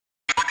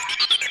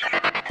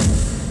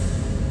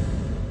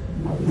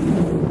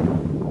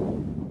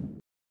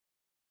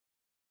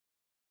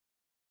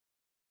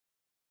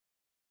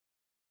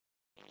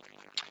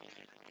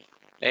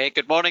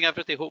Good morning,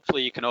 everybody.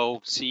 Hopefully you can all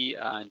see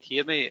and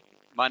hear me.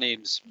 My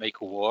name's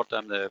Michael Ward.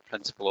 I'm the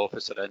Principal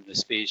Officer in the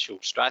Spatial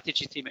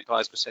Strategy team at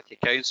Glasgow City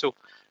Council,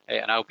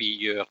 and I'll be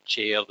your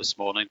chair this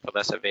morning for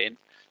this event.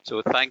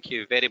 So thank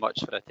you very much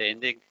for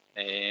attending.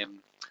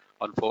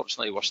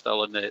 Unfortunately, we're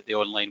still in the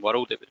online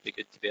world. It would be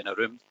good to be in a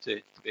room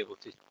to be able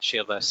to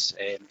share this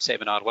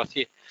seminar with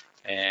you,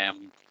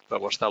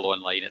 but we're still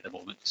online at the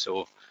moment.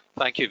 So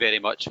thank you very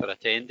much for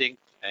attending.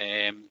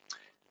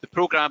 The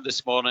programme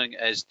this morning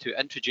is to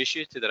introduce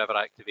you to the River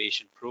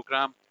Activation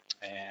Programme,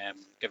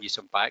 give you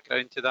some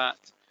background to that,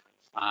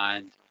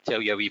 and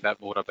tell you a wee bit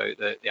more about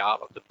the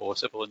art of the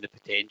possible and the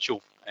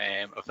potential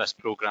of this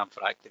programme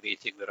for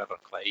activating the River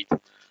Clyde.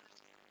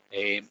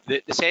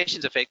 The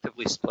session's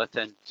effectively split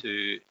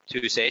into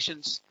two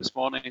sessions this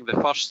morning.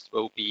 The first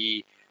will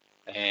be,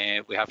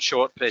 we have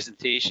short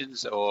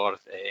presentations or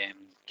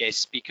guest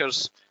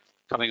speakers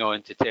coming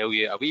on to tell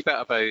you a wee bit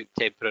about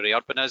temporary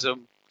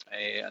urbanism,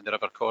 and the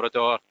river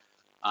corridor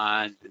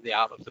and the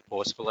art of the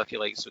possible, if you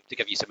like, so to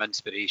give you some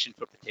inspiration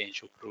for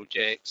potential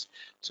projects.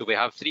 So we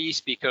have 3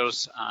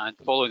 speakers, and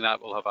following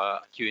that we'll have a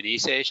Q&A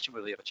session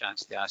where we have a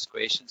chance to ask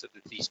questions of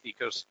the 3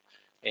 speakers,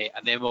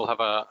 and then we'll have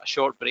a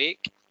short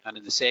break, and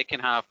in the second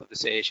half of the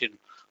session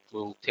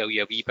we'll tell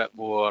you a wee bit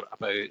more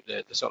about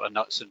the sort of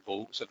nuts and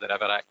bolts of the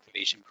River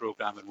Activation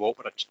Programme and what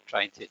we're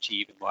trying to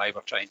achieve and why we're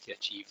trying to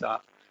achieve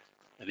that,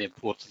 and the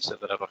importance of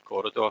the river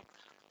corridor.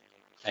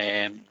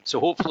 So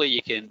hopefully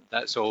you can,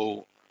 that's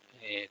all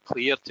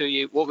clear to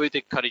you. What we would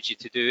encourage you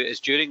to do is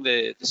during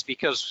the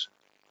speakers,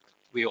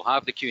 we'll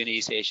have the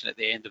Q&A session at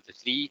the end of the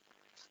 3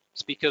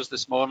 speakers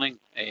this morning,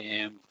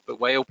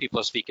 but while people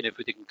are speaking, if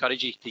we'd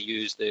encourage you to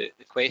use the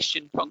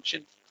question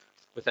function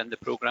within the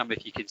programme,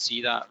 if you can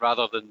see that,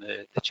 rather than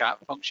the chat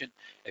function.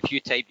 If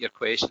you type your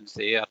questions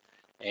there,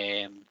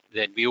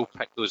 then we'll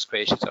pick those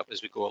questions up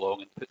as we go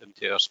along and put them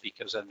to our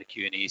speakers in the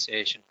Q&A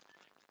session.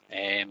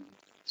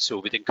 So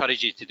we'd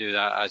encourage you to do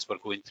that as we're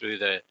going through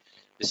the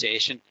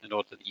session, in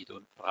order that you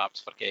don't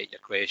perhaps forget your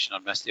question or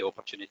miss the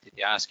opportunity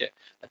to ask it.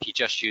 If you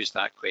just use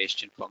that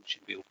question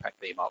function, we'll pick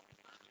them up.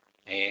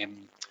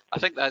 I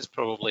think that's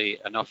probably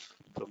enough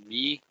from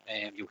me.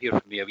 You'll hear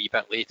from me a wee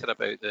bit later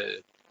about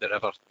the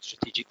River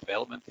Strategic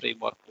Development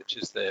Framework, which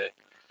is the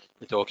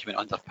document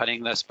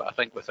underpinning this, but I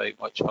think without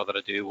much further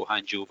ado, we'll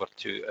hand you over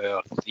to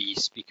our 3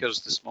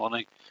 speakers this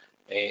morning.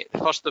 The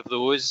first of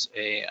those,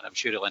 and I'm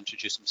sure he'll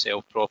introduce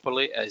himself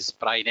properly, is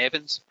Brian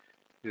Evans,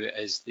 who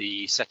is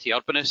the City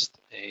Urbanist,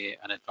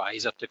 an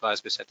advisor to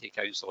Glasgow City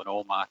Council on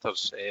all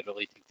matters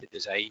relating to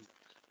design.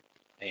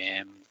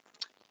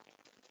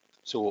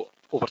 So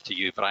over to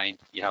you, Brian.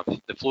 You have,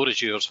 the floor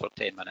is yours for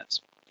 10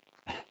 minutes.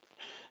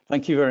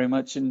 Thank you very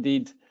much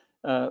indeed,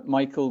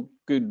 Michael.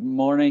 Good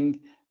morning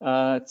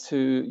to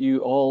you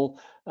all.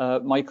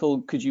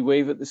 Michael, could you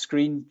wave at the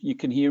screen? You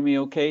can hear me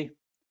okay?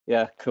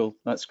 Yeah, cool,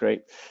 that's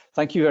great.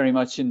 Thank you very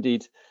much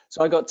indeed.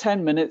 So I got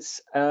 10 minutes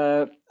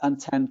and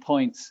 10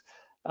 points.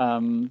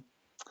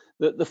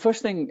 The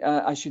first thing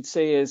I should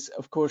say is,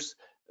 of course,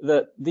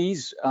 that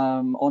these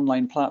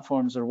online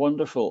platforms are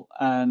wonderful,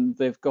 and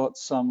they've got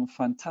some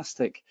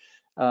fantastic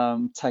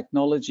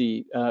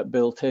technology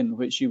built in,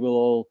 which you will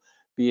all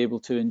be able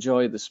to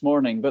enjoy this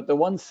morning. But the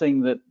one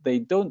thing that they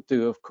don't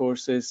do, of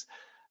course, is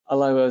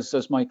allow us,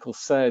 as Michael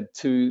said,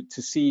 to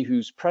see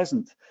who's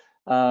present.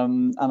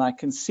 And I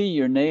can see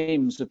your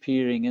names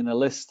appearing in a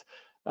list,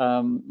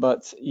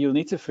 but you'll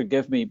need to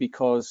forgive me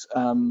because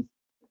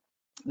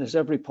there's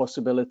every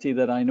possibility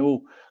that I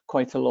know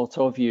quite a lot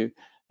of you,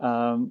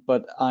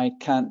 but I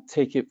can't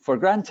take it for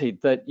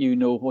granted that you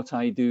know what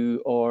I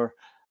do or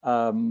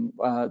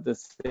the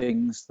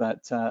things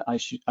that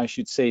I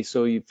should say.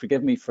 So you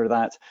forgive me for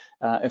that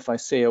if I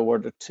say a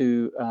word or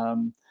two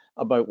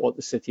about what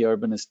the City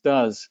Urbanist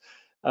does.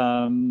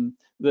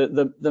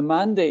 The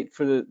mandate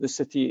for the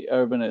City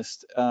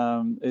Urbanist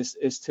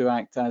is to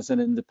act as an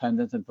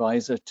independent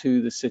advisor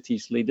to the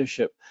city's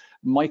leadership.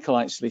 Michael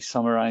actually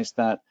summarised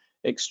that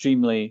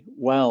extremely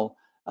well,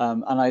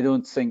 and I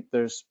don't think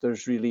there's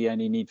really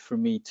any need for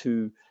me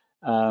to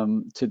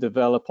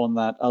develop on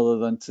that, other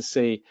than to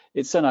say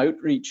it's an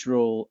outreach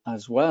role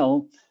as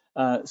well.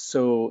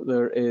 So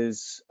there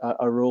is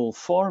a role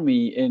for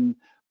me in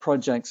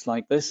projects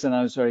like this, and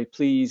I was very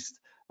pleased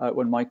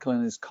when Michael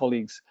and his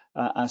colleagues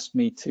asked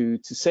me to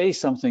say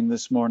something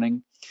this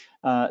morning,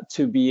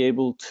 to be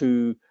able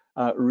to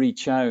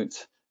reach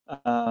out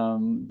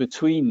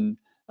between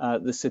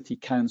the City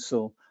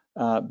Council,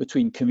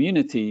 between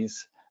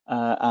communities,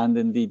 and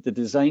indeed the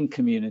design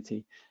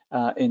community,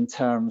 in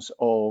terms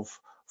of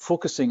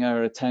focusing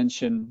our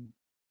attention,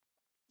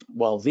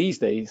 well, these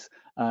days,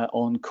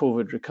 on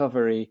COVID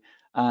recovery,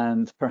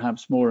 and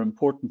perhaps more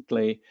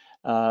importantly,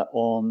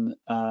 on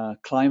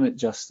climate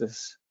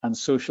justice and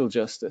social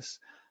justice,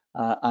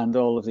 and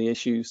all of the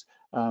issues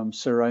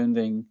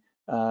surrounding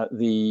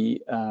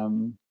the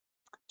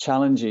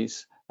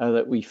challenges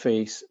that we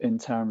face in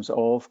terms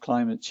of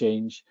climate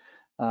change.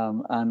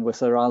 And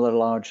with a rather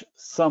large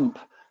thump,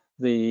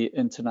 the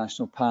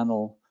International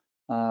Panel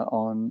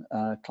on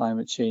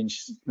Climate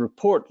Change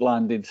report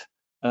landed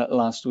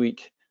last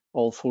week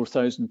all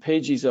 4,000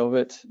 pages of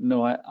it.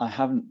 No, I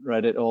haven't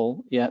read it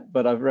all yet,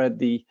 but I've read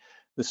the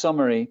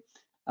summary,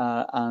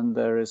 and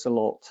there is a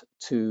lot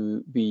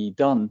to be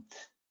done.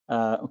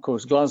 Of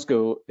course,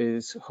 Glasgow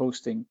is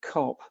hosting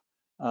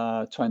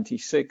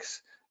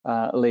COP26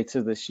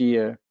 later this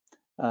year,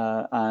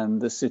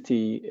 and the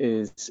city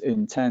is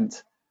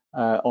intent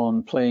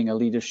on playing a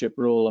leadership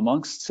role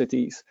amongst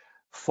cities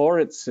for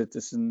its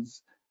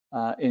citizens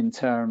in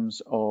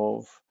terms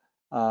of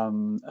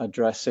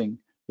addressing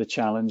the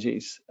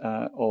challenges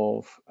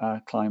of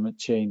climate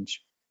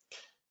change.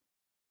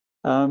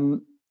 The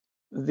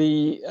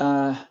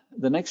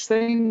next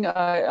thing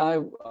I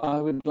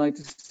would like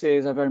to say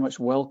is I very much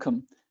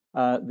welcome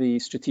the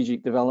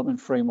strategic development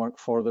framework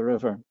for the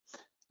river.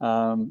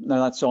 Now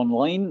that's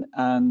online,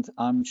 and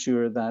I'm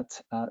sure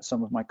that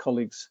some of my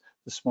colleagues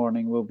this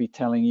morning will be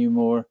telling you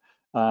more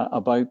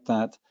about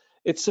that.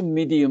 It's a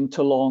medium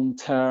to long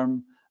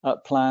term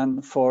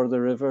plan for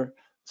the river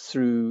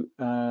through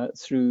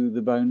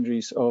the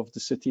boundaries of the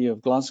city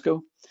of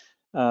Glasgow.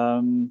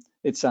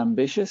 It's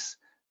ambitious,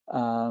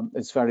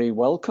 it's very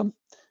welcome,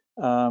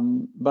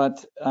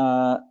 but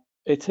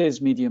it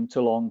is medium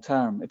to long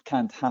term. It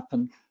can't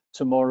happen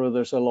tomorrow.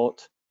 There's a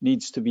lot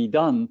needs to be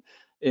done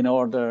in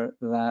order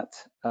that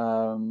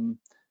the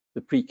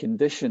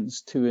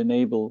preconditions to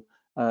enable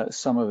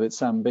some of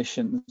its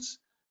ambitions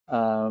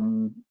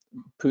can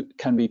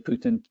be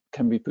put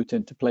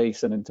into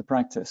place and into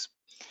practice.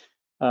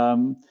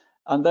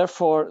 And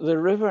therefore, the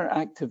river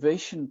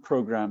activation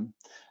program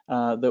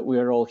that we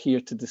are all here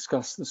to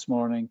discuss this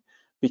morning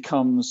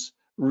becomes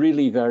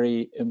really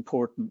very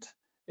important.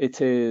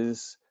 It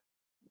is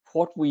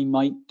what we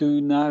might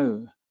do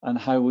now and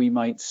how we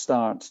might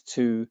start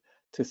to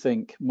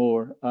think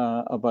more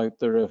about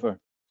the river.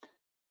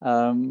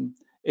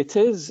 It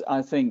is,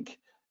 I think,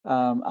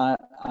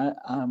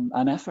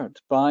 an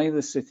effort by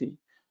the city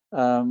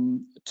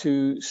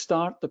to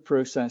start the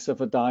process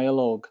of a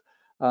dialogue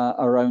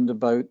around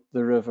about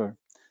the river,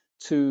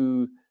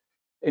 to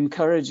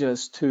encourage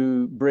us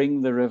to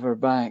bring the river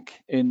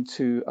back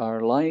into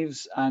our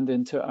lives and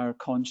into our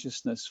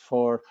consciousness.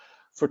 For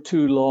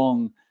too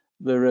long,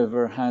 the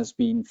river has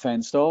been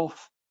fenced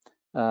off.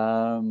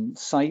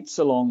 Sites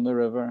along the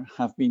river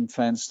have been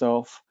fenced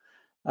off,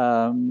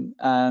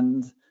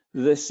 and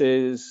this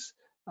is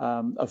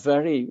a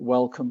very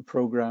welcome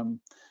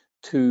program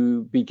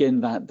to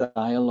begin that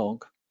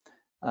dialogue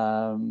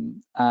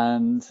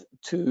and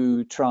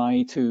to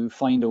try to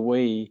find a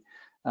way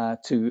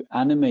to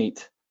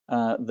animate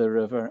the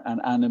river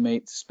and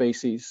animate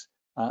species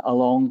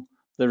along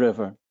the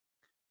river.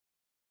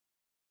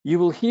 You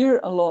will hear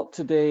a lot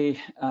today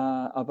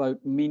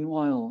about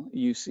meanwhile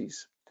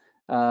uses.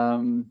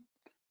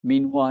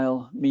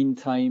 Meanwhile,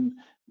 meantime,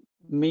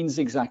 means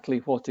exactly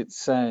what it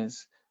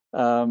says.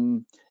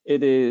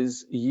 It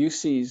is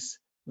uses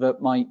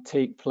that might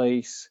take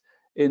place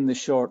in the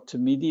short to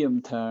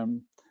medium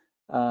term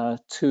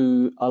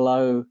to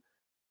allow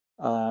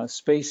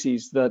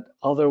species that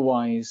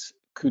otherwise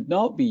could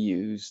not be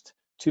used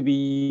to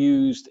be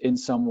used in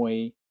some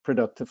way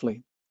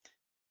productively.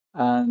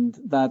 And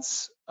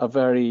that's a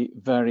very,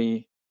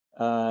 very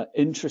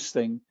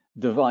interesting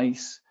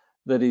device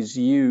that is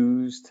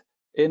used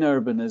in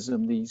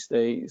urbanism these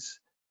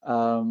days,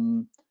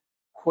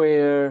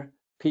 where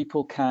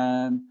people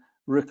can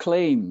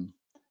reclaim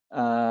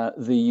the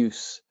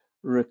use,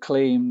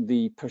 reclaim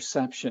the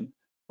perception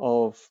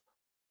of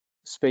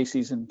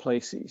spaces and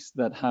places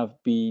that have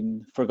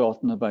been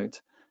forgotten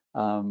about.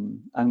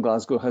 And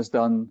Glasgow has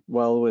done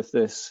well with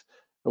this,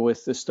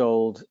 with the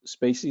stalled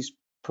spaces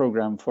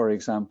program, for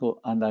example,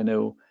 and I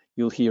know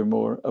you'll hear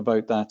more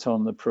about that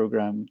on the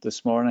program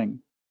this morning.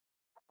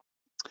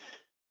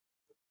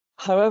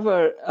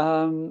 However,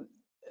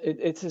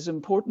 it is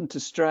important to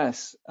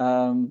stress,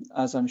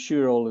 as I'm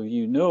sure all of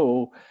you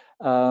know,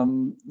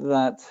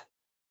 that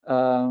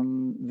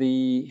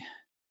the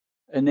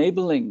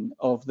enabling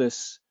of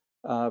this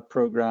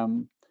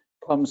program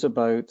comes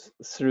about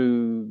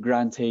through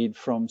grant aid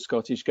from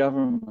Scottish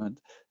Government,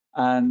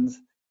 and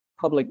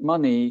public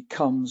money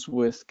comes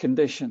with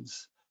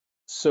conditions.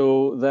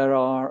 So there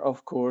are,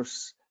 of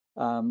course,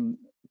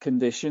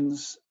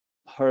 conditions,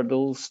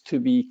 hurdles to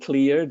be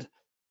cleared,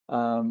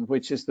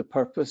 which is the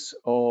purpose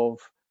of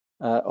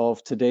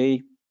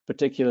today,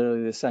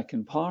 particularly the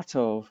second part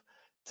of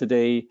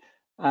today.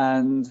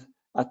 And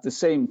at the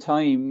same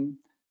time,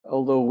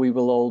 although we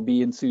will all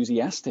be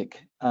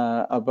enthusiastic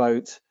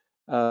about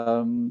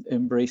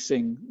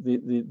embracing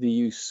the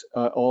use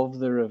of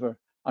the river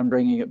and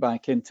bringing it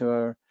back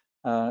into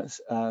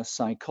our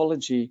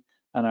psychology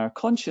and our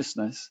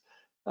consciousness,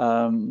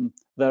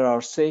 there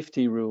are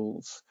safety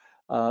rules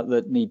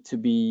that need to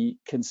be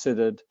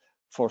considered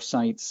for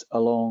sites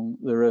along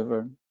the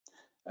river.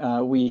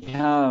 We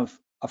have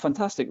a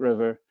fantastic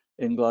river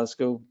in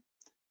Glasgow.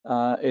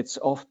 It's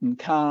often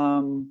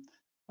calm,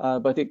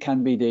 but it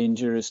can be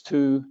dangerous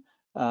too,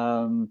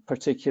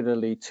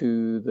 particularly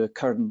to the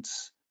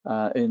currents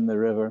in the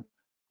river,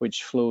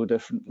 which flow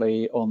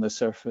differently on the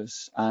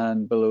surface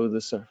and below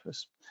the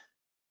surface.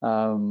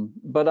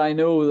 But I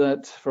know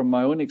that from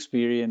my own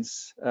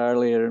experience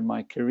earlier in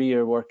my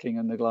career working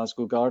on the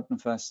Glasgow Garden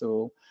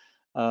Festival,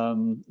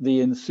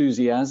 the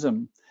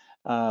enthusiasm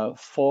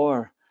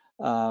for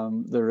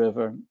the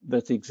river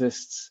that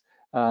exists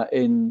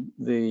in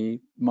the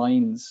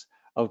minds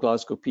of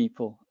Glasgow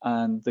people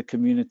and the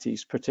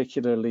communities,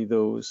 particularly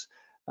those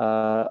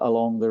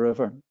along the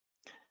river.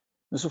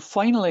 And so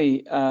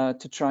finally,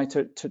 to try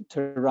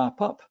to wrap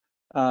up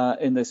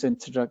in this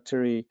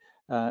introductory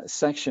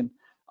section,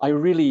 I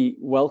really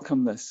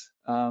welcome this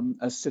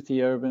as City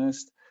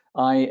Urbanist.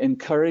 I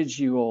encourage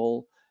you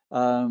all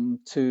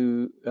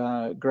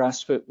to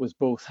grasp it with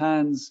both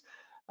hands.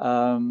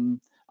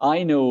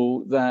 I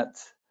know that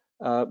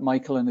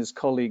Michael and his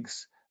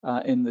colleagues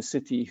in the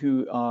city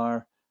who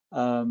are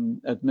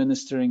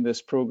administering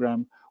this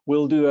program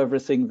will do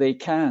everything they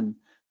can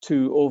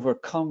to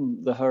overcome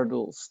the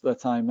hurdles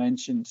that I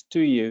mentioned to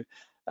you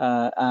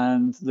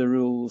and the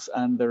rules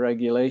and the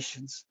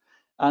regulations.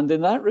 And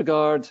in that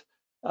regard,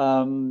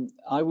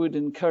 I would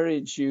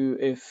encourage you,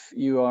 if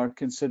you are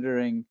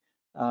considering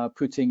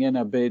putting in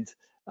a bid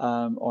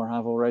or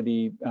have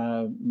already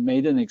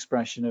made an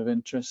expression of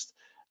interest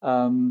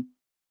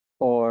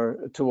or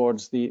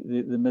towards the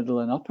middle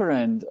and upper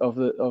end of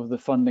the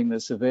funding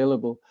that's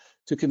available,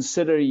 to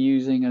consider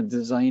using a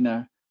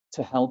designer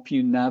to help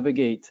you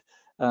navigate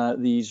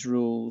these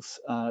rules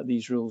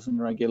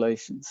and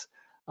regulations.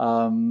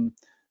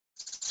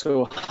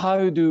 So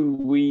how do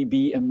we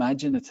be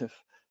imaginative?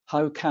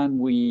 How can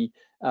we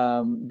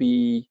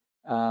be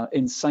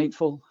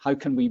insightful? How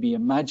can we be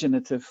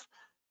imaginative?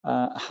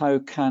 How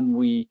can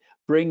we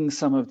bring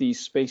some of these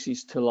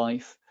spaces to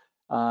life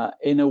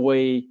in a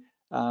way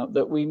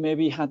that we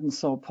maybe hadn't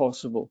thought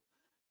possible?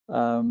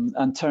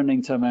 And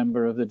turning to a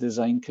member of the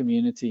design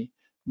community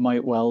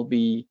might well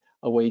be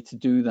a way to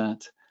do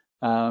that.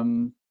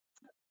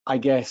 I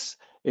guess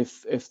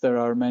if there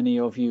are many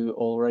of you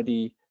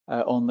already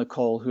on the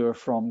call who are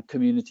from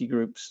community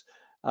groups,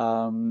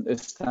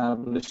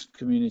 established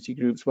community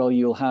groups, well,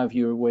 you'll have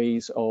your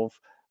ways of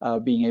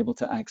being able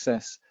to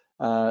access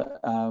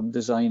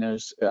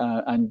designers,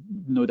 and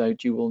no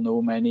doubt you will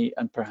know many,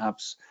 and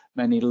perhaps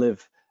many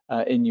live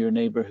in your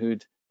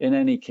neighborhood in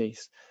any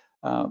case.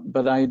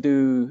 But I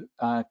do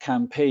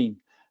campaign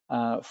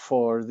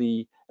for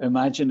the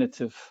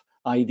imaginative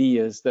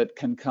ideas that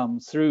can come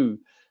through,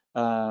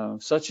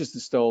 such as the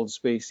stalled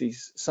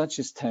spaces, such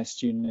as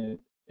Test Unit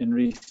in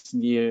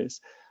recent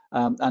years,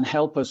 and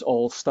help us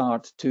all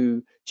start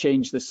to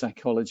change the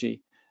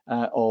psychology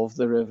of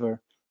the river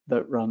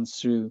that runs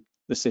through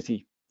the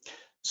city.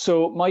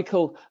 So,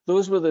 Michael,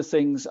 those were the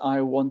things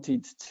I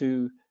wanted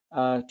to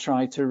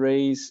try to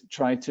raise,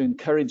 try to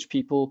encourage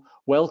people,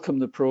 welcome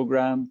the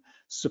program,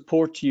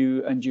 support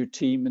you and your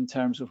team in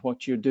terms of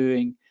what you're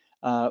doing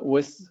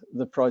with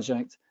the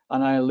project.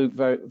 And I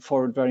look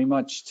forward very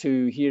much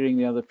to hearing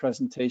the other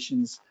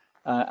presentations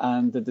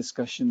and the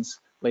discussions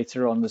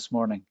later on this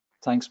morning.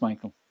 Thanks,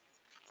 Michael.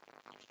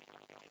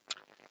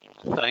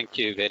 Thank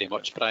you very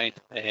much, Brian.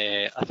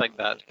 I think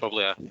that's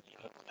probably a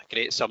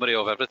great summary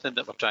of everything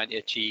that we're trying to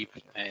achieve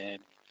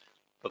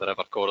for the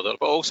River Corridor,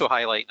 but also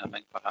highlighting, I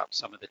think, perhaps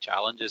some of the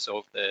challenges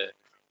of the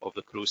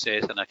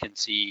process. And I can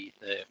see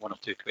one or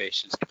two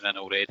questions coming in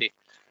already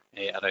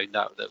around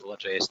that we'll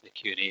address in the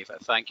Q&A.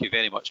 But thank you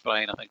very much,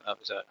 Brian. I think that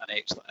was an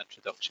excellent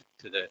introduction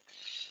to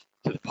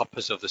the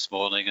purpose of this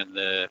morning. And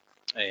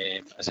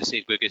as I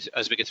said,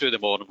 as we get through the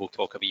morning, we'll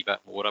talk a wee bit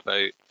more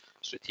about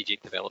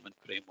strategic development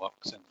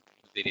frameworks and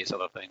various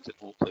other things, and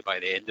hopefully by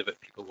the end of it,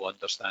 people will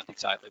understand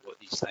exactly what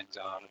these things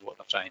are and what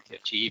they're trying to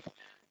achieve.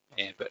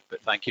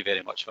 But thank you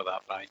very much for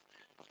that,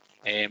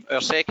 Brian. Our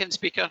second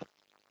speaker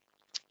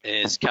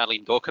is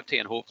Karlene Doherty,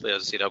 and hopefully,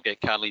 as I said, I'll get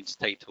Karlene's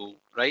title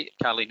right.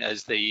 Karlene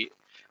is the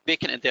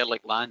Vacant and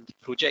Derelict Land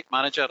Project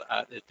Manager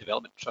at the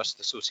Development Trust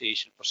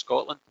Association for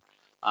Scotland.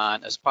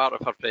 And as part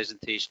of her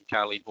presentation,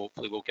 Karlene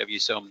hopefully will give you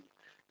some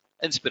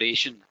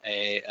inspiration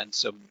and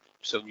some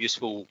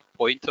useful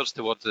pointers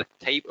towards the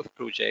type of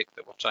project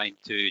that we're trying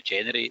to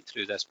generate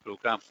through this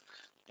programme.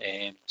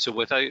 So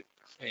without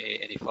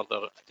any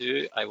further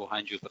ado, I will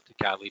hand you over to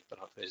Karlene for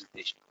her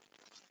presentation.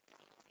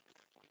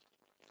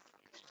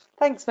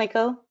 Thanks,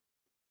 Michael.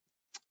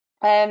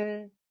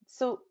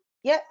 So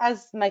yeah,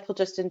 as Michael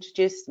just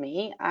introduced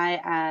me,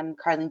 I am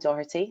Karlene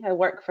Doherty. I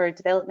work for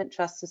Development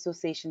Trust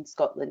Association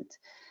Scotland,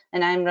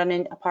 and I'm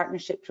running a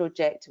partnership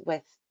project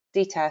with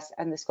DTAS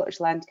and the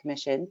Scottish Land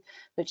Commission,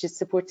 which is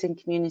supporting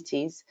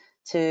communities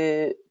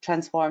to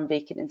transform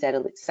vacant and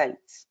derelict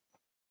sites.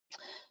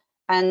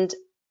 And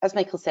as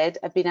Michael said,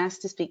 I've been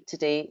asked to speak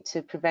today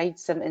to provide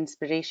some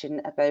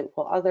inspiration about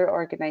what other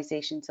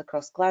organisations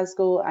across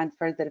Glasgow and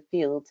further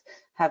afield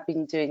have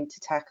been doing to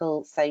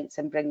tackle sites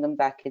and bring them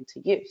back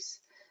into use.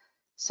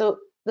 So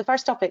the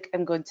first topic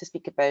I'm going to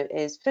speak about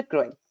is food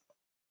growing.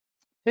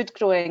 Food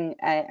growing,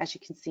 as you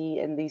can see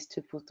in these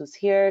two photos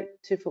here,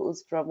 two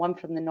photos from one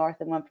from the north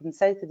and one from the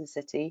south of the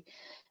city,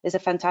 is a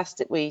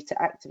fantastic way to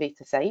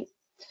activate a site.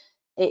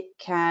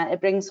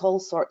 It brings all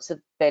sorts of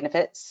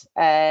benefits.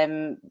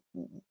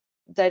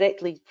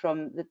 directly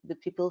from the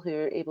people who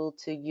are able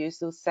to use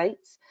those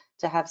sites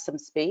to have some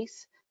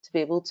space to be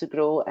able to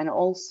grow, and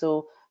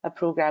also a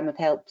program of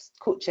helps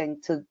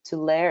coaching to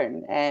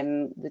learn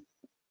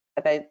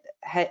about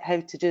how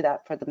to do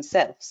that for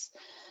themselves.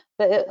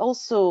 But it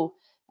also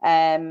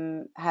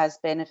has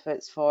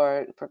benefits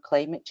for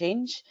climate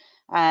change,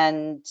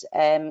 and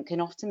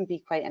can often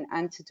be quite an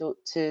antidote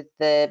to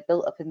the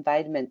built-up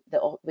environment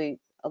that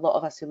a lot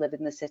of us who live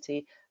in the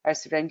city are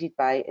surrounded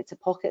by. It's a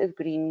pocket of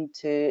green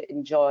to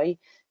enjoy,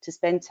 to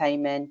spend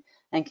time in,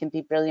 and can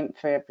be brilliant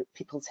for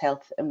people's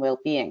health and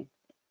well-being.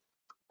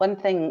 One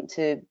thing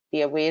to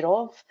be aware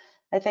of,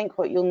 I think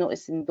what you'll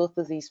notice in both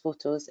of these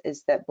photos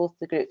is that both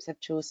the groups have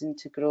chosen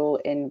to grow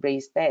in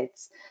raised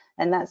beds,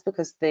 and that's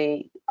because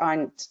they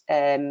aren't,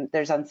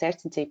 there's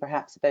uncertainty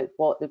perhaps about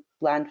what the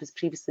land was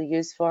previously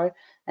used for,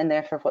 and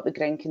therefore what the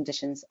ground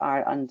conditions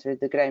are under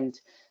the ground.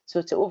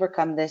 So to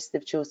overcome this,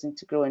 they've chosen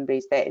to grow in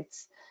raised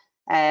beds.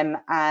 And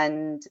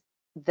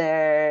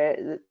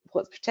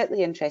what's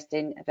particularly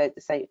interesting about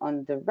the site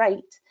on the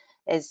right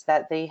is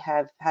that they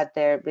have had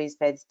their raised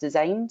beds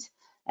designed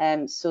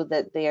so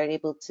that they are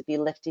able to be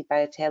lifted by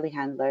a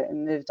telehandler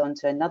and moved on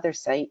to another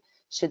site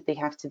should they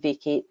have to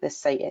vacate this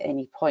site at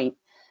any point.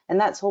 And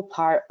that's all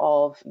part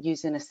of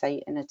using a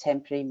site in a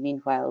temporary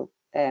meanwhile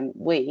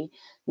way,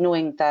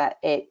 knowing that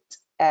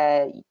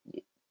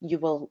you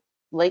will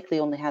likely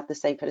only have the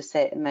site for a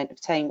set amount of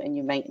time, and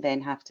you might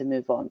then have to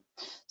move on.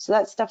 So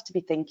that's stuff to be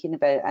thinking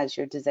about as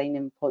you're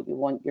designing what you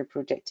want your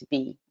project to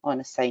be on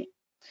a site.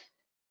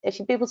 If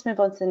you'd be able to move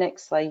on to the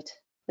next slide,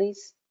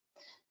 please.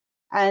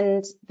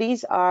 And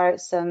these are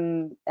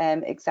some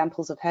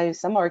examples of how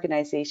some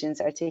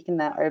organisations are taking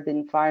that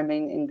urban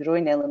farming and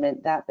growing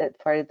element that bit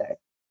further.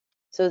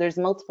 So there's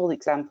multiple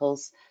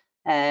examples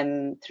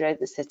throughout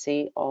the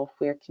city of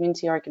where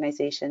community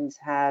organisations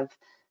have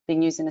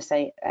been using a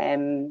site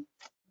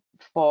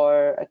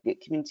for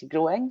community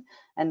growing,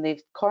 and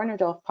they've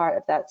cornered off part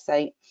of that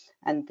site,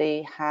 and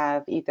they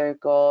have either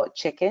got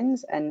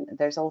chickens, and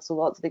there's also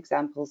lots of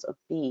examples of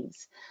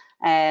bees.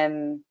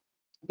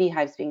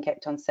 Beehives being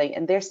kept on site,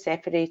 and they're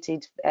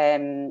separated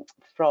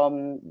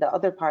from the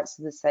other parts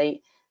of the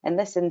site, in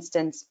this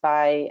instance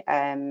by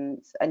a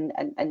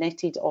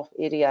netted off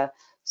area,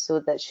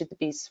 so that should the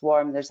bees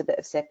swarm, there's a bit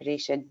of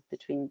separation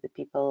between the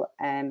people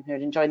who are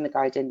enjoying the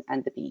garden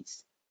and the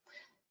bees.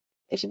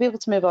 If you'd be able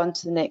to move on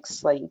to the next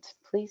slide,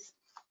 please.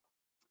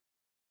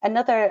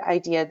 Another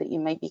idea that you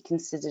might be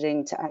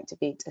considering to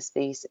activate a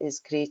space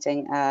is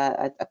creating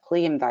a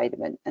play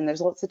environment, and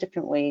there's lots of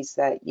different ways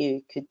that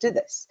you could do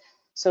this.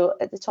 So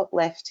at the top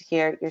left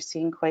here, you're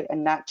seeing quite a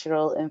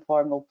natural,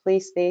 informal play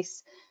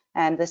space,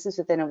 and this is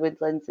within a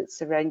woodland that's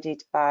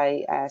surrounded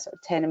by sort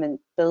of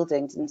tenement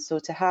buildings. And so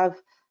to have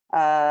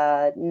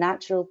a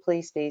natural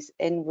play space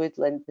in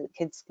woodland that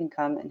kids can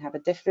come and have a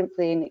different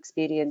playing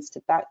experience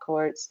to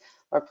backcourts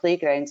or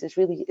playgrounds is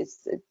really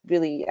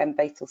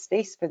vital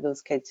space for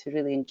those kids who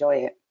really enjoy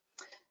it.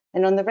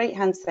 And on the right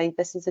hand side,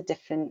 this is a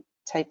different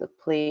type of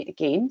play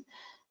again.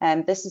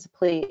 This is a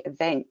play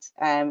event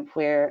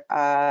where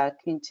a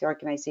community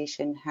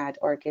organisation had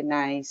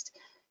organised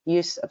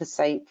use of a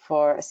site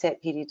for a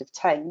set period of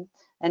time,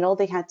 and all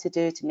they had to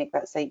do to make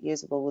that site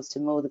usable was to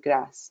mow the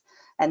grass.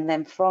 And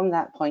then from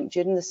that point,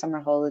 during the summer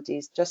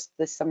holidays, just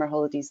the summer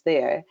holidays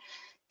there,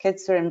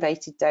 kids were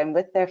invited down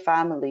with their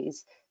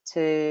families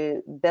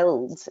to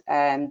build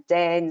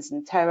dens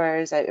and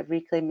towers out of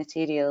reclaimed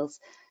materials,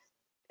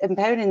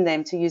 empowering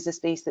them to use a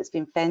space that's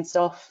been fenced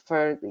off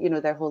for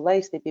their whole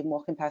lives. They've been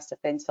walking past a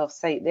fenced off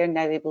site. They're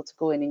now able to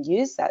go in and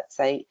use that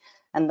site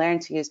and learn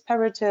to use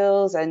power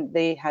tools, and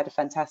they had a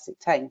fantastic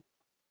time.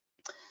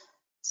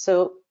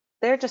 So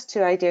they're just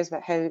two ideas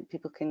about how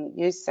people can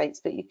use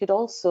sites, but you could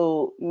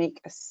also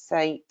make a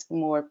site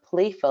more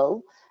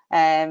playful.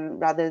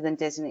 Rather than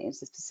designating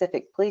as a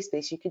specific play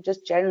space, you could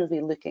just generally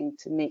be looking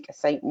to make a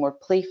site more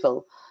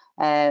playful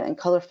and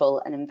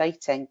colourful and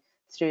inviting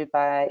through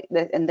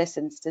in this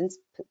instance,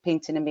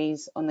 painting a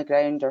maze on the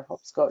ground or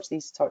hopscotch,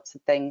 these sorts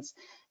of things.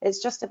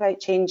 It's just about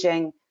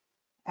changing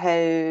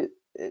how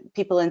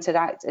people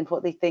interact and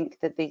what they think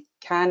that they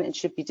can and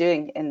should be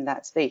doing in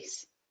that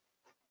space.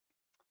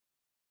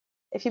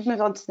 If you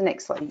move on to the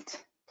next slide,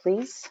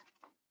 please.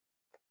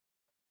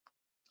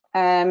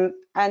 And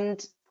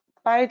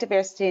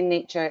biodiversity in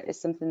nature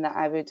is something that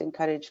I would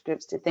encourage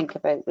groups to think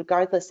about,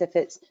 regardless if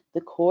it's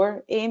the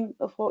core aim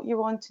of what you're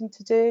wanting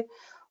to do,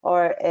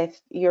 or if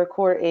your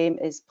core aim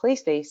is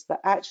place-based, but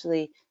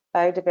actually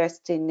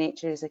biodiversity in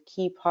nature is a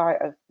key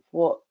part of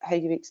how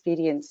you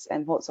experience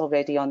and what's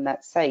already on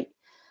that site.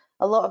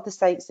 A lot of the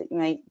sites that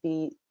might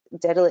be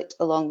derelict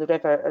along the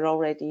river are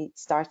already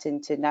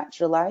starting to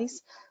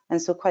naturalise,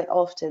 and so quite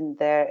often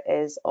there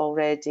is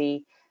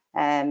already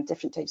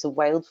different types of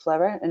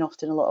wildflower and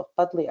often a lot of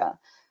buddleia.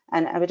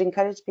 And I would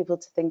encourage people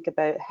to think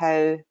about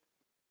how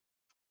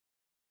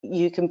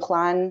you can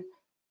plan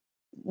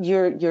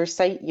your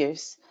site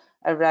use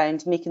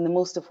around making the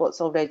most of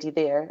what's already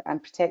there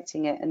and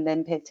protecting it, and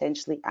then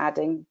potentially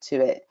adding to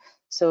it.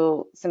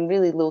 So some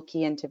really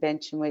low-key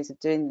intervention ways of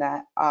doing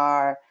that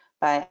are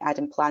by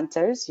adding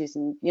planters,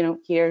 using,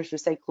 here's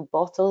recycled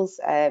bottles,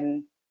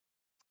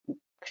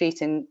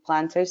 creating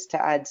planters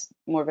to add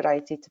more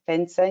variety to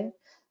fencing.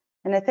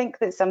 And I think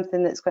that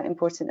something that's quite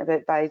important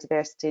about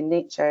biodiversity in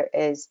nature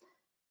is,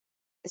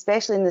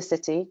 especially in the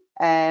city,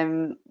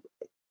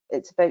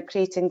 it's about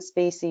creating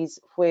spaces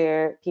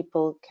where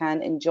people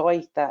can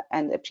enjoy that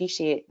and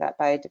appreciate that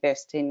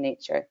biodiversity in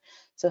nature.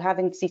 So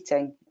having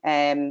seating,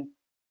 and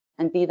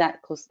be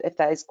that close, if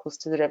that is close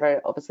to the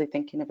river, obviously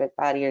thinking about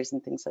barriers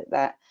and things like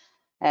that,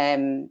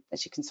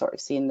 as you can sort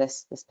of see in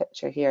this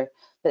picture here.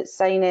 But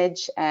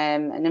signage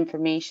and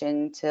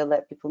information to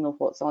let people know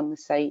what's on the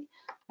site,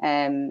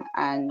 and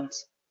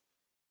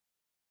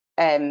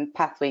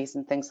pathways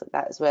and things like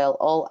that as well,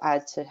 all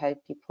add to how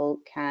people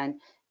can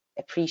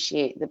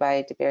appreciate the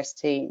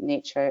biodiversity,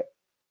 nature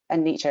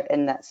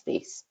in that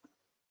space.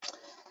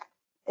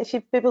 If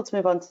you'd be able to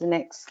move on to the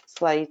next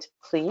slide,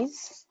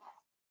 please.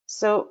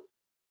 So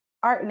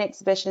art and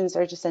exhibitions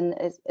are just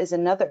is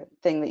another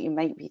thing that you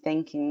might be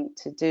thinking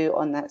to do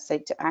on that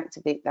site to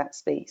activate that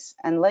space.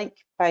 And like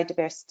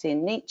biodiversity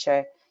in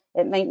nature,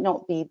 it might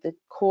not be the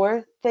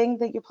core thing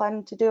that you're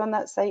planning to do on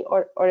that site,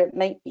 or it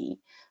might be.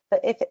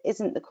 But if it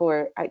isn't the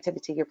core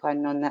activity you're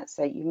planning on that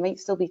site, you might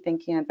still be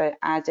thinking about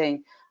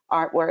adding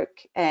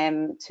artwork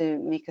to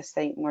make a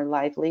site more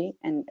lively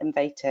and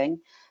inviting.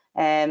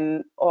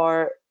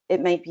 Or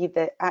it might be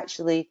that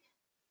actually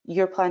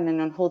you're planning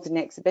on holding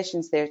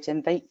exhibitions there to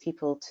invite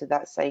people to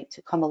that site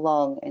to come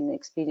along and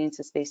experience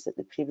a space that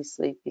had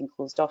previously been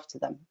closed off to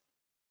them.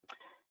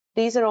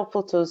 These are all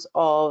photos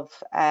of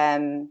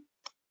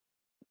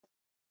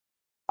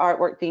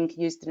artwork being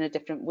used in a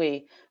different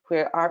way,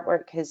 where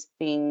artwork has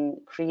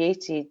been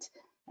created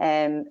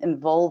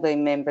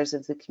involving members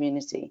of the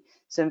community.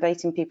 So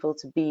inviting people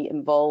to be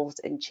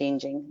involved in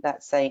changing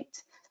that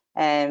site.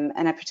 And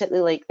I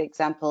particularly like the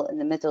example in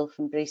the middle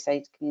from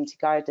Braeside Community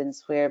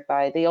Gardens,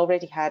 whereby they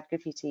already had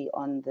graffiti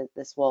on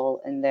this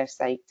wall in their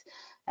site,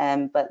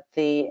 but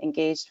they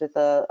engaged with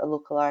a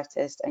local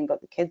artist and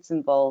got the kids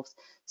involved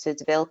to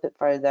develop it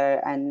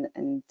further, and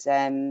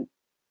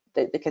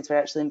the kids were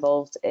actually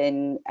involved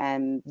in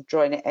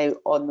drawing it out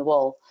on the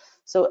wall.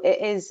 So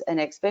it is an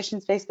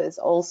exhibition space, but it's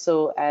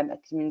also a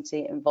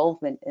community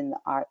involvement in the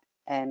art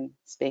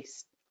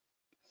space.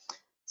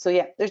 So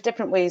yeah, there's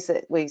different ways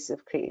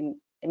of creating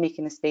and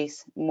making the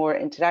space more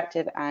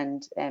interactive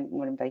and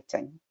more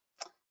inviting.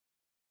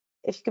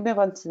 If you could move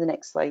on to the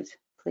next slide,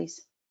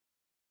 please.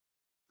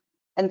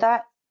 And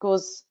that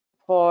goes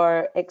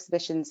for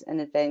exhibitions and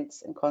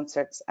events and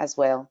concerts as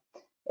well.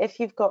 If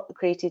you've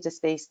created a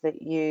space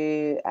that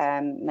you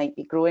might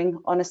be growing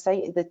on a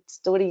site, the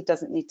story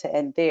doesn't need to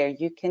end there.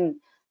 You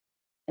can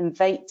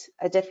invite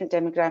a different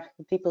demographic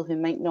of people who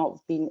might not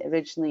have been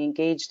originally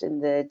engaged in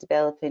the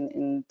developing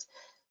and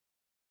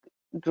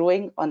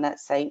growing on that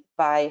site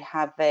by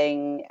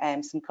having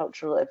some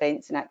cultural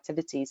events and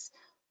activities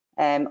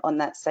on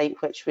that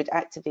site, which would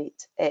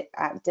activate it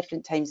at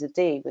different times of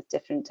day with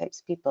different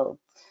types of people.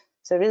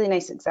 So a really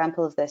nice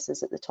example of this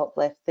is at the top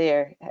left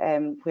there,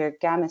 where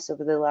Gamis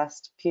over the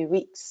last few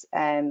weeks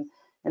in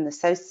the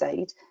south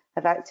side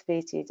have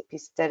activated a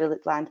piece of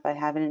derelict land by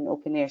having an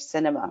open air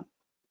cinema.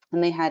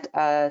 And they had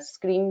a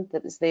screen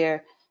that was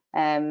there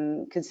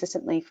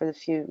consistently for a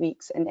few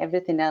weeks, and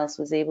everything else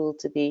was able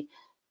to be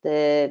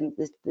the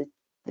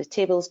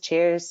tables,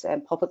 chairs,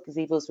 and pop-up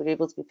gazebos were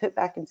able to be put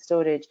back in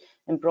storage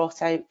and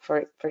brought out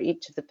for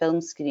each of the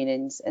film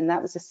screenings. And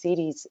that was a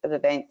series of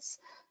events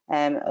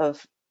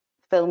of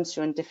films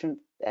showing different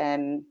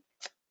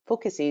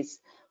focuses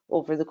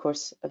over the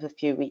course of a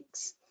few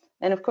weeks.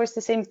 And of course,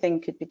 the same thing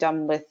could be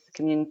done with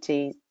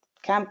community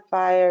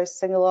campfires,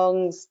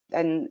 sing-alongs,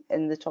 and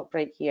in the top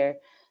right here,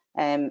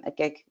 a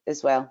gig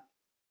as well.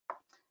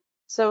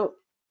 So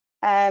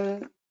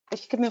if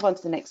you could move on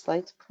to the next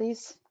slide,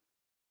 please.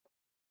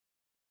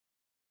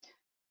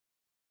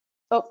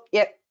 Oh,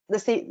 yeah,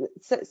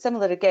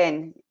 similar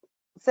again,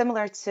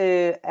 similar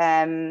to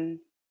a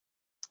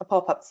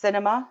pop-up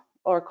cinema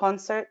or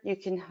concert. You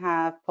can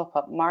have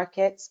pop-up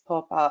markets,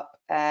 pop-up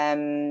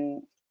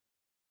like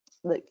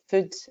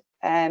food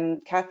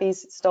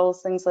cafes,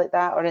 stalls, things like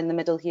that, or in the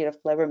middle here, a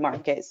flower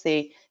market,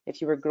 say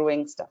if you were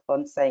growing stuff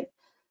on site.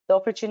 The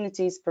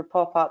opportunities for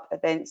pop-up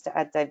events to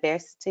add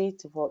diversity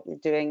to what you're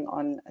doing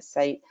on a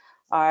site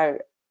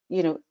are,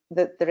 they're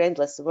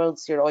endless. The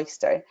world's your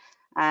oyster.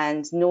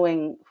 And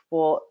knowing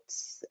what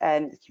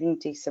the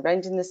community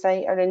surrounding the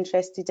site are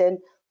interested in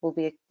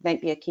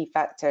might be a key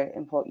factor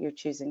in what you're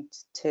choosing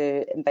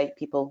to invite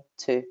people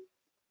to.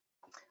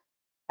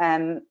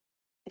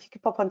 If you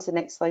could pop onto the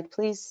next slide,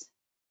 please.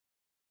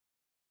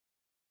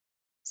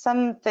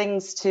 Some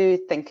things to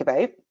think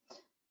about.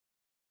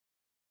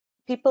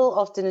 People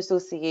often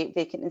associate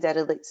vacant and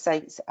derelict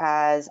sites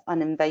as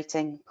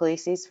uninviting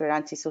places where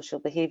antisocial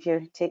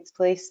behaviour takes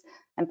place,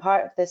 and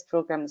part of this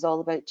programme is all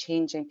about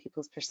changing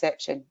people's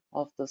perception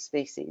of those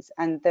spaces.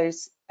 And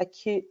there's a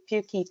few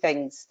key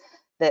things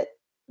that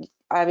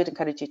I would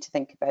encourage you to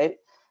think about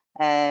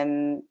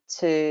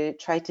to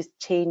try to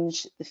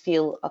change the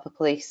feel of a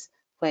place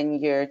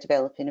when you're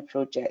developing a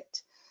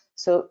project.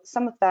 So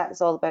some of that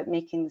is all about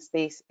making the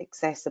space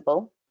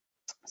accessible.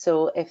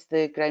 So if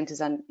the ground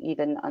is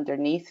uneven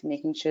underneath,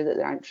 making sure that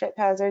there aren't trip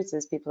hazards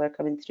as people are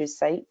coming through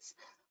sites,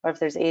 or if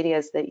there's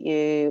areas that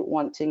you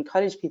want to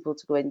encourage people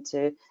to go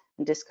into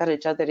and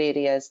discourage other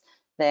areas,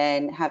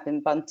 then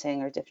having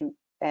bunting or different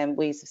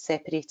ways of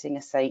separating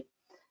a site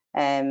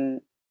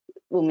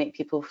will make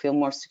people feel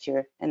more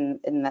secure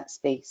in that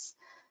space.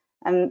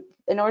 And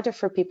in order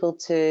for people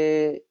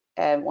to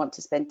want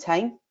to spend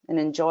time and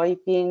enjoy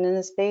being in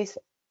the space,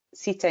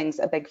 seating's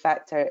a big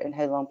factor in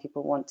how long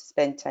people want to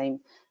spend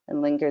time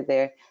and linger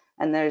there.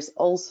 And there's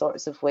all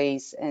sorts of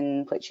ways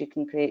in which you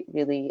can create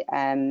really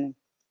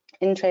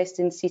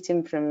interesting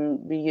seating from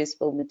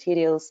reusable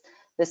materials.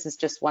 This is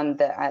just one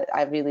that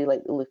I really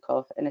like the look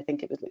of, and I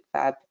think it would look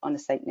fab on a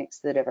site next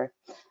to the river.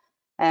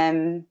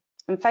 And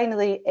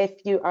finally,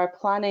 if you are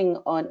planning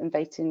on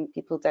inviting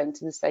people down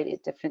to the site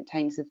at different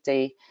times of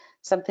day,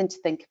 something to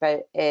think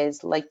about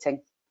is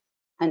lighting,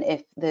 and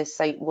if the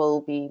site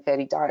will be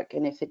very dark,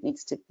 and if it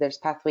needs to, there's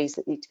pathways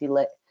that need to be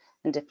lit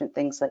and different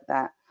things like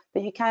that.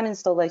 But you can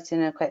install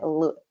lighting in quite a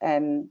low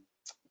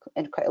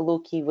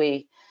key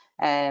way.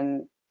 Yeah,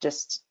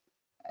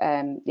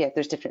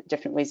 there's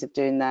different ways of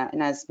doing that.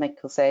 And as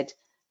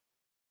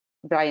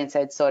Brian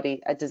said,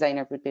 sorry, a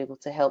designer would be able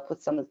to help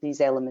with some of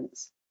these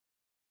elements.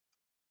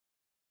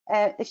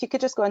 If you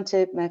could just go on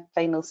to my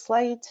final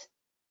slide.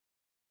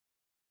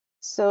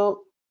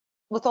 So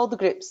with all the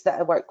groups that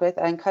I work with,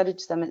 I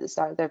encourage them at the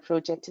start of their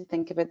project to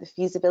think about the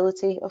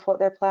feasibility of what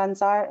their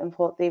plans are and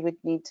what they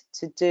would need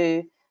to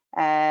do,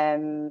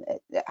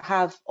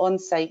 have on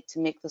site to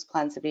make those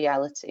plans a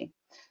reality.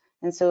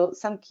 And so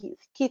some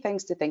key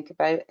things to think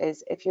about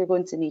is, if you're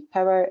going to need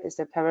power, is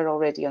there power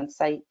already on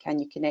site? Can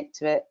you connect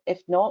to it?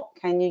 If not,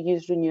 can you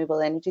use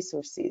renewable energy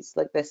sources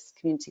like this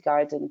community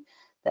garden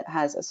that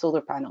has a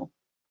solar panel?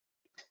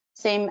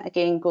 Same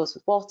again goes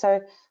with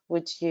water.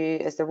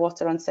 Is there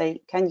water on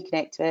site? Can you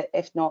connect to it?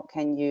 If not,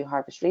 can you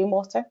harvest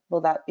rainwater?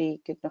 Will that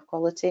be good enough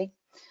quality?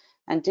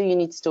 And do you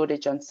need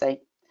storage on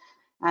site?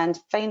 And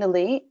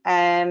finally,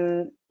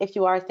 if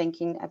you are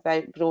thinking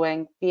about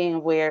growing, being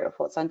aware of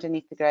what's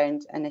underneath the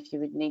ground and if you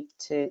would need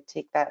to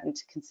take that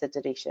into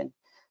consideration.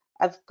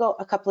 I've got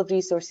a couple of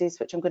resources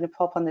which I'm going to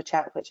pop on the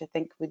chat, which I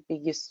think might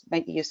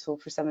be useful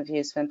for some of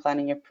you when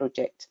planning your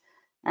project.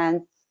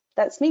 And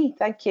that's me.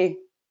 Thank you.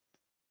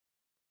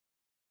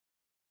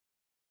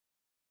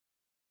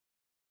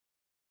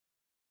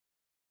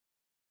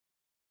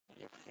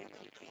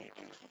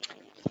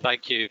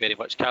 Thank you very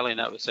much, Karlene.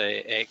 That was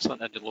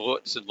excellent, and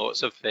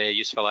lots of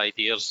useful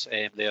ideas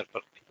there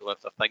for people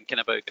if they're thinking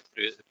about it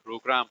through the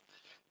programme.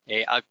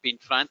 I've been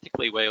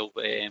frantically, while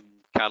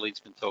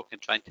Karlene's been talking,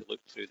 trying to look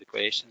through the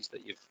questions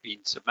that you've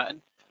been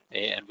submitting,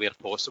 and where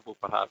possible,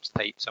 perhaps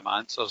type some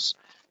answers.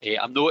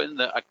 I'm noting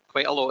that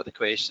quite a lot of the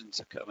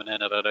questions are coming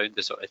in around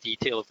the sort of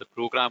detail of the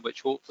programme,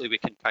 which hopefully we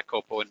can pick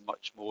up on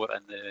much more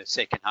in the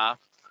second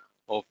half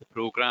of the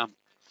programme.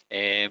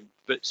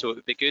 But so it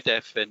would be good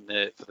if for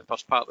the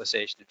first part of the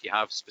session, if you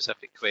have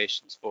specific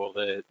questions for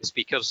the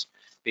speakers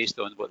based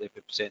on what they've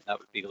been presenting, that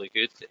would be really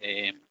good.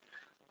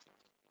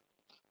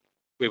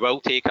 We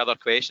will take other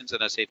questions,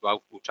 and I said,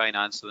 well, we'll try and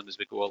answer them as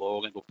we go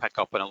along, and we'll pick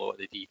up on a lot of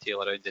the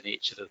detail around the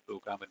nature of the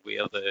programme and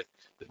where the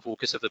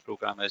focus of the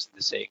programme is in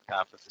the second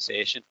half of the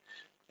session.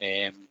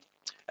 And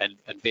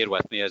bear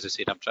with me, as I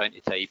said, I'm trying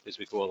to type as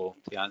we go along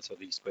to answer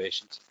these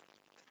questions.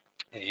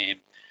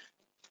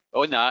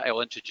 On that,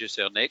 I'll introduce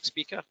our next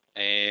speaker.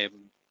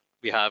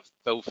 We have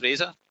Bill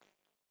Fraser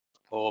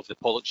of the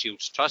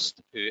Pollokshields Trust,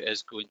 who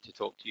is going to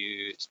talk to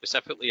you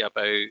specifically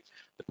about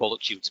the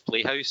Pollokshields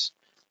Playhouse,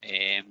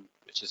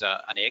 which is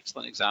an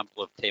excellent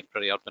example of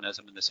temporary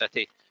urbanism in the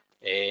city.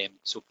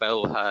 So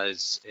Bill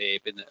has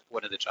been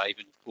one of the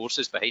driving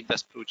forces behind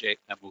this project,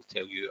 and will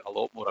tell you a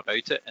lot more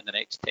about it in the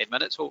next 10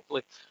 minutes,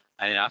 hopefully.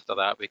 And then after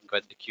that, we can go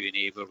into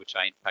Q&A, where we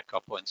try and pick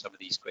up on some of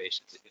these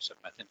questions that you're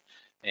submitting.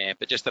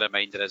 But just a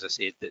reminder, as I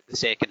said, that the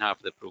second half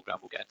of the programme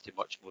will get into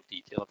much more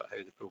detail about how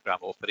the programme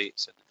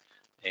operates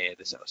and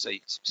the sort of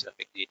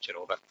site-specific nature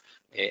of it.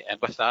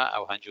 And with that,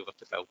 I'll hand you over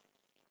to Bill.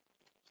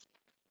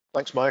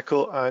 Thanks,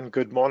 Michael, and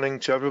good morning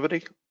to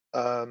everybody.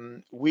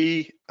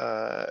 We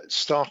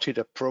started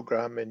a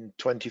programme in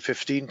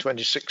 2015,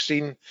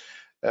 2016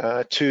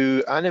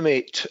 to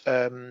animate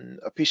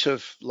a piece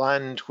of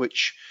land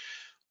which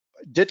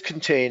did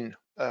contain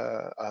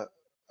a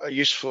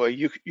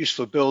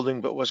useful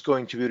building, but was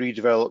going to be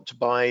redeveloped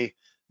by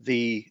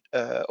the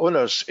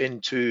owners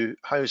into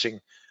housing.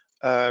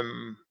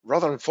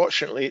 Rather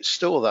unfortunately, it's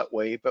still that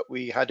way, but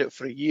we had it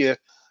for a year,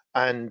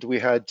 and we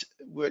had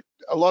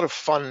a lot of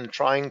fun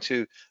trying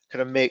to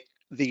kind of make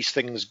these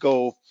things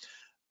go.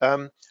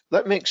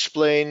 Let me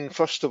explain,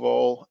 first of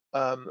all,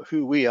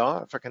 who we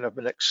are. If I can have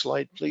the next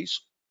slide,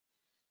 please.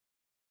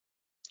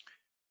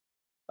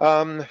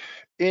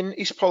 In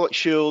East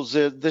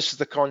Pollokshields, this is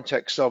the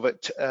context of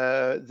it.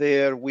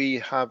 There we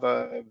have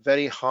a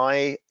very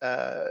high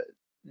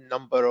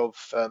number of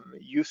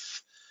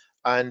youth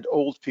and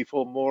old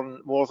people,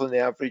 more than the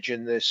average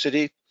in the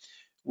city.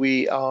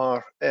 We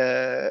are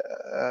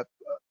a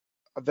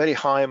a very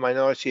high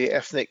minority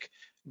ethnic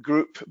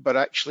group, but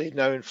actually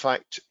now in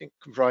fact it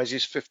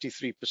comprises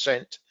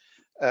 53%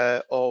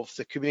 of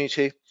the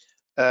community,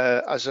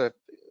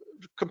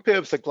 compared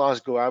with the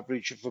Glasgow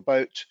average of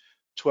about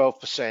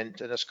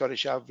 12% and a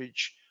Scottish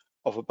average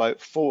of about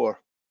 4%.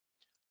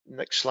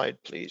 Next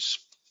slide, please.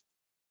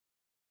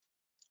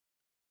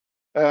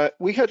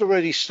 We had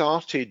already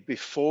started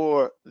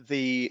before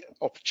the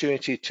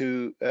opportunity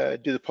to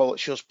do the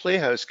Pollokshields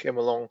Playhouse came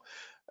along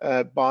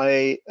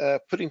by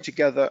putting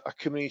together a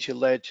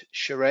community-led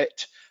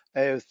charrette.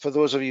 For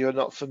those of you who are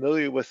not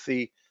familiar with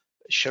the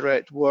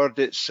charrette word,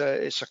 it's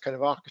a kind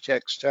of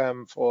architect's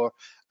term for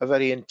a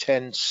very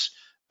intense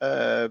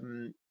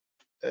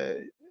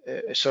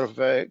sort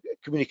of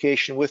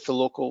communication with the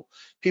local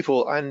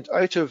people. And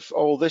out of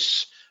all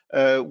this,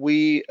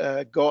 we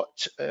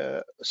got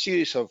a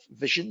series of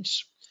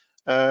visions,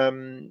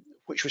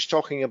 which was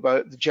talking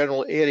about the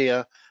general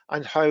area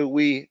and how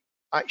we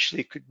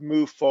actually could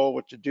move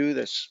forward to do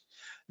this.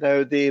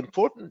 Now, the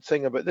important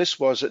thing about this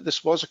was that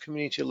this was a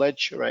community-led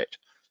charrette.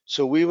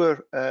 So we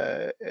were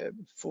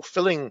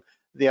fulfilling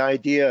the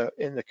idea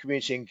in the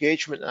Community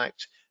Engagement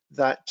Act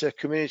that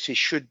community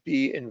should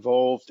be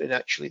involved in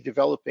actually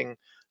developing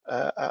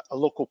a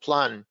local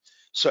plan.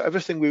 So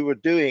everything we were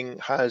doing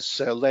has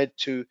led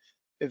to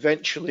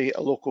eventually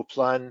a local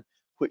plan,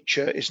 which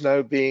is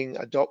now being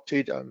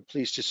adopted, I'm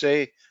pleased to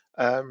say,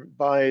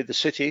 by the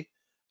city.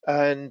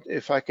 And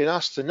if I can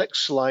ask the next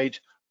slide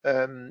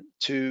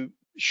to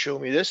show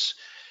me this.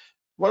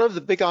 One of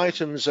the big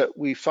items that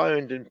we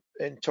found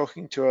in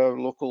talking to our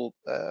local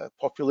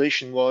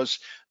population was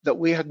that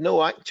we had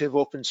no active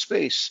open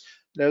space.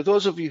 Now,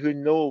 those of you who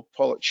know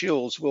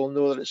Pollokshields will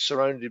know that it's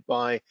surrounded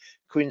by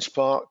Queen's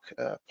Park,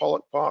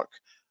 Pollock Park,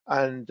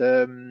 and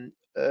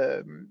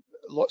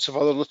lots of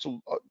other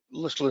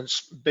little and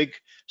big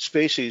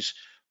spaces.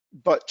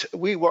 But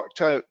we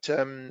worked out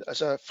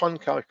as a fun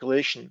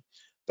calculation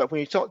that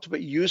when you talked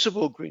about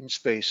usable green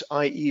space,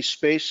 i.e.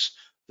 space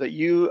that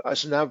you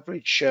as an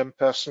average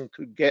person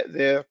could get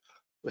there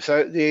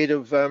without the aid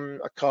of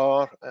a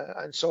car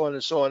and so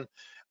on,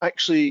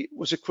 actually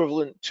was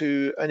equivalent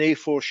to an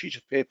A4 sheet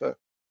of paper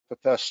per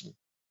person.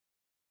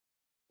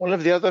 One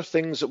of the other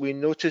things that we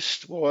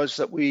noticed was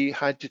that we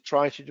had to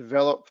try to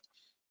develop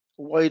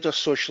wider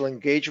social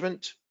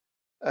engagement.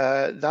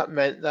 That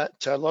meant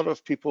that a lot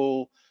of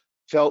people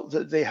felt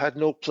that they had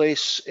no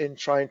place in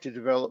trying to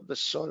develop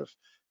this sort of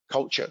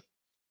culture.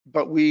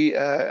 But we,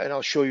 and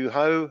I'll show you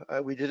how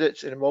we did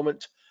it in a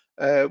moment,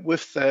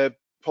 with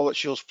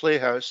Pollokshields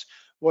Playhouse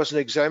was an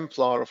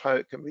exemplar of how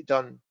it can be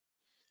done.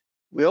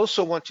 We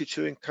also wanted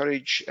to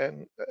encourage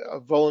a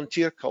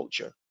volunteer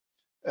culture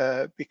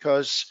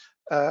because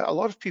a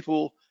lot of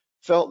people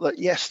felt that,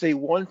 yes, they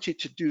wanted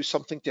to do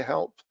something to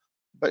help,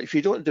 but if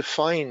you don't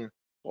define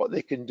what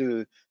they can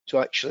do to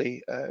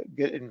actually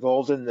get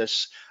involved in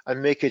this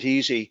and make it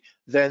easy,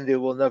 then they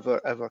will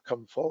never, ever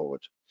come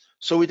forward.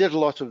 So we did a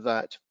lot of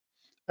that.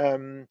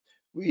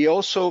 We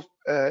also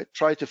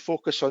tried to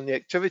focus on the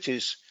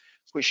activities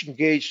which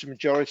engaged the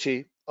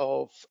majority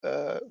of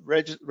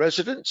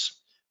residents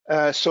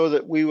so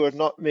that we were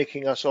not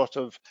making a sort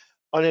of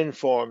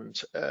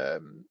uninformed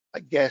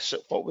guess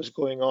at what was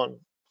going on.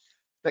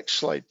 Next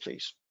slide,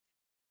 please.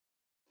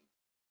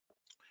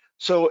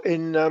 So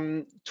in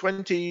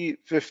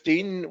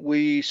 2015,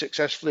 we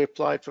successfully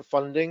applied for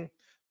funding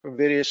from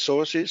various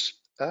sources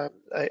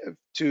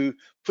to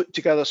put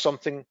together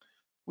something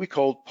we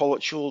called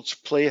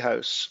Pollokshields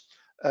Playhouse.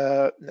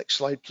 Next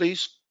slide,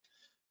 please.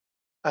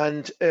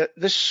 And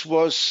this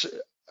was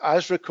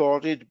as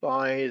recorded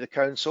by the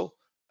council.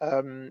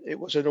 It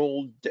was an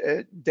old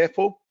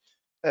depot.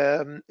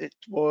 It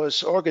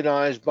was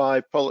organised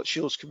by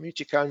Pollokshields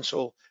Community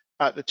Council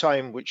at the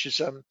time, which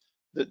is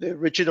the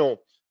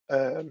original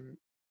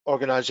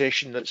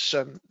organisation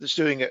that's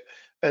doing it.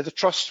 The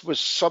trust was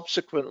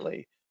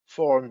subsequently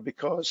formed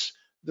because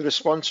the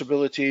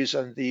responsibilities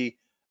and the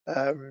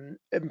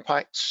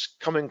impacts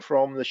coming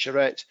from the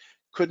charrette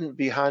couldn't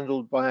be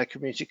handled by a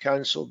community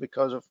council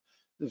because of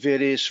the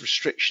various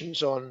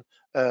restrictions on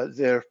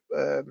their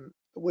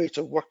way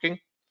of working.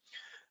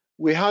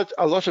 We had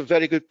a lot of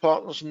very good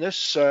partners in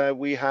this.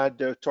 We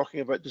had, talking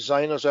about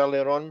designers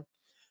earlier on,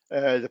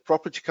 the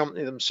property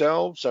company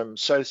themselves,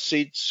 South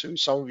Seeds, who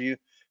some of you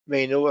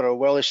may know are a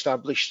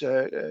well-established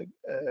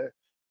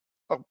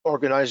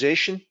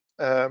organisation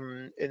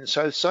in the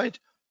South Side.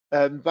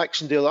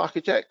 Baxendale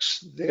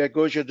Architects, there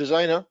goes your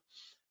designer.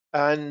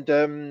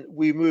 And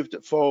we moved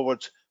it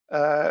forward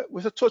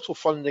with a total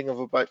funding of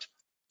about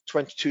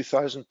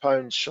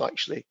 £22,000 to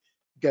actually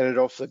get it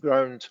off the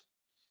ground.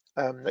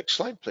 Next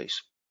slide,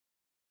 please.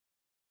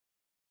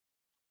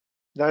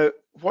 Now,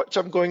 what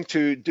I'm going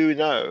to do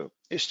now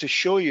is to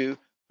show you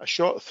a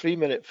short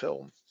 3-minute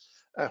film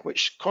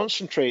which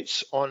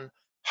concentrates on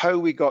how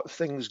we got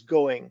things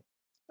going.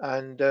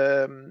 And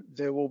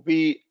there will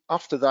be,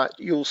 after that,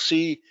 you'll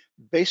see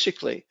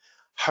basically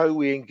how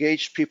we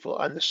engaged people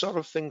and the sort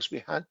of things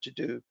we had to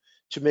do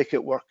to make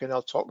it work. And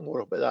I'll talk more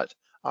about that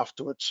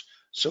afterwards.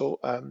 So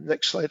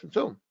next slide and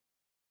film.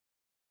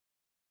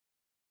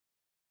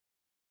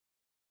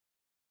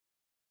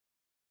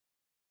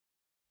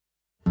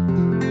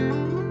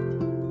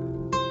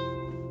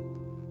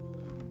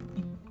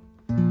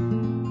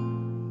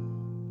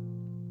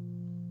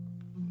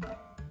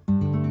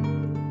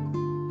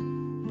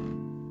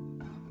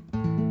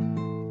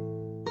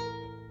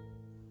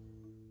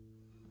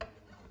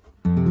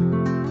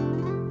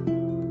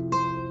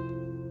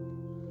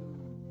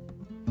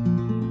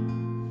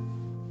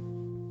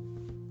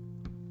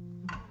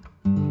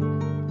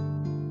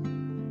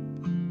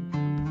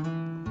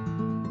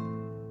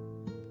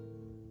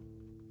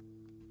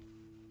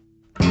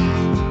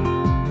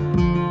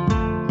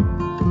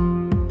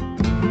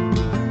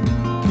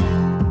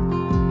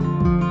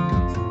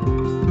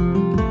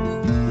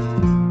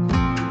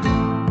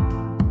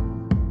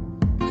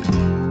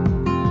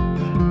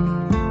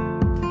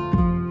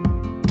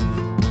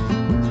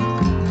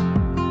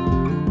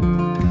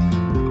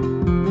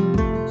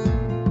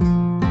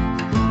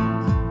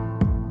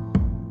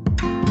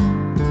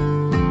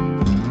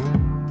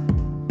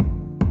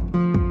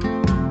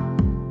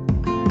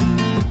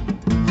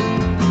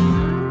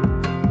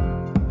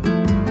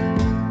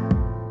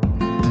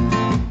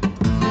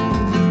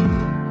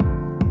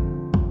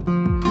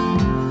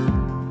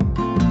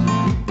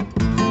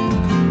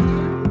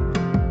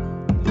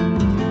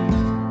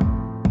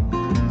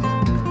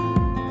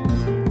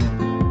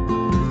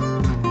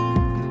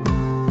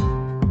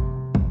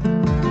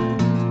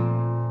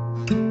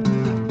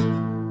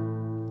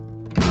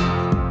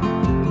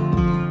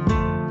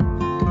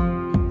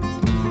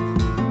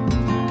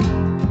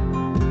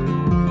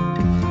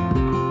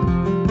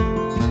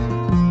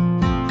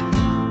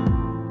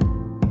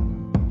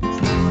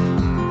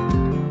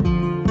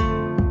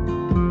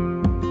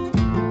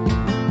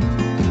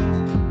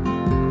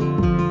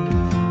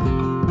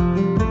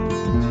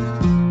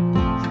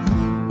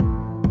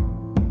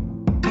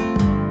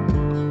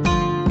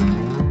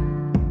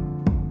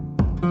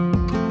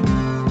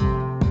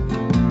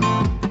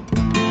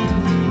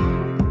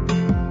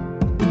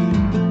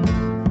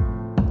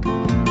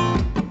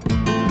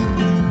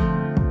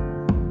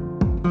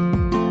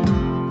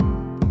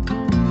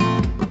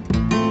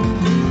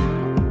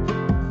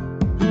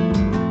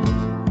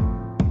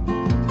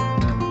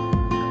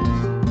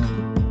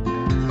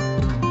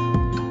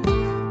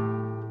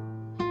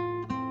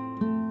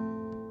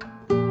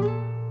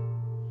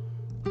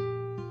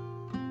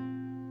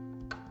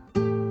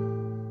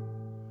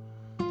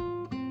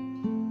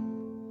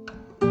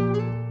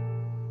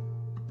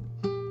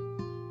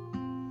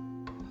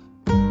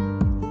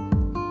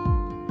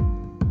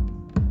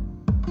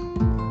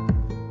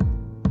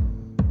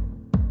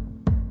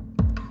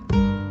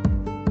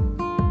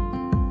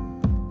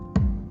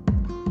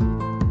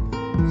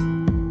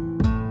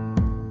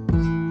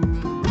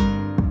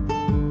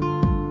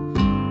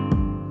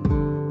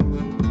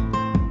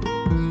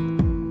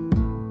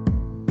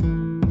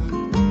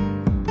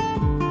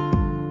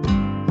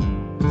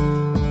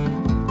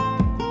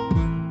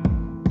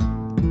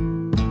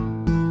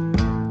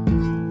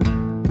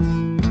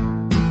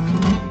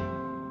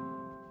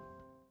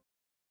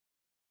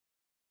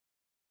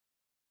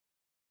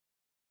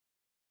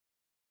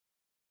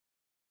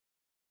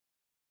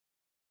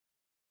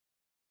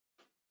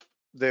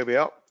 there we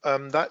are.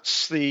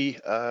 That's the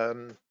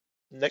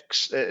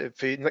next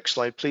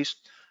slide, please.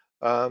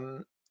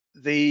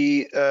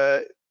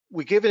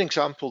 We gave an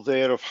example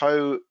there of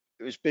how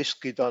it was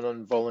basically done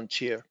on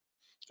volunteer,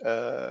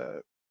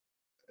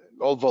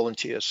 all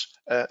volunteers,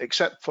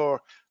 except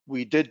for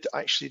we did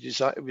actually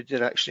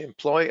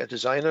employ a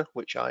designer,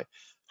 which I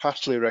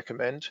heartily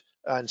recommend,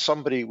 and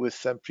somebody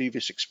with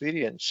previous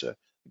experience. The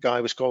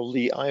guy was called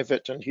Lee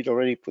Ivett, and he'd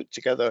already put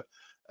together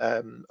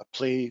a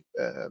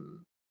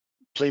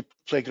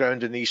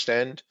playground in the East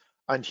End,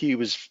 and he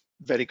was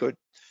very good.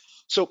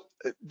 So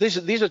these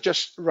are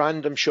just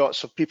random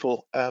shots of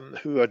people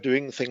who are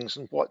doing things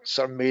and what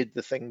sort of made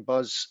the thing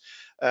buzz.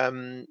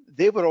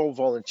 They were all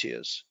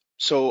volunteers.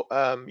 So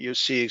you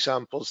see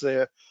examples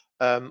there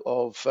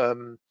of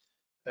when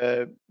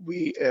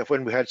we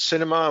had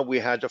cinema, we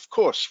had, of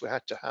course, we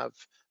had to have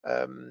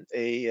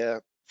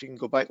if you can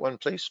go back one,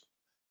 please.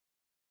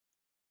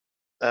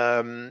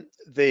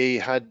 They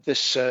had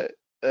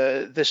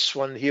this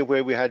one here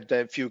where we had,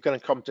 if you were going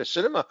to come to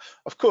cinema,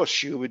 of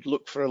course, you would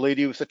look for a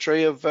lady with a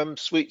tray of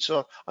sweets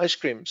or ice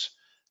creams.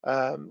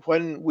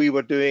 When we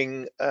were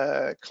doing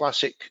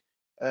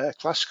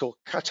classical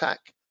Katak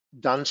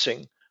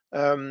dancing,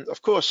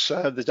 of course,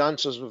 the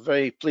dancers were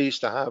very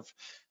pleased to have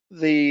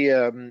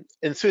the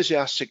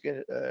enthusiastic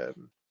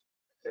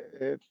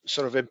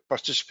sort of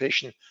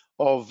participation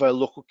of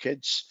local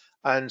kids.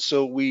 And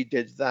so we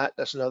did that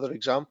as another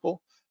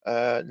example.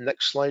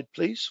 Next slide,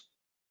 please.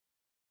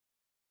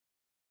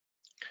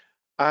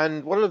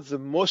 And one of the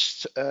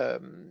most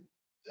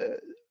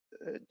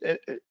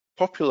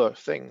popular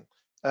thing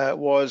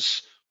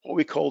was what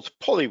we called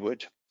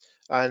Bollywood,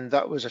 and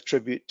that was a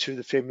tribute to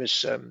the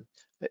famous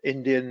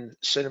Indian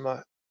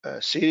cinema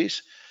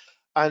series,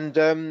 and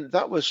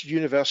that was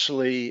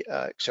universally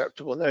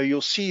acceptable. Now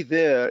you'll see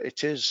there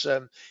it is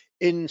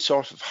in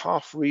sort of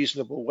half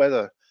reasonable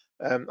weather.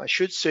 I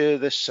should say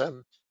this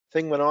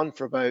thing went on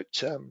for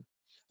about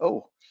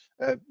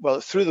well,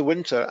 through the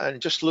winter,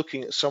 and just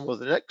looking at some of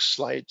the next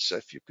slides,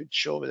 if you could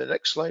show me the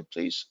next slide,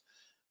 please,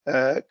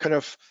 kind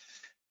of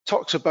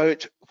talks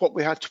about what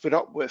we had to put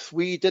up with.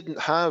 We didn't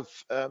have,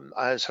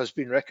 as has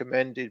been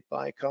recommended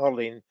by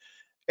Karlene,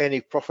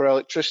 any proper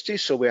electricity,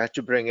 so we had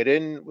to bring it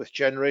in with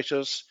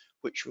generators,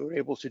 which we were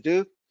able to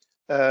do,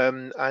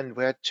 and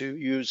we had to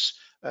use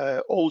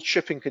old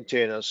shipping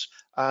containers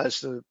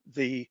as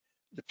the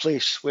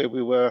place where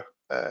we were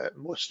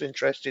most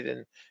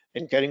interested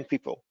in getting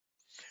people.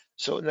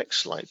 So next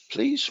slide,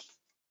 please.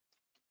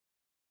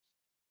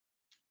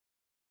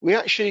 We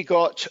actually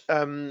got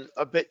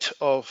a bit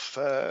of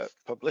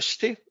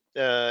publicity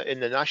in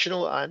the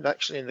National and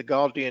actually in the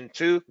Guardian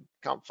too.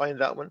 Can't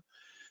find that one.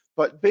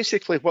 But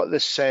basically what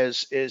this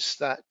says is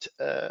that,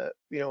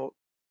 you know,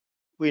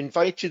 we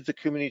invited the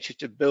community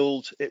to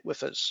build it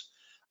with us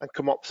and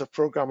come up with a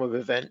program of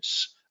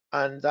events,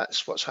 and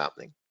that's what's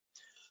happening.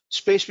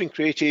 Space being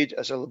created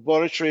as a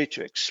laboratory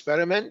to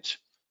experiment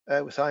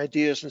with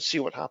ideas and see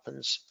what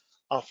happens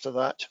after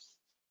that.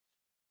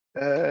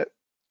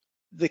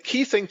 The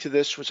key thing to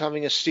this was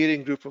having a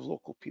steering group of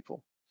local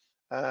people.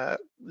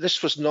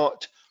 This was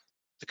not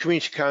the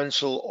community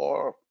council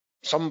or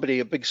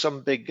somebody,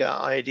 some big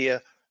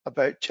idea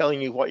about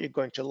telling you what you're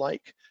going to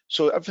like.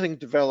 So everything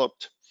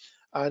developed.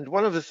 And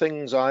one of the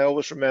things I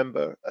always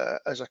remember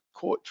as a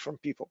quote from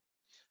people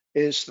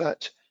is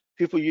that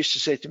people used to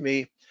say to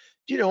me,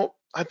 you know,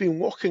 I've been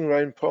walking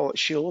around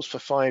Pollokshields for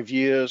 5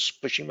 years,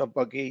 pushing my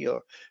buggy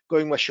or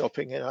going my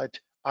shopping, and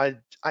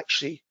I'd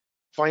actually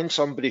find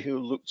somebody who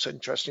looks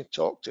interesting to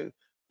talk to.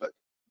 But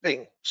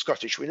being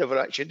Scottish, we never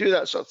actually do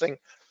that sort of thing.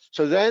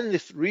 So then they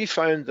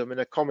refound them in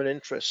a common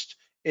interest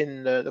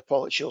in the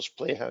Pollokshields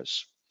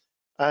Playhouse.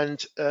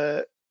 And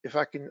if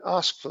I can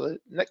ask for the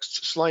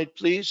next slide,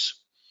 please.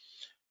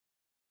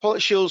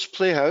 Pollokshields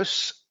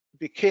Playhouse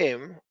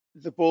became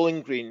the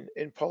bowling green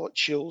in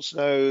Pollokshields.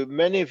 Now,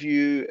 many of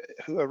you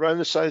who are around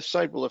the south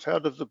side will have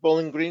heard of the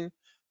bowling green,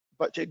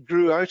 but it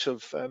grew out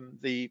of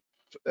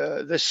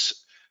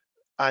this,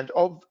 and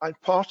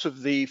part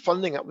of the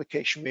funding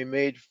application we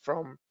made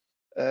from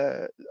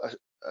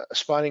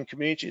aspiring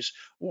communities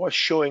was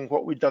showing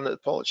what we'd done at the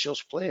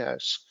Pollokshields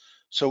Playhouse.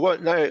 So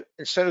what now,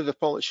 instead of the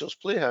Pollokshields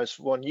Playhouse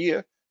for 1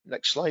 year,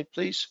 next slide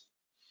please,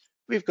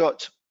 we've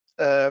got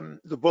the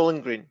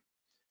bowling green.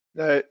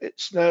 Now,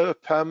 it's now a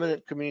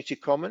permanent community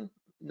common,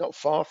 not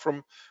far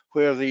from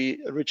where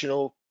the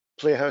original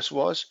playhouse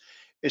was.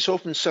 It's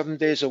open 7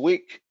 days a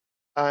week,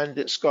 and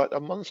it's got a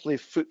monthly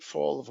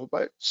footfall of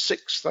about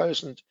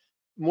 6,000,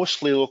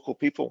 mostly local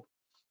people.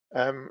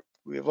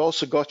 We've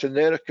also got in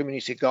there a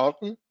community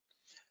garden.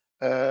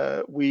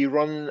 We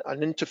run an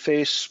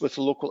interface with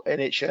the local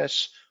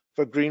NHS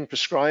for green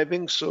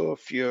prescribing. So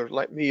if you're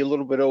like me, a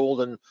little bit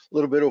old and a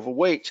little bit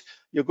overweight,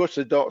 you'll go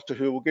to the doctor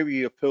who will give you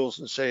your pills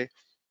and say,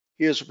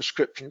 here's a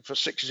prescription for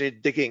 6-day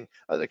digging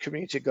at the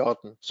community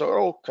garden. So it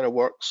all kind of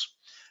works.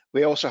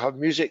 We also have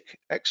music,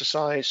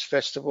 exercise,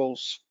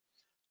 festivals,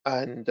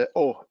 and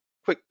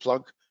quick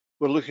plug,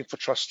 we're looking for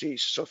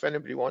trustees. So if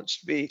anybody wants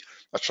to be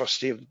a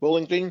trustee of the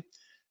bowling green,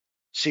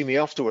 see me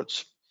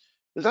afterwards.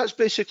 That's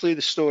basically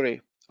the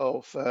story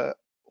of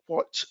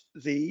what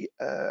the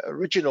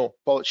original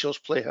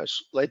Pollokshields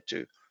Playhouse led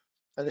to,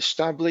 an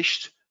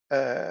established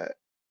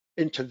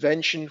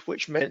intervention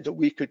which meant that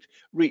we could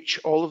reach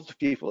all of the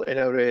people in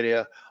our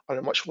area on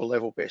a much more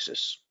level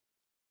basis.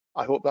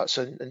 I hope that's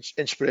an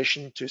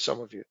inspiration to some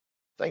of you.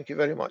 Thank you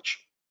very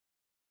much.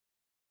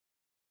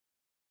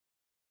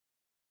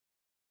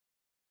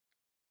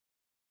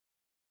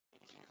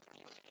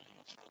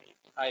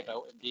 Hi,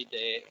 Bill. Indeed,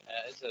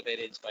 it's a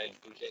very inspiring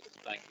project.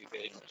 Thank you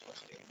very much for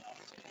sharing that.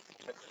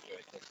 Particularly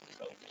enjoyed this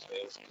film as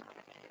well.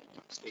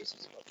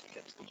 Spaces for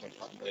kids to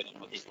jump up and learn and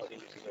modify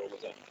which is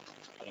always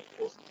an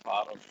important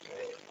part of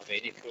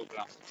any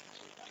programme.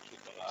 Thank you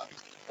for that.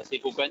 As they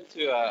go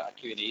into a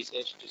Q&A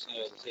session just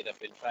now, as I said, I've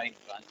been trying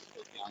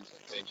frantically to answer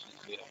questions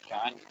where I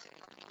can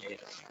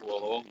go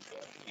along,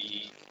 but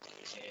we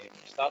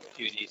start the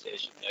Q&A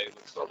session now.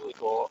 We've probably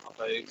got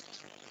about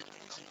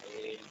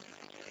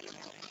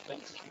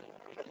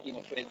 15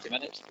 or 20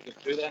 minutes to go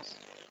through this.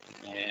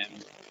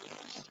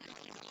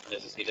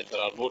 As I said, if there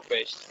are more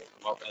questions that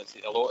come up, and I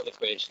said a lot of the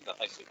questions I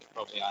think we could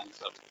probably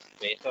answer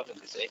better in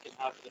the second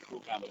half of the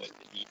programme about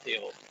the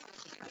detail.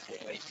 So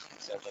it might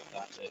consider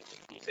that the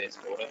process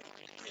for it.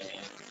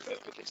 But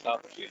if we could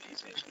start the Q&A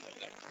session,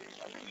 that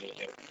would really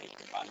help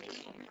the panel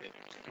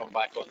to come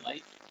back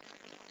online.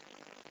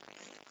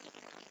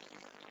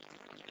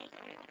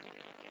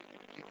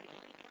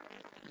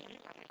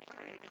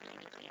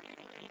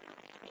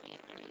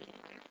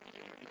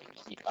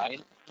 See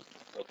Brian,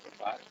 welcome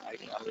back. Hi,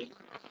 Karlene.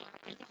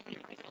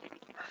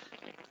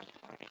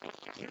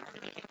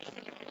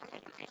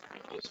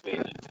 Just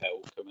waiting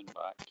until coming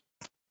back.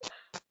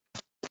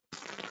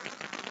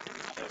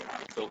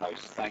 Full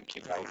house. Thank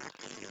you, Bill.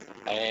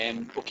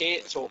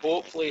 Okay, so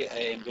hopefully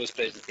those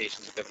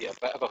presentations will give you a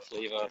bit of a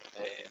flavour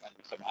and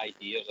some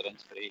ideas or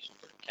inspiration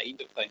for the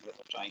kind of thing that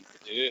we're trying to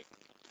do.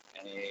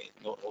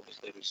 Not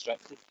obviously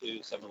restricted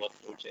to similar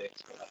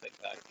projects, but I think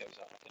that gives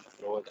a kind of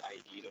broad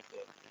idea of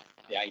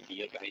the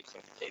idea behind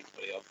sort of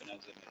temporary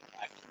urbanism and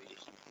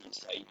activation of these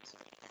sites.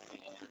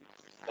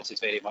 This is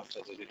very much,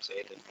 as we've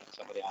said, in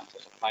some of the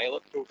answers, a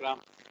pilot programme.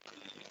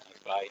 As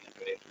Brian had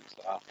referenced,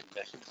 there are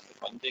conditions to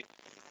funding.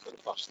 So the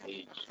first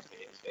stage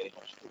is very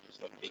much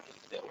focused on vacant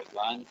and derelict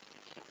land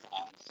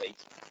and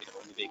sites,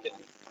 on the vacant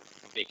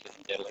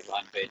and derelict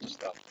land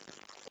register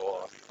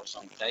for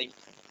some time.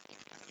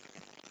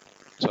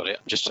 Sorry,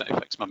 I'm just trying to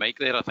fix my mic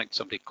there. I think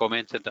somebody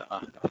commented that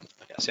I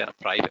sent a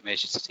private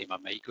message to say my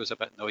mic was a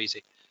bit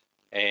noisy.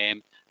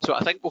 So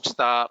I think we'll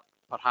start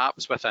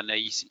perhaps with a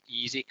nice,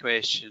 easy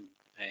question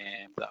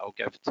that I'll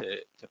give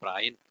to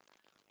Brian.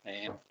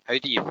 How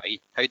do you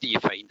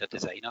find a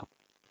designer?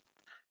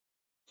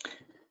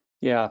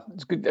 Yeah,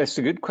 it's good. It's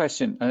a good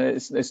question.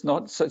 It's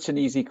not such an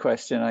easy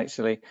question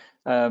actually.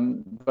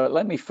 But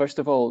let me first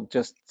of all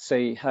just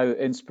say how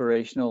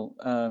inspirational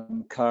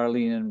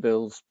Karlene and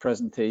Bill's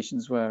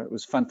presentations were. It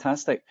was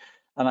fantastic,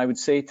 and I would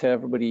say to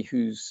everybody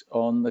who's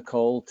on the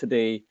call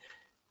today,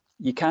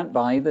 you can't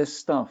buy this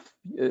stuff.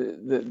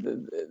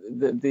 The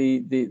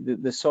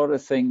sort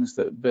of things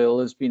that Bill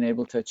has been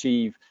able to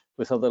achieve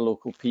with other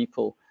local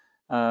people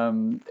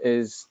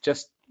is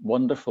just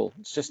wonderful.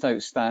 It's just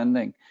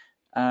outstanding.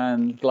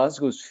 And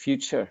Glasgow's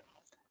future,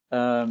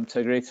 to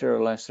a greater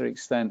or lesser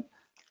extent,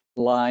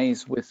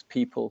 lies with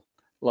people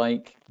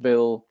like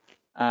Bill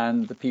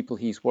and the people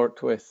he's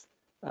worked with,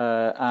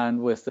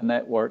 and with the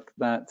network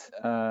that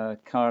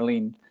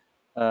Karlene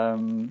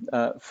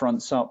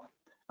fronts up.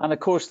 And of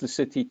course the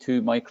city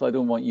too, Michael. I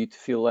don't want you to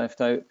feel left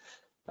out.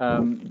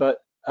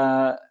 But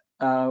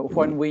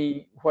when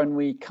we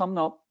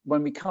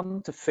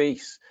come to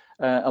face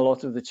a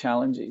lot of the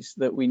challenges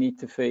that we need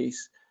to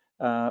face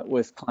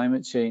with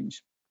climate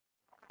change,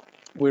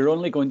 we're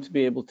only going to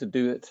be able to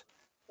do it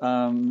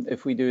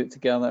if we do it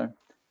together,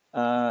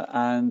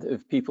 and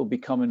if people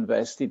become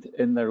invested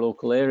in their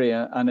local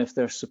area, and if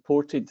they're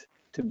supported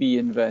to be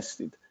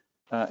invested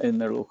in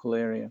their local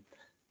area.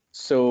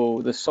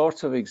 So the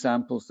sort of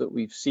examples that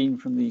we've seen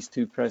from these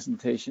two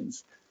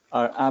presentations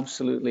are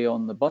absolutely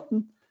on the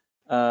button,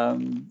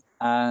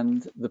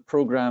 and the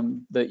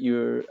program that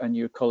you and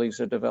your colleagues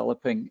are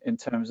developing in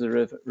terms of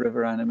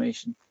river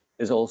animation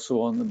is also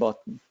on the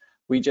button.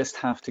 We just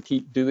have to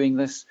keep doing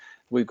this.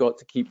 We've got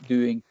to keep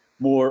doing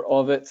more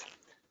of it.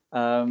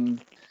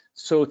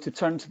 So to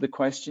turn to the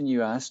question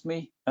you asked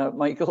me,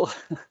 Michael,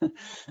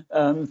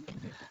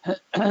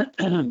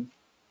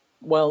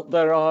 well,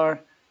 there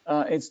are.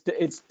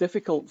 It's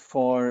difficult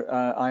for.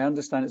 I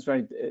understand it's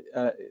very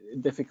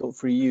difficult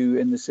for you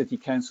in the City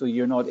Council.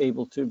 You're not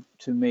able to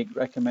make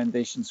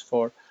recommendations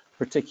for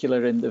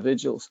particular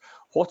individuals.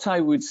 What I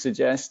would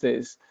suggest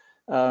is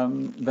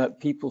that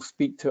people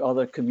speak to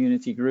other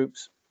community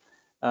groups.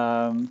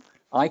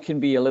 I can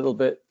be a little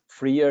bit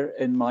freer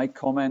in my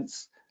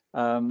comments.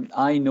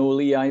 I know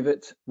Lee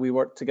Ivett. We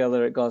work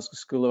together at Glasgow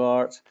School of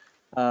Art.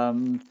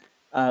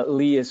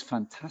 Lee is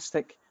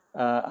fantastic,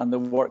 and the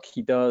work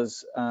he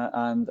does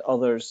and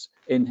others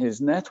in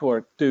his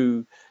network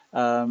do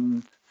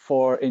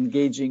for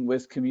engaging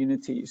with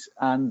communities.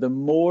 And the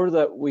more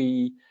that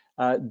we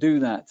do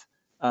that,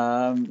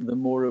 the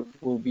more it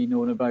will be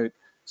known about.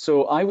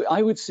 So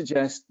I would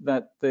suggest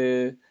that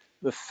the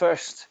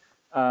first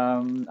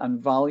and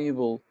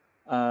valuable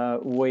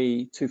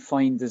way to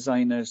find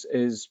designers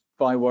is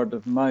by word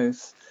of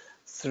mouth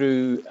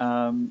through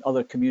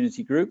other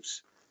community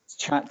groups.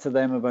 Chat to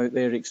them about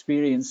their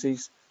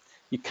experiences.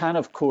 You can,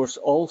 of course,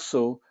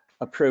 also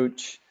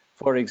approach,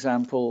 for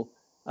example,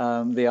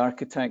 the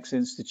Architects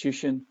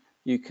Institution.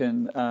 You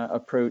can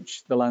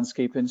approach the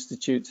Landscape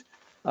Institute,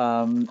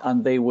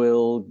 and they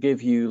will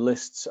give you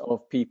lists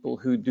of people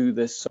who do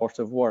this sort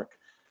of work.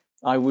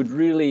 I would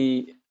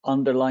really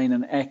underline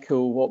and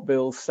echo what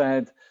Bill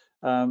said,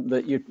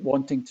 that you're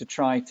wanting to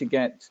try to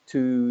get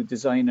to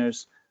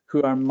designers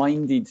who are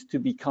minded to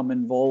become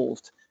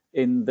involved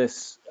in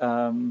this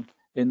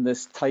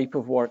type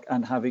of work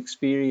and have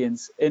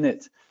experience in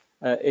it.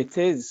 It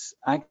is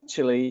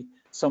actually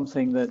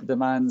something that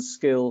demands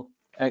skill,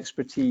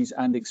 expertise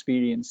and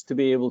experience to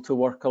be able to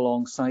work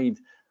alongside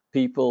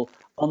people,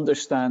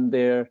 understand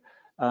their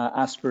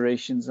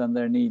aspirations and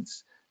their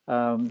needs.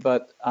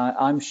 But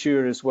I'm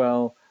sure as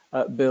well,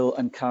 Bill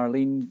and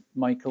Karlene,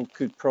 Michael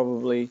could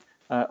probably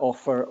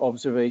offer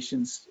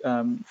observations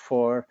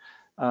for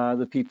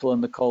the people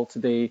on the call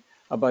today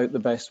about the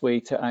best way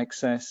to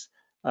access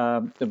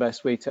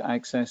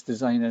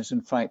designers.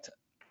 In fact,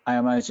 I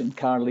imagine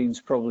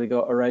Karlene's probably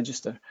got a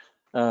register,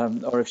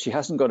 or if she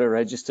hasn't got a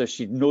register,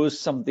 she knows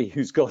somebody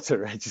who's got a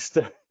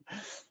register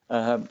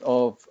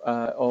of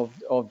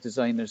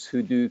designers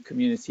who do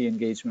community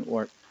engagement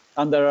work,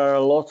 and there are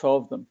a lot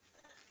of them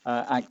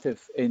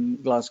active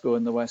in Glasgow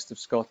in the west of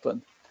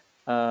Scotland.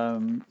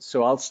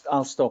 So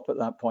I'll stop at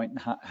that point and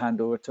hand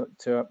over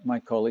to my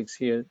colleagues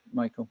here,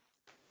 Michael.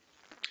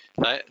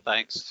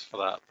 Thanks for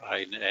that,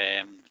 Brian.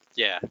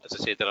 Yeah, as I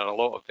said, there are a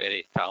lot of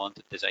very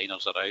talented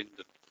designers around.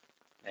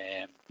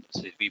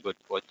 So we would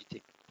want you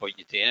to point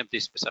you to anybody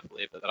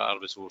specifically, but there are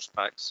resource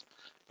packs.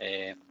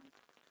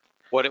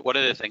 One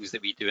of the things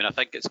that we do, and I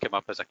think it's come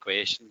up as a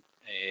question,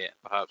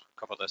 perhaps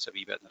we'll cover this a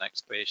wee bit in the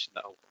next question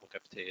that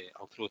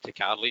I'll throw to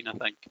Karlene, I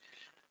think.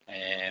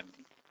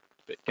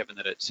 But given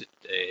that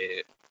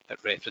it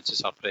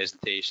references our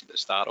presentation at the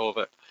start of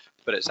it,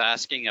 but it's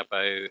asking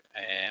about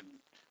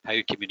how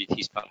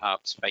communities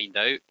perhaps find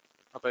out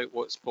about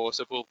what's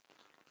possible,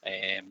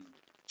 and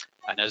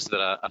is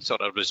there a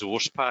sort of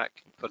resource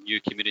pack for new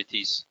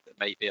communities that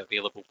might be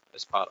available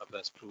as part of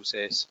this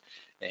process?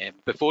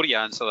 Before you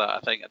answer that, I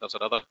think there's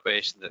another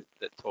question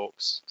that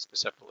talks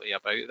specifically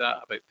about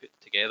that, about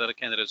putting together a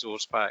kind of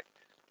resource pack.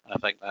 And I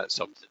think that's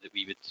something that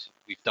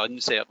we've done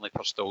certainly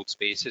for stalled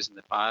spaces in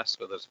the past,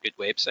 where there's a good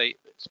website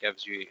that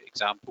gives you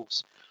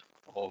examples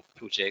of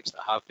projects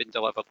that have been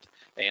delivered,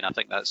 and I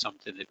think that's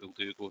something that we'll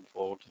do going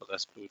forward for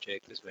this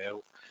project as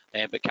well.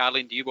 But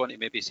Karlene, do you want to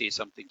maybe say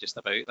something just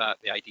about that,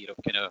 the idea of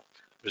kind of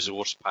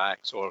resource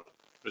packs or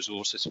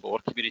resources for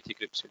community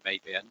groups who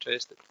might be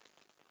interested?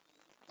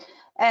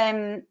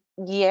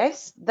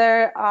 Yes,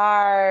 there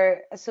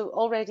are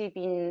already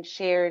been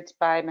shared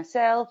by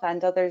myself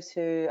and others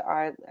who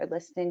are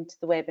listening to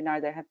the webinar.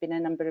 There have been a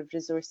number of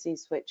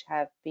resources which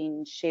have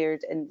been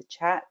shared in the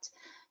chat,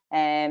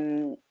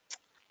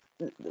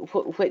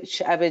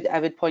 which I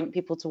would point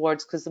people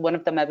towards, because one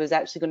of them I was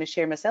actually going to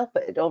share myself,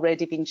 but it had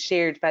already been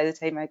shared by the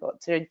time I got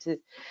to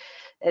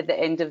at the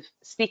end of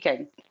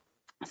speaking.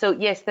 So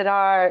yes, there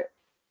are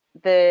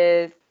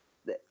I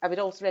would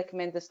also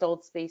recommend the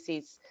Stalled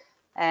Spaces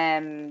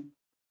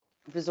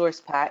resource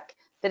pack.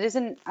 There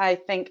isn't, I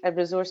think, a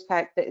resource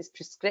pack that is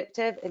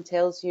prescriptive and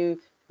tells you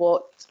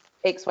what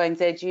X, Y, and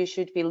Z you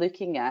should be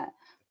looking at.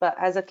 But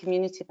as a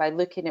community, by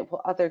looking at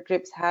what other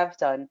groups have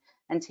done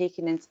and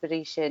taking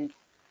inspiration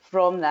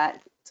from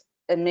that,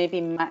 and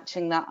maybe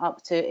matching that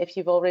up to if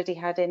you've already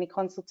had any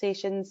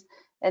consultations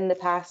in the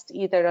past,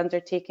 either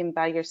undertaken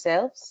by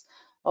yourselves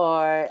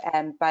or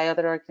by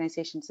other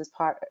organisations as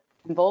part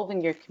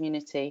involving your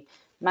community,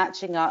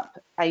 matching up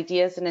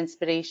ideas and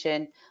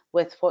inspiration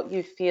with what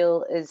you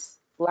feel is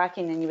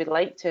lacking and you would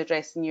like to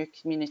address in your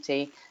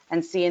community,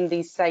 and seeing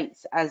these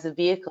sites as a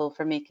vehicle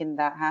for making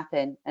that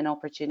happen, an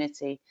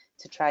opportunity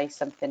to try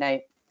something out.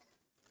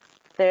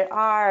 There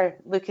are,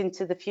 looking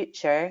to the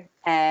future,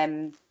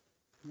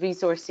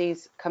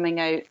 resources coming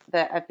out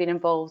that I've been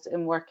involved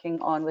in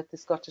working on with the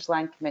Scottish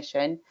Land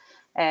Commission,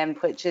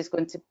 which is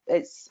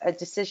it's a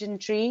decision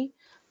tree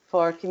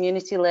for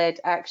community-led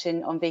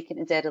action on vacant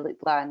and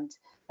derelict land.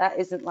 That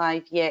isn't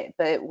live yet,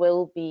 but it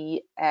will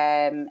be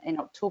in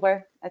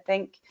October, I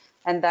think,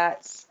 and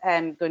that's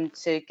going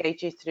to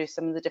guide you through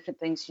some of the different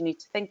things you need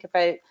to think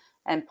about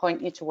and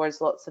point you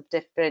towards lots of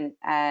different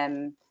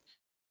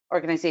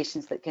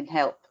organisations that can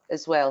help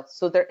as well.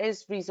 So there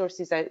is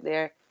resources out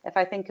there. If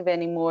I think of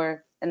any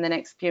more in the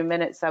next few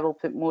minutes, I will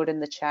put more in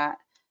the chat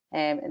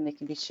and they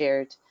can be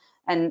shared.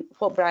 And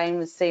what Brian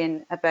was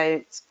saying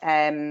about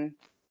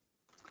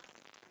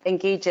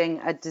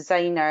engaging a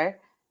designer,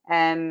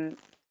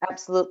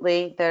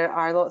 absolutely, there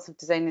are lots of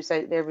designers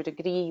out there would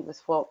agree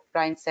with what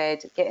Brian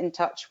said. Get in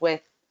touch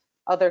with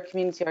other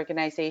community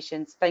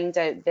organisations, find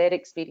out their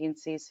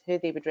experiences, who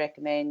they would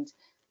recommend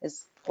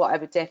is what I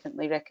would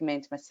definitely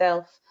recommend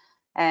myself.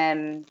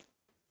 Someone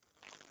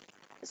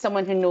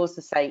who knows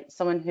the site,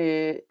 someone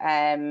who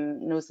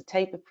knows the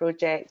type of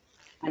project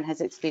and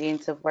has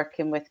experience of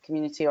working with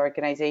community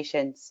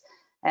organisations,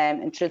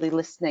 and truly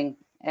listening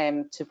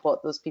to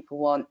what those people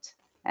want,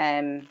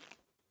 are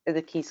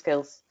the key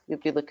skills you'll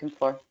be looking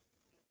for.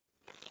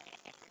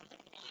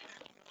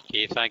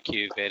 Okay, thank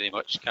you very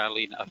much,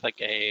 Karlene. I think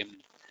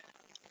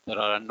there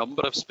are a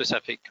number of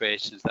specific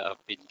questions that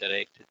have been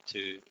directed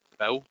to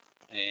Bill,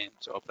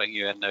 so I'll bring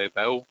you in now,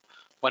 Bill.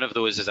 One of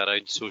those is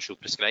around social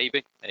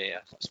prescribing. I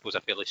suppose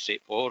a fairly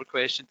straightforward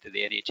question. Do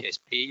the NHS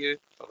pay you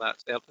for that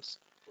service?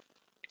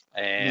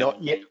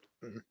 Not yet.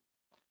 Do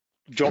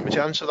you want me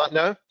to answer that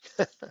now?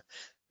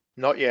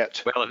 Not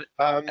yet. Well,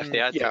 if the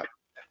answer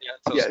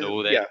is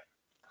no, then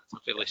it's a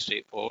fairly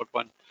straightforward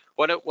one.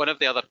 One of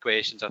the other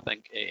questions, I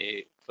think,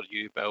 for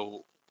you,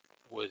 Bill,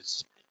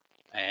 was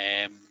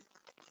a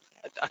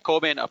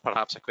comment or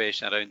perhaps a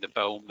question around the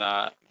film,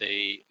 that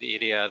the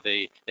area,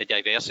 the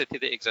diversity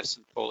that exists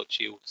in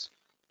Pollokshields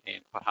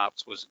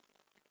perhaps wasn't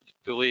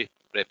fully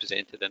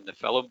represented in the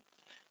film.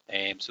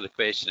 So the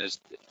question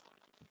is,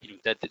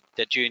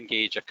 did you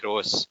engage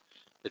across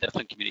the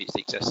different communities that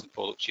exist in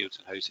Pollokshields,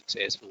 and how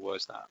successful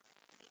was that?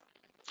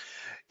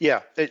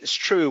 Yeah, it's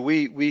true.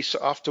 We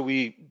after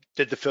we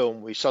did the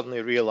film, we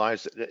suddenly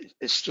realised that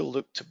it still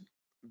looked a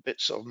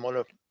bit sort of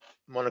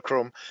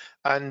monochrome,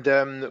 and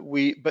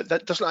but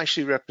that doesn't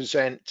actually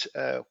represent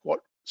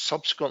what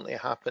subsequently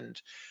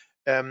happened.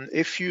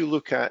 If you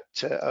look at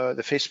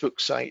the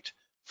Facebook site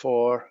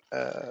for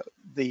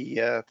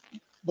the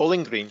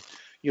Bowling Green,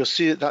 you'll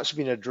see that that's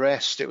been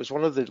addressed. It was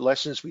one of the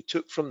lessons we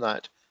took from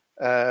that,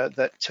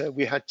 that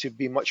we had to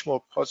be much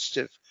more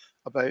positive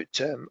about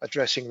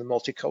addressing the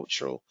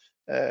multicultural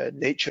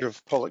nature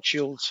of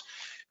Pollokshields,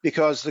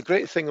 because the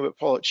great thing about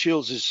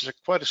Pollokshields is it's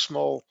quite a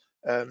small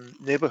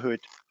neighbourhood.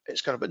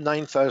 It's got about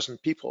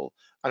 9,000 people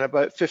and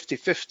about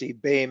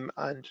 50-50 BAME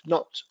and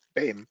not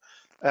BAME.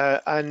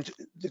 And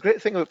the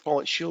great thing about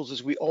Pollokshields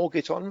is we all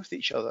get on with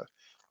each other.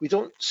 We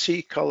don't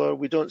see colour,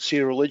 we don't see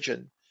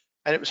religion.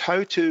 And it was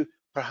how to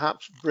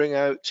perhaps bring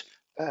out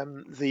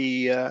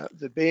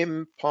the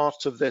BAME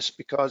part of this,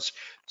 because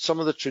some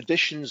of the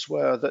traditions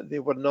were that they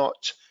were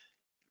not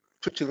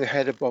putting the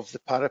head above the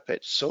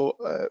parapet.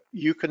 So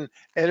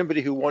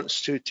anybody who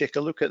wants to take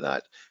a look at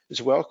that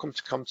is welcome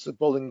to come to the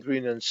Bowling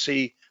Green and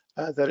see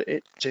that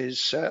it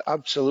is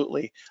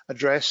absolutely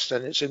addressed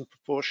and it's in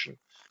proportion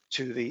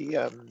to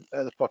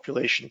the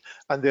population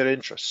and their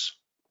interests.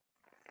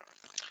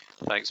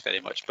 Thanks very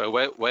much, Bill.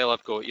 While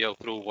I've got you, I'll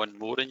throw one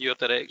more in your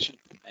direction.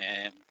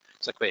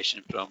 It's a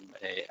question from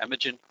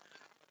Imogen,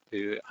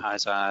 who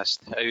has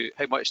asked,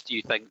 how much do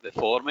you think the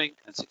forming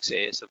and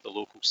success of the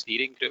local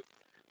steering group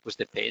was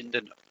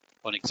dependent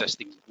on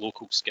existing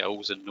local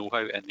skills and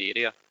know-how in the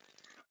area?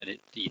 And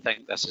do you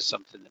think this is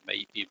something that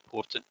might be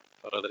important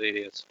for other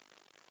areas?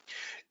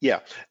 Yeah,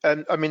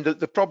 and I mean,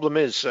 the problem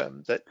is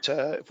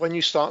that when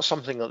you start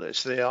something like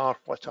this, they are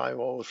what I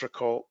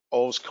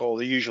always call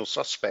the usual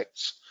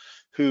suspects,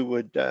 who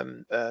would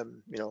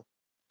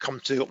come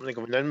to the opening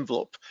of an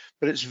envelope.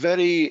 But it's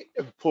very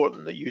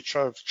important that you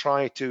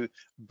try to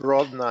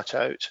broaden that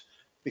out,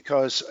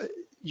 because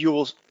you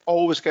will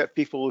always get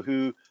people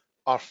who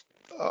are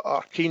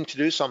keen to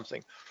do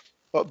something.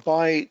 But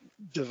by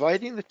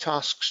dividing the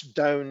tasks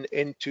down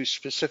into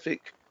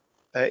specific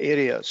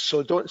areas,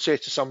 so don't say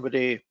to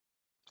somebody,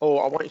 oh,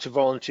 I want you to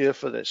volunteer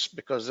for this,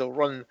 because they'll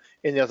run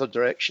in the other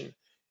direction.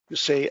 You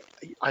say,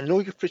 I know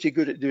you're pretty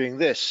good at doing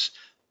this.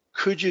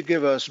 Could you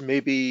give us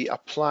maybe a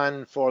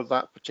plan for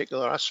that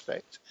particular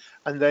aspect?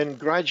 And then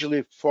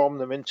gradually form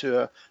them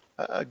into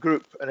a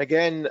group. And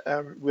again,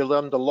 we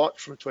learned a lot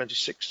from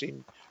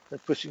 2016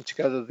 and putting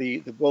together the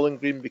Bowling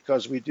Green,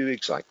 because we do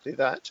exactly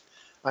that.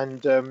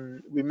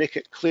 And we make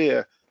it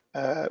clear,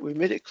 we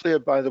made it clear,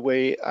 by the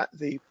way, at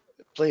the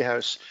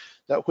Playhouse,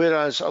 that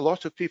whereas a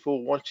lot of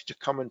people wanted to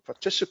come and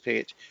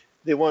participate,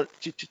 they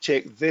wanted to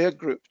take their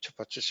group to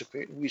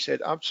participate. And we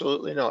said,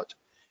 absolutely not.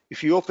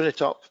 If you open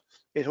it up,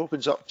 it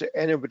opens up to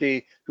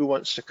anybody who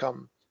wants to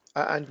come.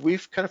 And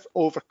we've kind of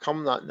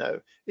overcome that now.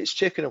 It's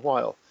taken a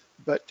while,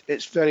 but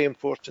it's very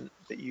important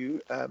that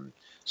you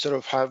sort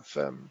of have,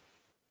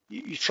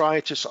 you try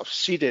to sort of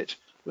seed it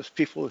with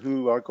people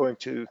who are going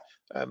to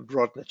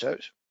broaden it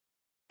out.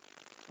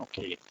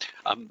 Okay,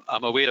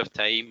 I'm aware of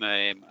time,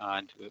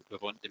 and we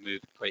want to move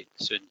quite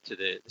soon to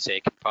the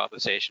second part of the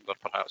session, where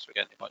perhaps we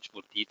get into much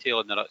more detail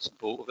in the nuts and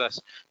bolts of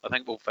this. I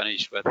think we'll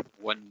finish with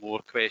one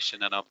more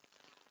question, and I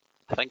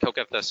think I'll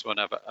give this one,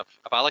 I've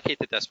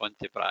allocated this one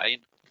to Brian.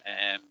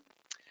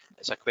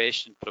 It's a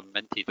question from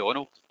Minty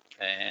Donald,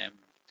 and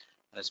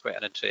it's quite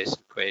an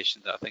interesting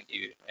question that I think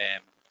you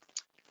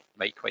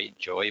might quite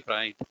enjoy,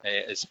 Brian.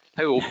 Is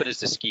how open is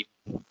the scheme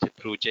to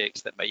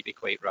projects that might be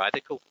quite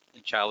radical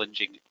and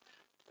challenging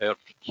our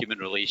human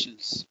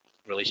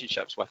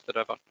relationships with the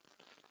river?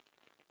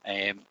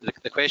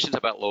 The question's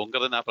a bit longer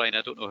than that, Brian.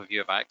 I don't know if you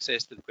have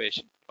access to the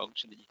question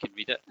function that you can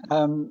read it.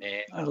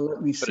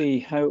 Let me see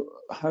how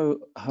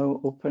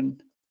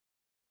open.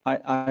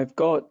 I've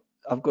got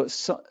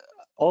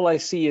all I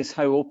see is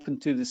how open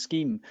to the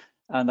scheme.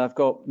 and I've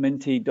got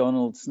Minty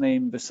Donald's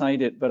name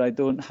beside it, but I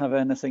don't have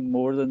anything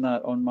more than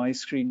that on my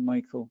screen,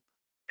 Michael.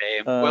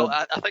 Well,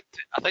 I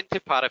think to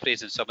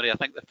paraphrase in summary, I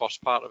think the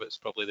first part of it is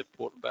probably the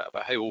important bit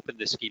about how open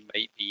the scheme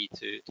might be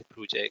to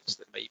projects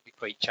that might be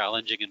quite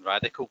challenging and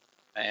radical.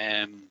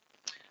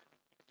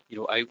 You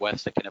know, out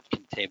with the kind of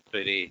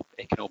contemporary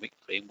economic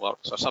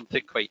frameworks or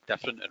something quite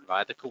different and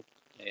radical.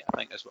 I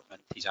think that's what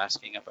Minty's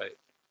asking about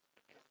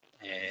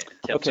in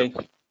terms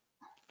of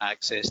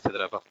access to the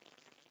river.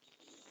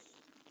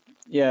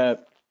 Yeah,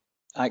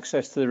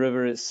 access to the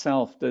river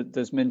itself.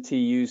 Does Minty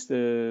use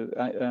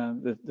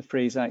the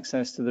phrase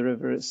access to the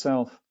river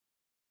itself?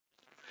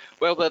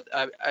 Well, but,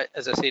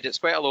 as I said, it's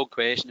quite a long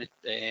question.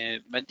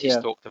 Minty's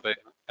talked about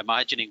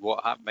imagining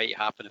what might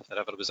happen if the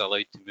river was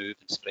allowed to move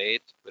and spread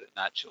where it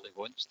naturally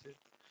wants to.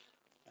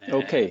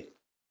 Okay.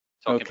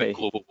 Talking about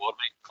global warming,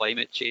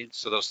 climate change.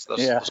 So there's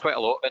quite a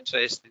lot of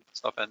interesting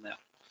stuff in there.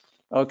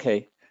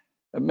 Okay.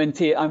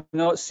 Minty, I'm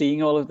not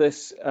seeing all of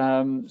this,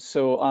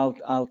 so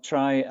I'll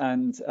try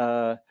and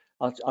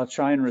I'll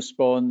try and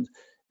respond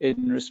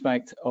in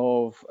respect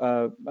of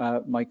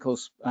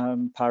Michael's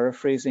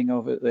paraphrasing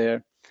of it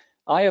there.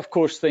 I, of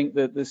course, think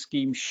that the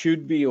scheme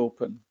should be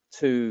open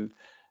to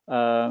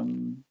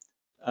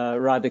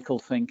radical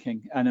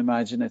thinking and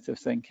imaginative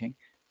thinking.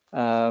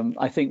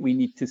 I think we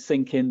need to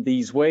think in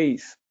these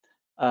ways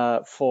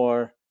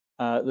for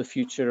the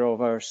future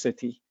of our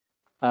city.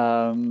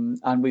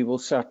 And we will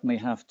certainly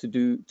have to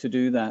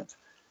do that.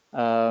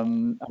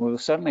 And we will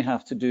certainly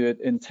have to do it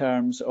in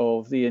terms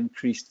of the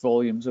increased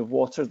volumes of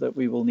water that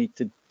we will need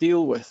to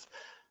deal with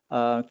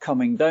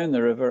coming down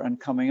the river and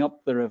coming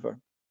up the river.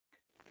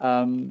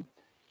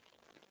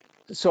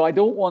 So I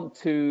don't want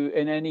to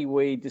in any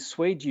way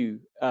dissuade you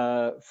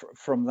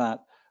from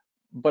that,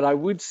 but I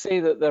would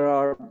say that there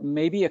are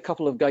maybe a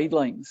couple of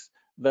guidelines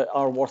that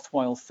are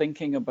worthwhile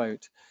thinking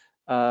about.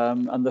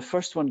 And the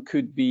first one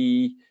could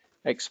be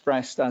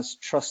expressed as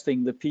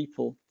trusting the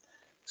people.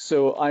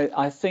 So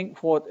I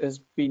think what has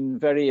been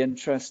very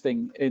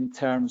interesting in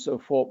terms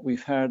of what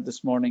we've heard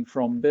this morning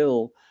from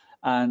Bill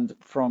and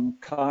from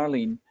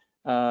Karlene,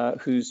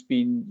 who's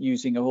been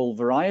using a whole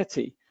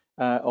variety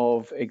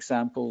of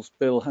examples.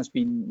 Bill has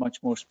been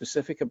much more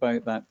specific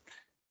about that.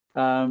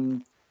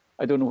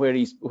 I don't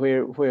know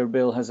where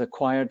Bill has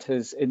acquired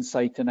his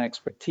insight and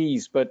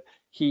expertise, but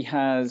he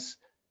has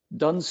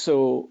done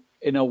so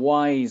in a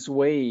wise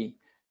way.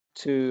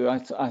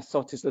 I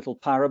thought his little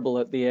parable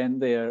at the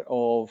end there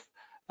of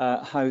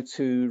how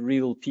to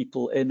reel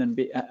people in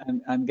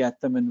and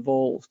get them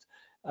involved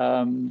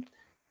was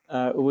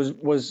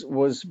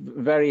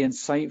very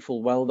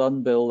insightful. Well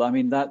done, Bill. I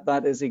mean,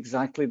 that is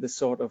exactly the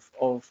sort of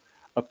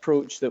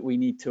approach that we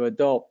need to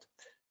adopt.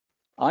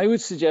 I would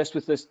suggest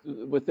with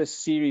this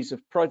series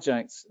of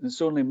projects, and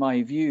it's only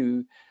my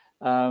view,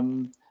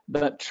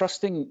 that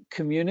trusting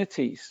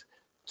communities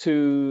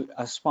to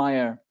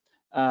aspire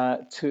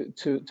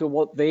to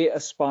what they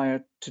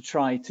aspire to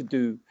try to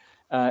do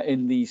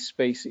in these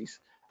spaces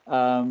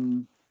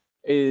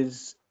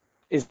is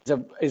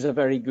a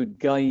very good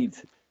guide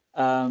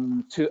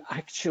to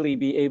actually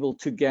be able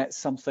to get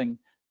something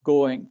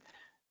going.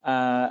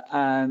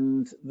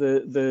 And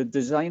the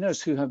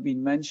designers who have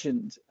been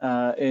mentioned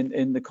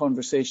in the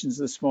conversations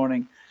this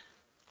morning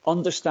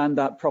understand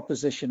that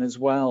proposition as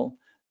well,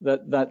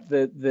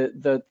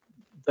 that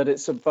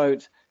it's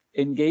about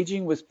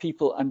engaging with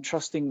people and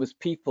trusting with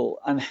people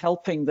and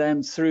helping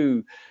them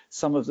through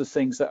some of the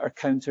things that are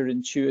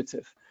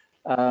counterintuitive.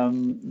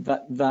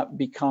 That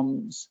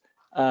becomes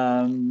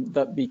a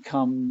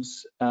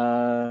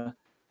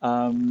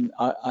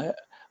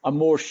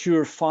more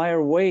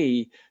surefire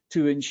way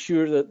to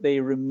ensure that they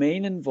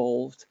remain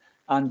involved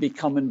and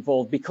become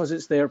involved because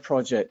it's their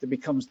project. It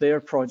becomes their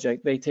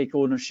project. They take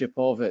ownership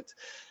of it.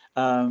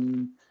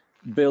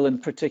 Bill in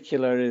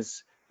particular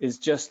is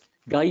just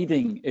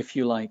guiding, if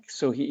you like.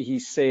 So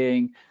he's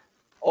saying,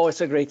 oh,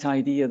 it's a great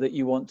idea that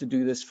you want to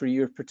do this for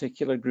your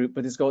particular group,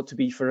 but it's got to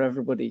be for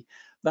everybody.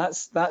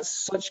 That's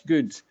such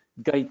good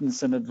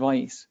guidance and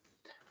advice.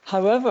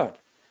 However,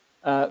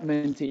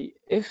 Minty,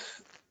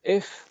 if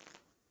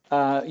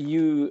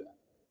you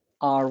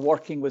are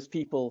working with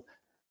people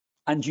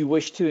and you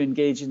wish to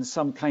engage in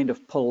some kind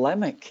of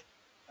polemic,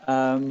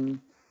 I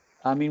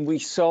mean, we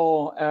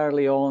saw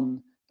early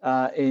on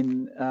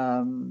in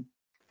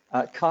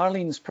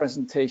Karlene's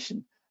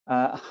presentation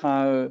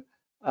how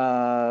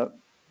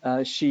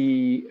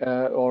she,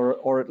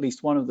 or at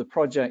least one of the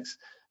projects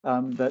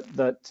that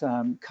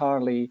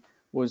Karlene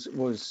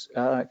was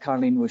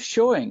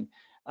showing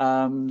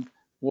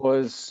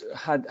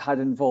had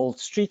involved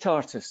street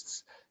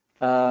artists,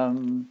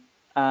 and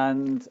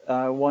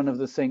one of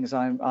the things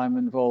I'm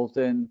involved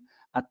in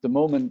at the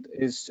moment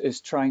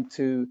is trying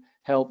to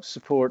help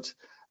support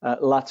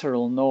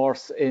Lateral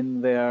North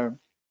in their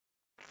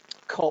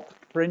COP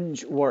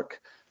fringe work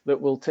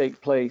that will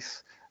take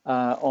place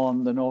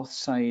on the north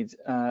side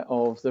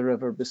of the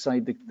river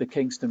beside the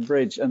Kingston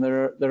Bridge, and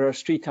there are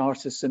street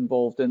artists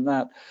involved in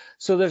that.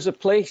 So there's a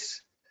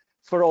place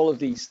for all of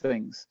these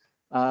things.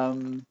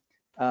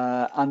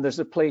 and there's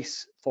a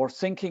place for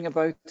thinking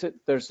about it.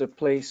 There's a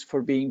place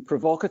for being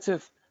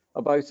provocative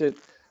about it.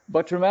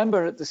 But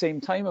remember at the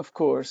same time, of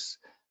course,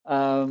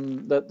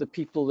 that the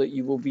people that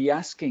you will be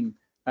asking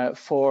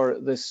for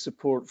this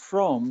support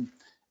from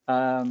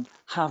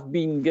have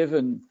been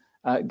given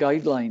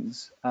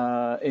guidelines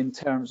in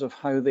terms of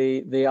how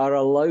they are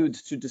allowed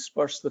to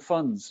disperse the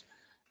funds.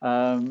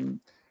 So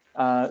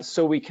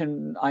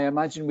I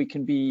imagine we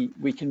can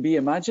be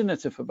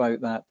imaginative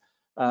about that,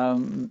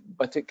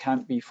 but it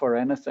can't be for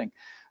anything.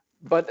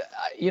 But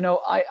you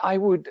know, I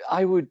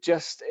would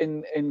just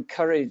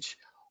encourage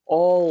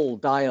all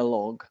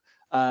dialogue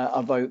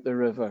about the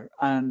river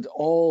and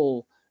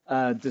all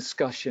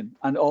discussion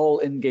and all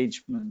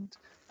engagement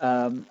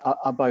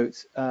about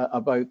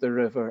the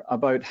river,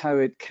 about how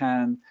it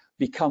can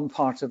become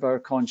part of our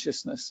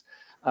consciousness,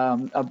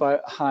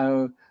 about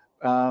how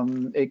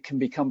it can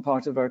become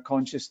part of our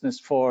consciousness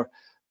for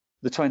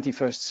the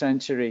 21st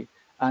century,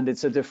 and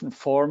it's a different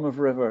form of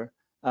river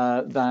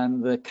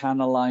than the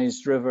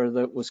canalized river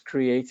that was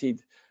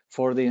created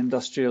for the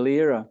industrial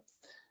era.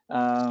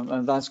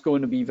 And that's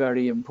going to be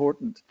very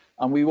important.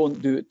 And we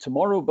won't do it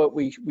tomorrow, but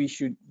we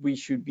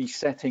should be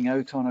setting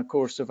out on a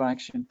course of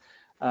action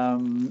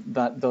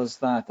that does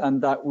that.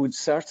 And that would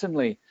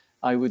certainly,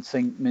 I would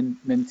think,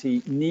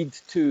 Minty, need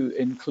to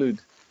include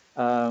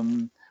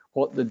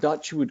what the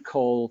Dutch would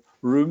call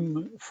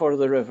room for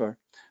the river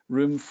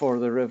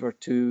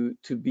to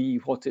be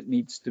what it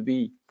needs to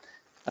be.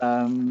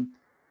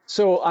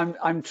 So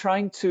I'm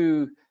trying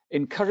to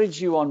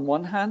encourage you on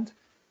one hand,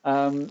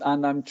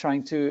 and I'm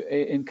trying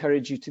to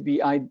encourage you to be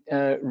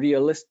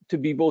to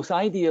be both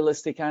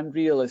idealistic and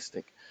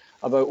realistic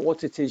about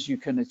what it is you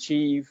can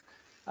achieve.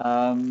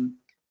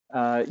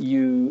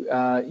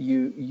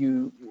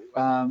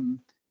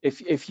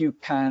 If you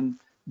can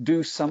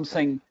do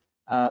something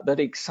that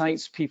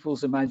excites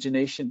people's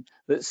imagination,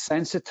 that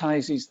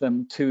sensitizes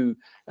them to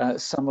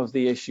some of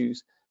the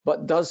issues,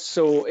 but does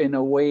so in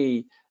a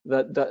way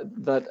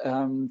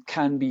that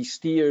can be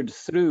steered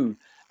through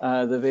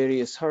the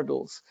various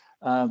hurdles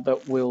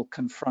that will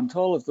confront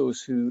all of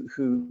those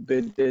who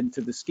bid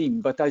into the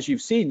scheme. But as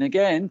you've seen,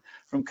 again,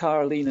 from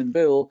Karlene and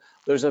Bill,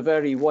 there's a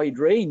very wide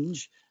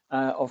range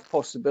of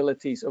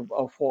possibilities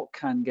of what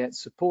can get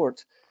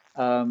support.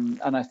 And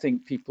I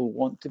think people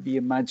want to be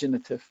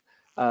imaginative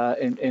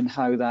in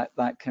how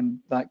that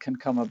can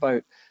come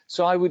about.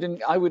 So I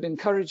would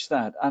encourage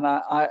that, and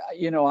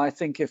I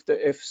think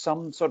if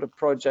some sort of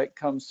project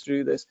comes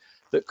through this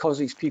that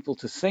causes people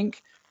to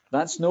think,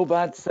 that's no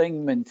bad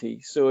thing,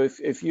 Minty. So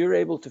if you're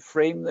able to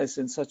frame this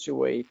in such a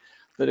way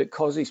that it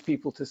causes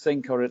people to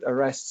think, or it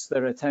arrests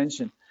their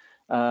attention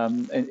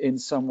in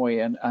some way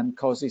and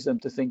causes them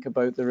to think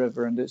about the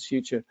river and its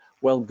future,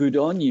 well, good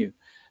on you.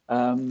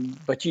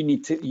 But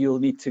you'll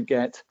need to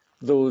get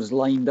those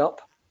lined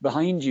up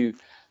behind you,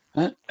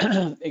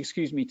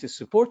 excuse me, to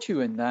support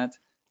you in that.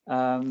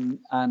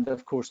 And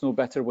of course, no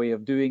better way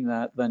of doing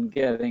that than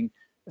getting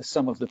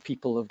some of the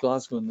people of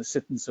Glasgow and the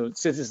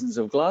citizens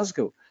of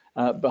Glasgow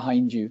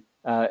behind you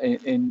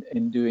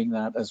in doing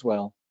that as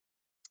well.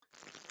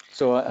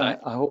 So I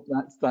hope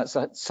that's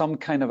some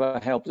kind of a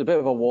help. It's a bit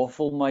of a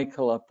waffle,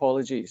 Michael,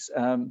 apologies,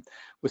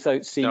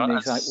 without seeing the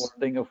exact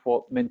wording of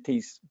what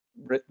Minty's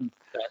written.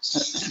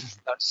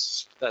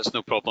 That's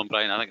no problem,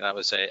 Brian. I think that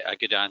was a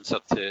good answer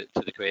to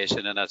the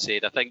question. And I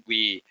said, I think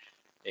we,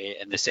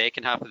 in the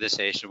second half of the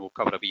session, we'll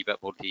cover a wee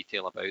bit more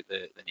detail about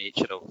the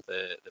nature of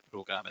the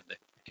programme and the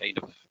kind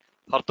of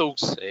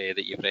hurdles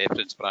that you've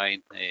referenced,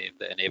 Brian,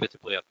 that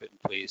inevitably are put in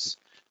place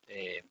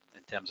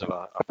in terms of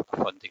a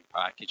funding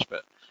package.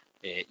 But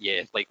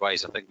yeah,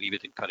 likewise, I think we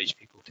would encourage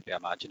people to be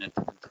imaginative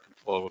and to come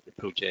forward with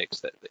projects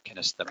that kind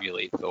of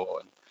stimulate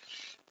thought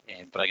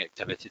and bring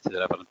activity to the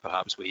river in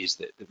perhaps ways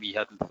that we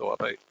hadn't thought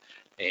about.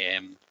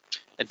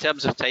 In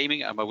terms of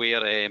timing, I'm aware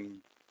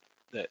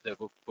that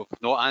we've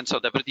not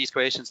answered everybody's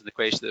questions, and the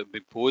questions that have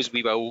been posed,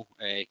 we will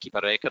keep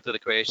a record of the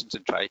questions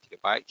and try to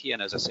get back to you.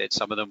 And as I said,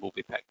 some of them will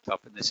be picked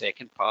up in the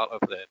second part of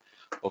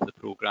the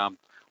programme.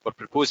 We're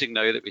proposing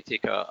now that we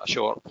take a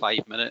short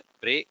 5-minute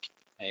break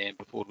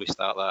before we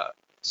start that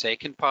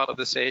second part of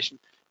the session,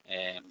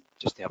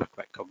 just to have a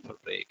quick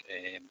comfort break.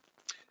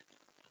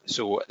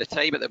 So at the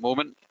time at the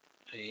moment,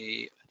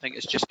 I think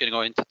it's just going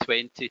on to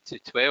 20 to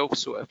 12.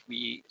 So if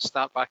we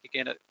start back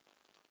again at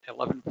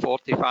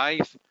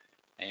 11:45,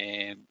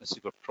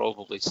 we're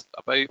probably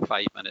about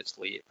 5 minutes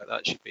late, but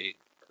that should be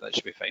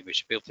fine. We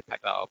should be able to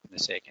pick that up in the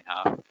second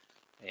half.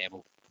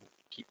 We'll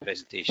keep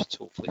presentations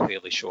hopefully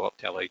fairly short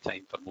to allow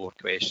time for more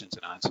questions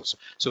and answers.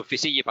 So if we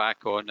see you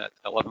back on at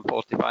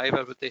 11:45,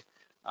 everybody,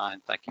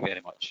 and thank you very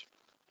much.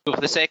 So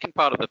for the second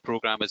part of the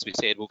programme, as we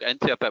said, we'll get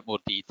into a bit more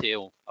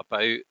detail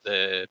about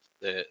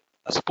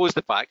I suppose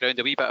the background,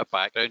 a wee bit of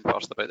background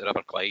first about the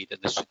River Clyde and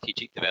the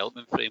Strategic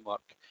Development Framework,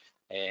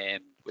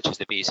 which is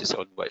the basis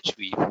on which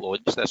we've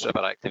launched this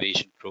river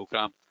activation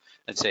programme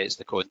and sets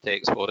the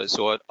context for it.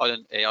 So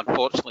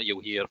unfortunately, you'll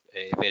hear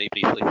very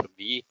briefly from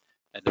me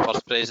in the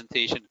first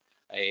presentation,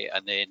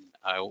 and then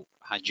I'll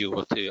hand you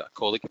over to a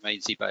colleague of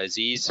mine, Zeba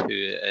Aziz, who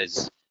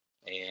is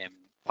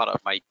part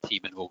of my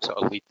team and will sort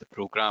of lead the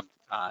programme,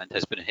 and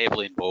has been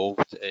heavily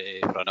involved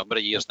for a number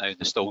of years now in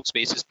the Stalled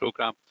Spaces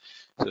programme.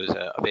 So he's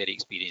a very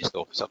experienced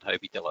officer on how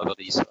we deliver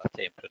these sort of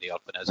temporary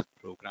urbanism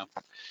programme.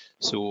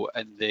 So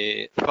in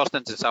the first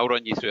instance, I'll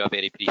run you through a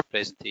very brief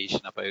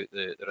presentation about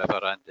the river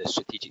and the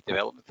strategic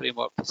development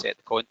framework to set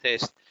the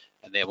contest,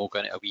 and then we'll go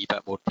into a wee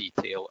bit more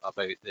detail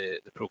about the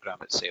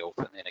programme itself,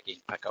 and then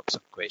again pick up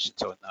some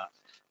questions on that.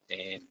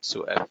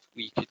 So if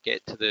we could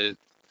get to the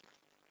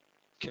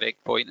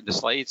correct point in the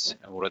slides,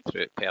 and we'll run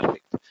through it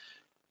perfect.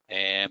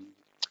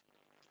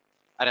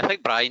 And I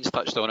think Brian's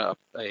touched on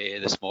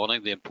it this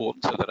morning, the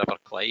importance of the River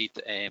Clyde.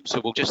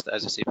 So we'll just,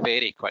 as I say,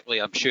 very quickly,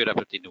 I'm sure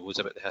everybody knows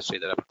about the history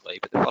of the River Clyde,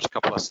 but the first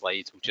couple of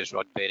slides will just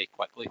run very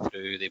quickly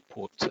through the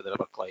importance of the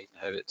River Clyde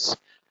and how it's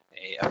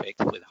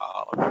effectively the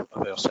heart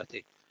of our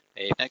city.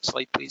 Next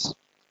slide, please.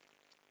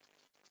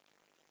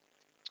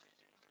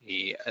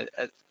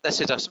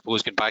 This is, I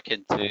suppose, going back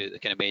into the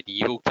kind of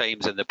medieval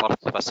times and the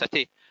birth of a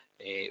city,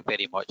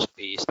 very much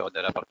based on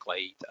the River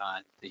Clyde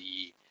and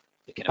the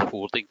kind of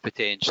hoarding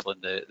potential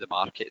in the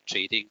market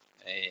trading.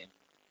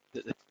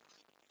 The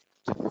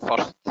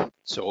first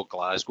saw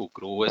Glasgow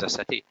grow as a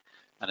city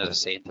and as a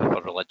centre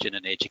for religion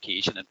and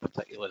education, in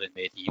particular in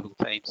medieval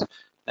times.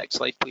 Next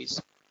slide,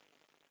 please.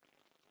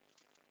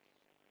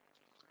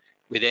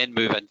 We then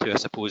move into, I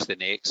suppose, the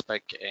next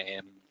big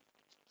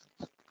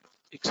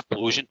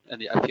explosion,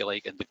 and I feel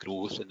like in the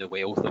growth and the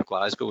wealth of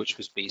Glasgow, which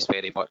was based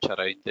very much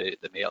around the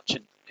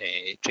merchant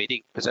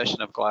trading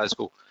position of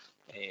Glasgow,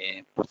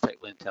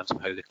 particularly in terms of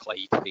how the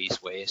Clyde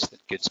faced west and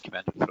goods come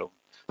in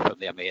from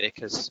the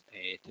Americas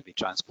to be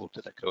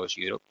transported across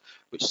Europe,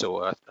 which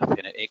saw a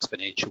kind of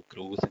exponential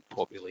growth in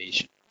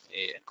population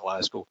in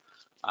Glasgow,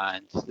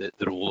 and the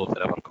role of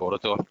the river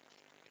corridor.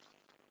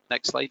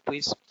 Next slide,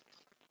 please.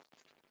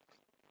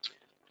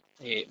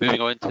 Moving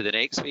on to the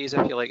next phase,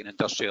 I feel like, in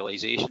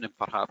industrialisation, and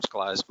perhaps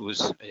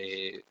Glasgow's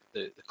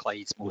the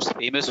Clyde's most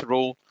famous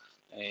role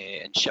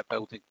in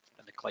shipbuilding,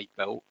 and the Clyde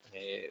Bill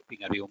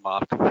being a real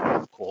mark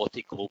of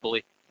quality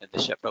globally in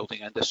the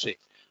shipbuilding industry.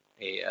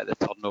 At the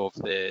turn of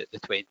the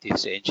 20th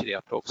century,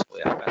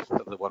 approximately a fifth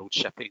of the world's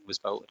shipping was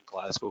built in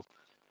Glasgow.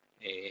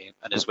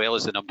 And as well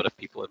as the number of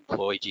people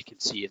employed, you can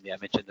see in the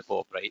image in the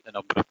bottom right the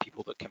number of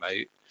people that come out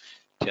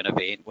to an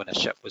event when a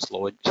ship was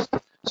launched.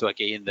 So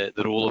again, the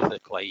role of the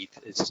Clyde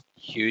is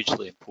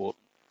hugely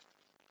important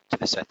to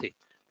the city,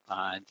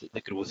 and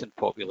the growth in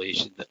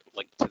population that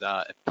linked to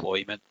that,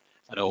 employment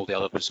and all the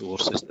other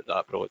resources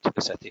that brought to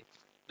the city.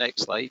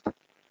 Next slide.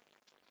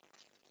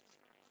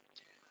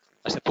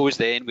 I suppose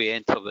then we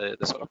enter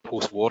the sort of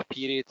post-war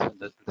period and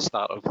the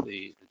start of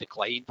the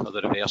decline or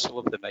the reversal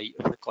of the might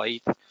of the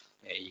Clyde.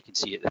 You can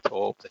see at the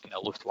top the kind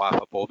of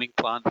Luftwaffe bombing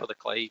plan for the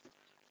Clyde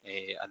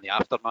and the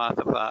aftermath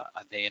of that.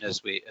 And then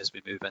as we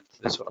move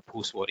into the sort of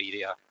post-war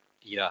era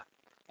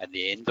and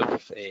the end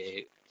of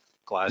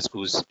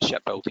Glasgow's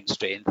shipbuilding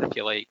strength, if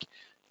you like,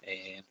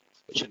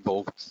 which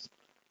involved,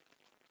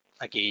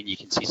 again, you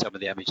can see some of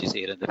the images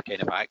there in the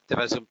kind of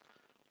activism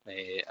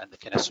and the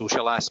kind of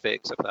social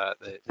aspects of that,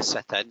 the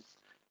sit-in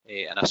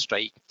and a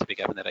strike to be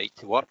given the right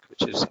to work,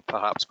 which is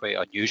perhaps quite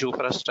unusual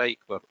for a strike,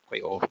 where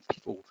quite often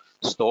people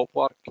stop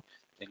work.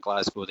 In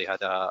Glasgow, they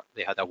had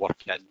a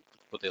work-in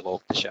where they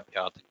locked the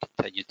shipyard and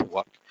continued to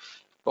work.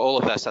 But all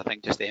of this, I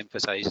think, just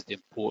emphasises the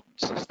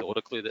importance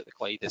historically that the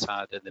Clyde has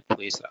had and the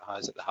place that it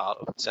has at the heart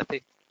of the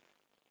city.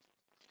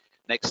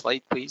 Next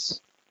slide, please.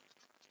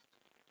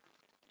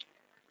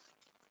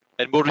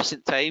 In more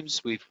recent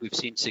times, we've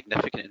seen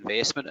significant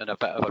investment and a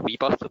bit of a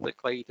rebirth of the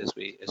Clyde as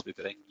we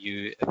bring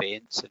new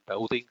events and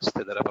buildings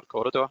to the river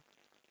corridor.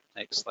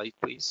 Next slide,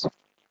 please.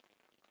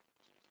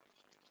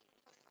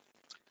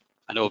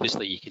 And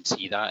obviously you can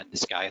see that in the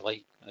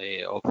skyline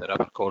of the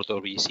river corridor,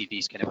 where you see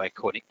these kind of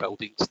iconic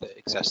buildings that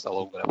exist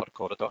along the river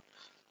corridor.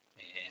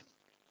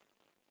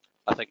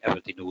 I think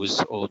everybody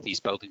knows all of these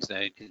buildings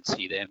now and can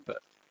see them, but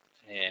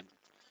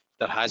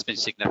there has been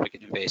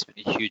significant investment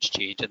and huge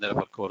change in the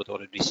river corridor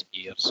in recent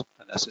years,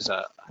 and this is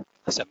a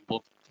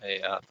symbol,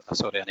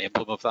 an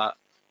emblem of that,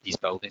 these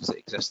buildings that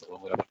exist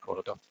along the river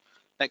corridor.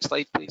 Next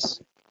slide,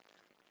 please.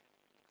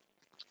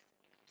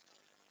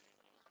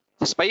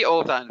 Despite all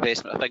of that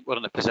investment, I think we're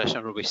in a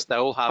position where we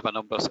still have a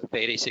number of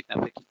very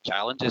significant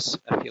challenges.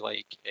 I feel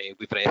like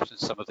we've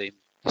referenced some of them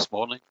this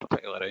morning,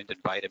 particularly around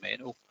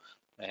environmental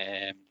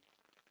and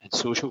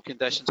social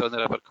conditions on the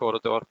river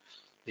corridor,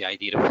 the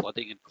idea of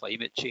flooding and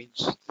climate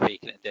change,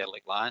 vacant and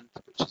derelict land,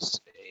 which is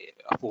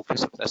a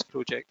focus of this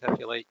project, I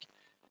feel like,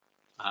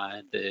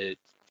 and the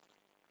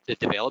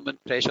development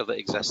pressure that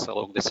exists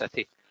along the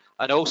city.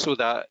 And also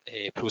that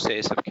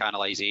process of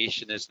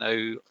canalisation is now,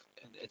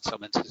 in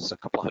some instances, a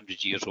couple of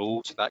hundred years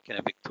old, so that kind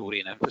of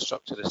Victorian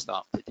infrastructure is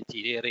starting to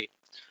deteriorate.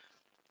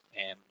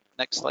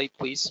 Next slide,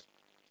 please.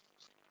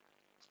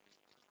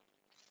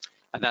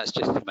 And that's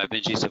just some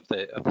images of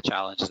the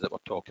challenges that we're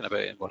talking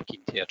about and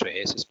working to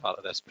address as part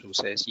of this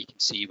process. You can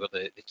see where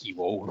the quay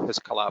wall has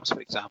collapsed,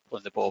 for example,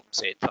 in the bottom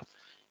centre,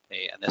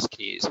 and this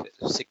creates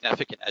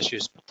significant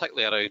issues,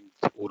 particularly around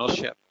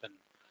ownership and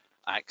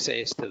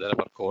access to the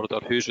river corridor,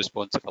 whose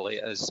responsibility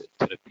it is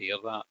to repair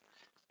that.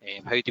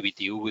 How do we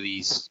deal with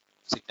these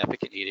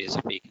significant areas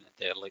of vacant and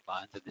derelict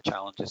land and the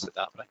challenges that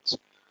that brings?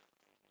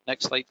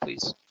 Next slide,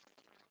 please.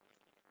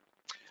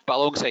 But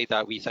alongside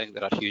that, we think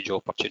there are huge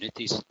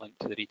opportunities linked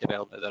to the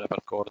redevelopment of the river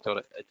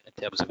corridor in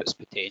terms of its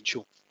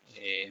potential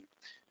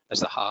as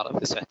the heart of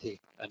the city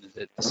and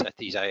the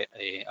city's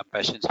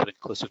ambitions for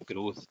inclusive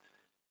growth.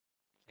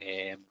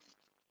 It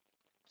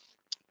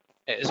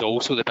is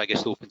also the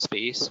biggest open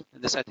space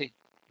in the city.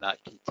 That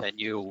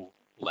continual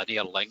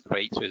linear link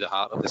right through the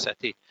heart of the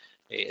city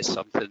is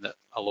something that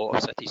a lot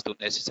of cities don't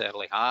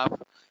necessarily have,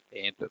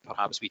 but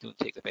perhaps we don't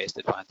take the best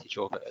advantage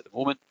of it at the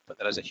moment, but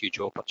there is a huge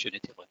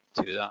opportunity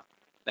linked to that.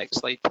 Next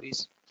slide,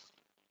 please.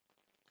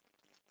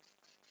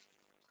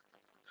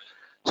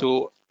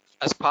 So,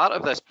 as part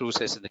of this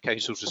process and the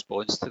Council's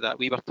response to that,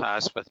 we were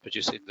tasked with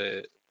producing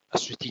a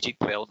strategic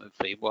development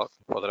framework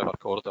for the river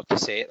corridor to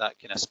set that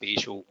kind of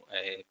spatial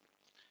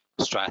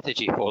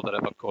strategy for the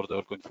river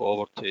corridor going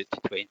forward to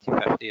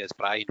 2050. As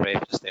Brian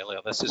referenced earlier,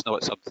 this is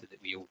not something that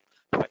we'll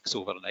fix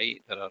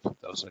overnight. There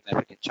are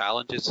significant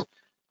challenges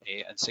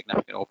and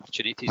significant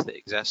opportunities that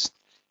exist.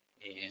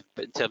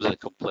 But in terms of the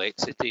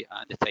complexity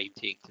and the time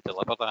taken to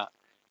deliver that,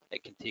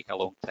 it can take a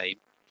long time.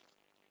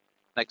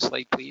 Next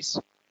slide, please.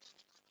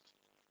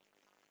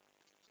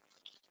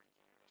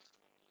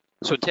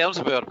 So in terms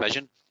of our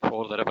vision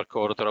for the river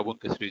corridor, I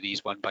won't go through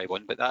these one by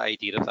one, but that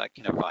idea of that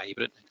kind of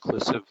vibrant,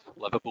 inclusive,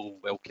 livable,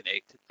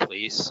 well-connected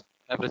place,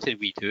 everything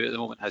we do at the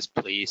moment has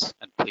place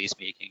and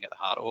placemaking at the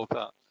heart of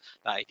that.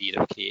 That idea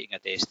of creating a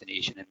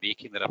destination and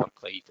making the River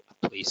Clyde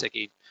a place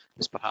again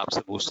is perhaps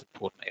the most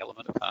important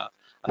element of that.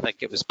 I think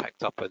it was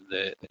picked up in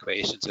the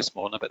questions this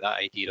morning about that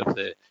idea of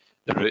the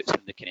roots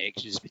and the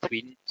connections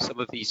between some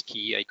of these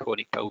key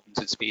iconic buildings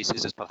and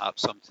spaces is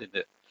perhaps something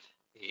that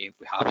we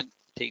haven't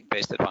taken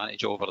best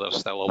advantage of, or there's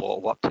still a lot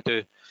of work to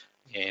do.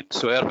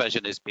 So our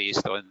vision is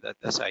based on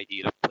this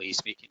idea of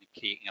placemaking and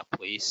creating a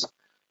place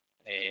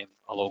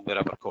along the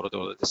river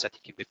corridor that the city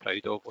can be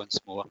proud of once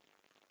more.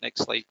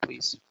 Next slide,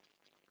 please.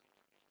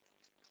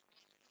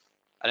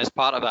 And as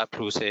part of that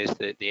process,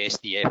 the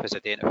SDF has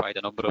identified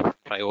a number of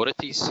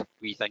priorities.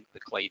 We think the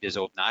Clyde is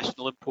of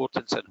national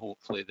importance, and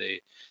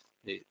hopefully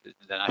the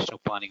national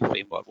planning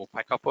framework will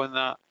pick up on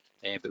that.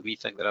 But we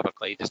think the River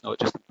Clyde is not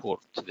just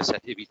important to the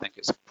city, we think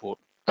it's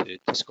important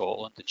to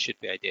Scotland and should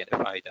be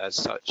identified as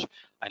such.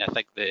 And I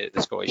think the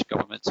Scottish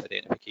Government's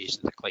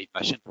identification of the Clyde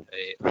mission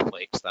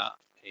reflects that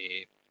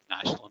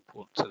national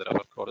importance of the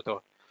river corridor.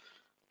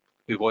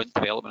 We want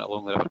development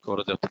along the river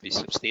corridor to be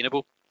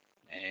sustainable.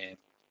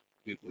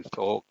 We've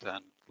talked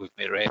and we've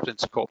made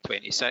reference to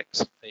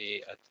COP26.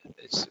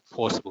 It's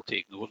possible to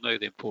ignore now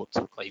the importance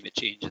of climate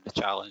change and the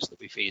challenge that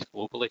we face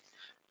globally.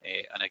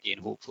 And again,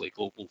 hopefully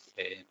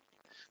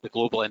the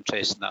global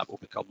interest in that will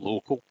become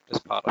local as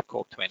part of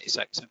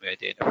COP26, and we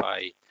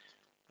identify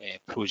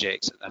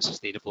projects and a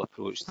sustainable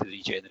approach to the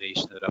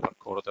regeneration of the river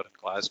corridor in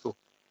Glasgow.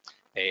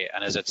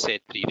 And as I'd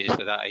said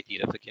previously, that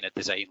idea of the kind of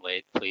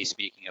design-led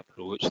placemaking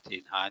approach to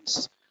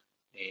enhance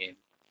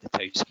the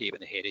townscape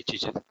and the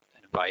heritage and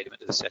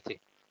environment of the city.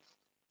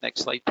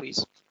 Next slide,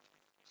 please.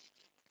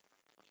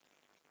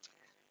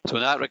 So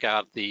in that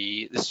regard,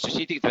 the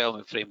strategic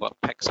development framework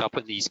picks up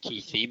on these key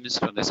themes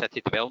from the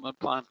city development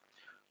plan.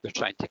 We're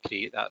trying to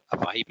create a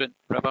vibrant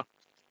river,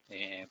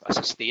 a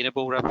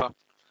sustainable river,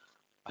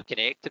 a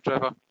connected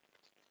river.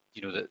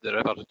 You know, the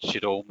river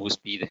should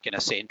almost be the kind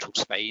of central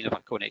spine of a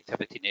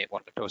connectivity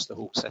network across the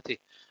whole city.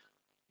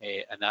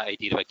 And that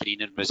idea of a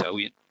green and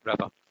resilient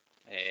river,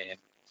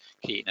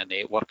 creating a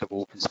network of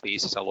open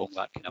spaces along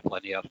that kind of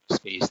linear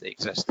space that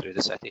exists through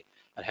the city,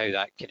 and how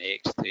that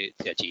connects to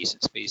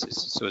adjacent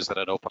spaces. So is there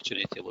an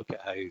opportunity to look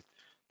at how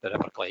the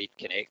River Clyde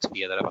connects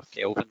via the River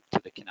Kelvin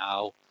to the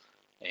canal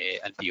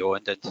and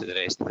beyond into the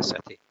rest of the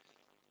city?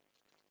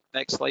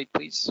 Next slide,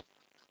 please.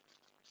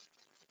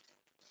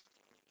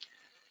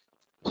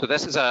 So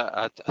this is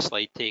a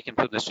slide taken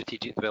from the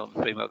strategic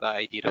development framework, that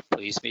idea of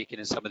placemaking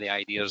and some of the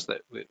ideas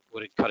that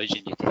we're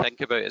encouraging you to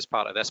think about as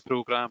part of this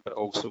programme, but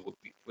also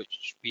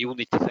which we will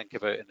need to think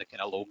about in the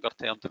kind of longer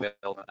term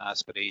development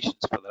aspirations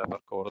for the river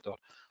corridor,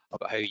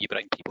 about how you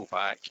bring people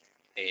back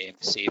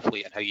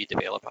safely and how you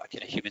develop at a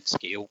kind of human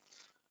scale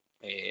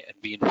and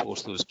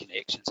reinforce those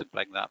connections and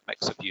bring that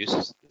mix of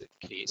use that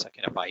creates a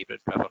kind of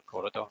vibrant river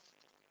corridor.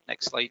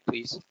 Next slide,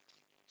 please.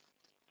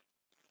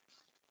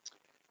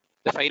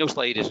 The final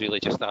slide is really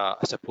just, I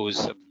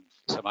suppose,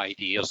 some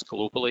ideas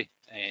globally.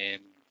 A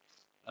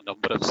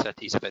number of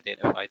cities have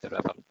identified the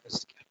river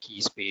as a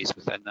key space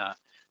within that.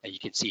 And you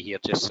can see here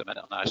just some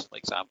international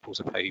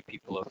examples of how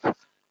people have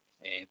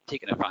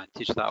taken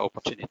advantage of that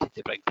opportunity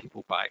to bring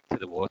people back to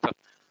the water.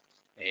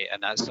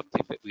 And that's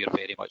something that we are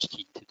very much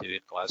keen to do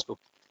in Glasgow.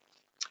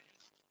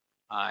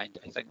 And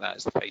I think that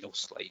is the final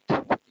slide.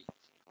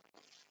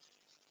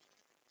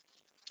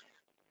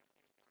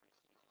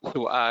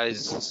 So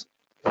as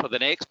for the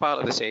next part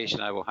of the session,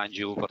 I will hand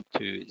you over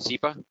to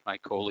Zeba, my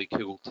colleague,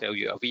 who will tell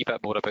you a wee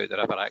bit more about the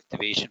River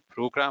Activation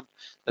Programme.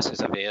 This has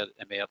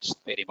emerged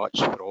very much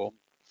from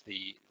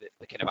the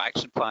kind of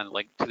action plan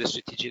linked to the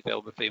strategic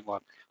development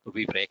framework, where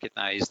we've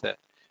recognised that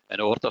in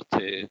order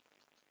to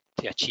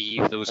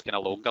achieve those kind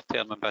of longer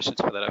term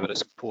ambitions for the river,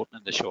 it's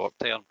important in the short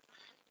term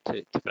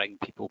to bring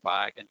people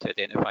back and to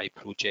identify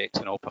projects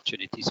and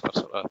opportunities for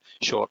sort of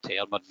short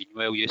term or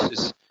meanwhile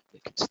uses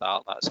that can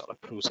start that sort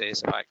of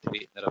process of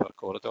activating the river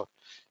corridor.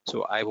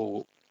 So I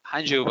will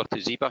hand you over to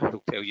Zeba,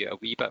 who'll tell you a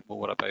wee bit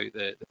more about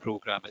the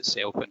programme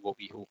itself and what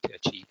we hope to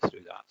achieve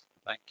through that.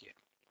 Thank you.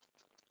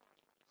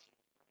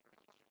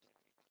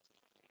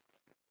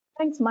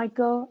 Thanks,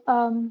 Michael.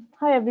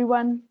 Hi,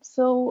 everyone.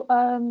 So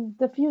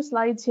the few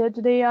slides here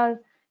today are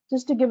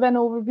just to give an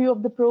overview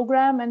of the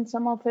program and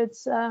some of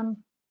its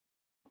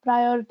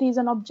priorities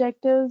and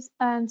objectives,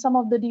 and some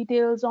of the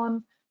details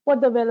on what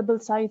the available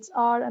sites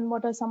are and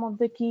what are some of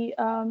the key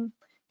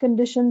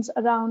conditions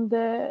around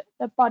the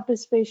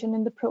participation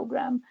in the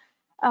program.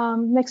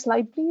 Next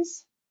slide,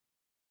 please.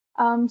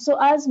 So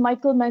as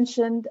Michael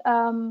mentioned,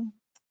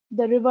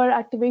 the River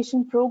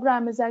Activation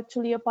Program is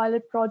actually a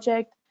pilot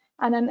project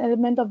and an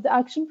element of the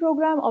action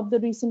program of the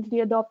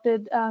recently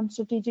adopted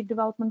strategic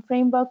development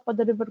framework for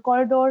the river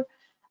corridor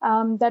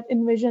that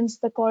envisions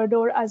the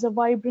corridor as a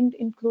vibrant,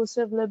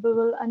 inclusive,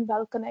 livable, and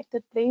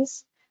well-connected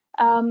place.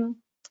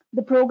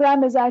 The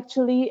program is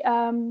actually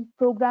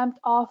programmed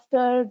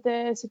after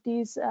the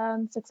city's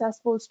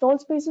successful stall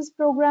spaces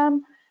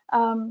program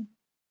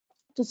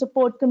to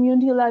support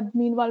community-led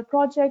meanwhile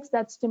projects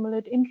that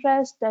stimulate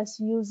interest, test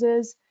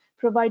uses,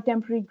 provide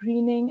temporary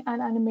greening,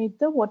 and animate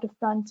the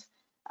waterfront.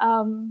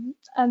 And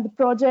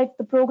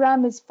the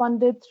program is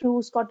funded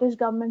through Scottish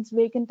Government's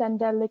Vacant and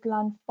Derelict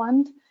Land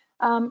Fund,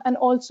 and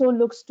also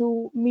looks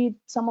to meet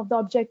some of the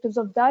objectives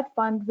of that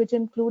fund, which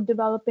include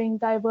developing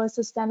diverse,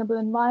 sustainable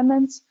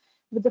environments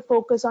with a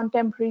focus on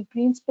temporary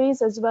green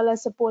space, as well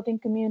as supporting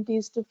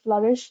communities to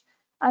flourish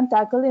and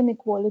tackle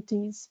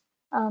inequalities.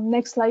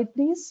 Next slide,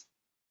 please.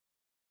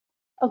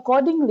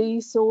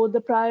 Accordingly, so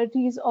the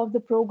priorities of the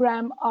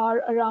program are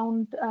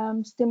around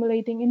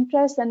stimulating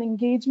interest and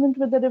engagement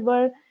with the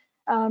river,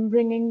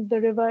 bringing the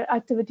river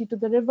activity to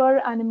the river,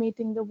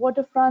 animating the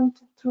waterfront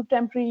through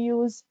temporary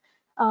use,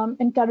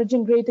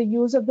 encouraging greater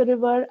use of the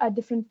river at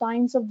different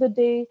times of the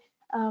day,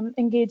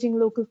 engaging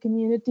local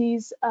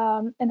communities,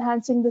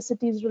 enhancing the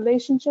city's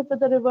relationship with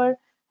the river,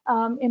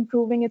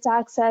 improving its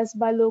access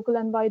by local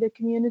and wider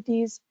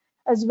communities,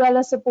 as well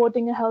as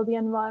supporting a healthy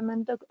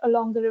environment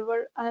along the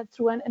river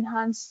through an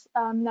enhanced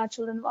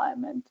natural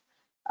environment.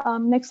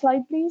 Next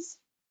slide, please.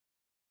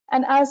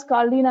 And as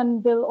Karlene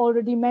and Bill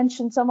already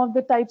mentioned, some of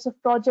the types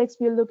of projects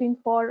we're looking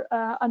for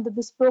under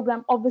this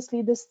program,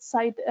 obviously this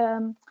site,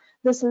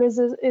 this list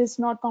is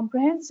not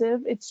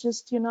comprehensive. It's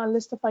just, a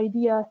list of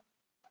ideas.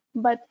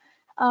 But,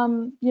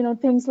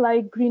 things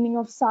like greening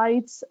of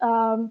sites,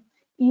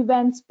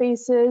 event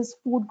spaces,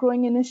 food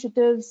growing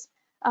initiatives,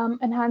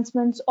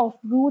 enhancements of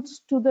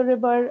routes to the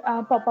river,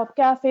 pop-up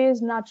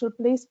cafes, natural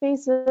play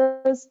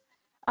spaces,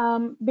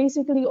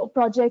 basically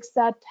projects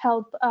that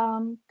help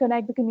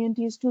connect the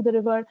communities to the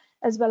river,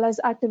 as well as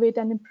activate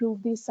and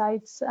improve these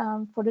sites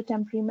for the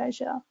temporary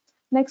measure.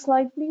 Next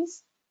slide,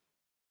 please.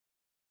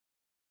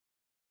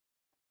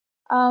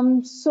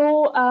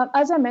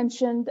 As I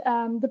mentioned,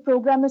 the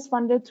program is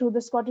funded through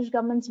the Scottish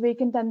Government's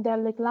Vacant and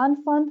Derelict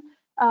Land Fund,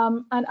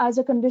 and as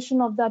a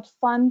condition of that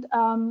fund,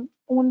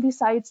 only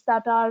sites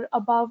that are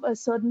above a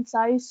certain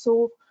size,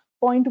 so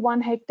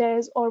 0.1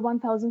 hectares or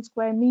 1,000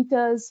 square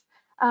meters,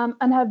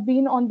 and have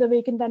been on the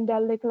Vacant and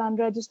Derelict Land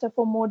Register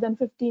for more than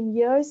 15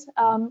 years,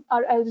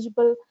 are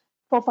eligible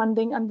for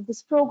funding under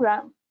this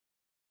program.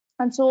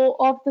 And so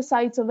of the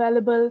sites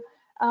available,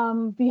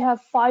 we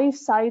have 5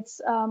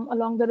 sites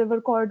along the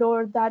river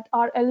corridor that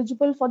are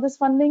eligible for this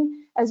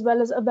funding, as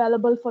well as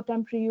available for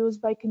temporary use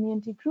by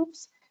community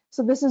groups.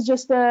 So this is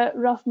just a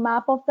rough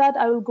map of that.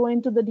 I will go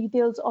into the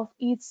details of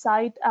each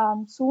site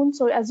soon.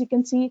 So as you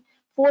can see,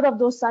 4 of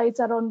those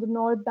sites are on the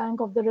north bank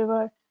of the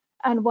river,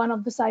 and 1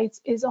 of the sites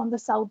is on the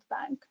south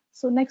bank.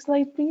 So next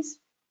slide, please.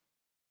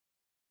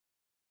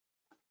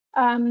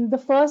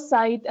 The first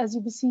site, as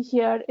you can see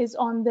here, is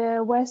on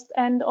the west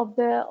end of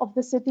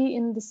the city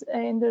in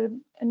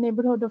the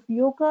neighborhood of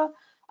Yoka.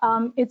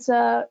 It's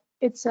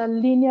a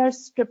linear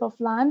strip of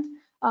land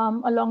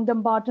along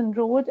Dumbarton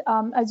Road.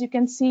 As you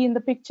can see in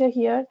the picture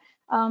here,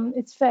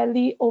 it's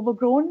fairly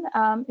overgrown.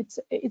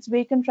 It's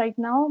vacant right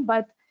now,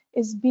 but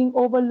is being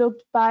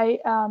overlooked by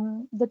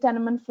the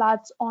tenement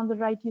flats on the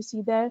right you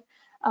see there,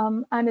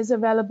 and is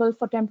available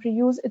for temporary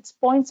use. It's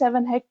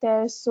 0.7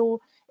 hectares, so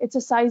it's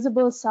a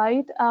sizable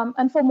site.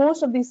 And for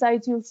most of these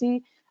sites, you'll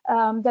see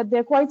that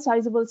they're quite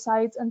sizable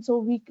sites, and so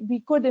we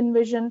could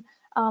envision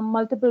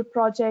multiple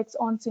projects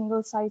on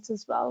single sites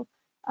as well.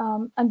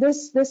 And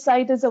this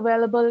site is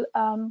available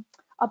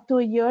up to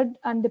a year,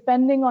 and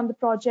depending on the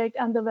project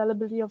and the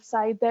availability of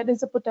site, there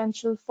is a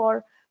potential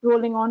for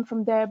rolling on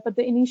from there, but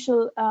the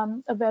initial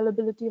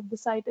availability of the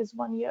site is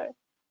 1 year.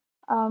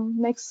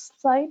 Next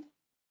slide.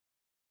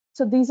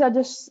 So these are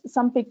just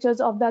some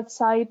pictures of that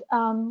site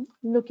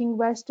looking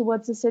west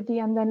towards the city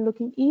and then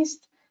looking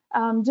east,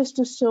 just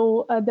to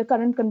show the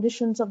current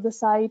conditions of the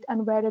site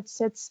and where it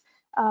sits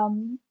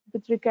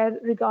with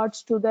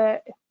regards to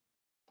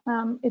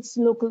its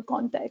local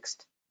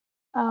context.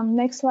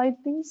 Next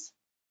slide, please.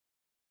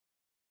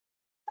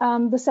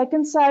 The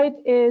second site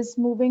is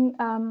moving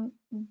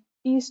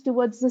east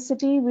towards the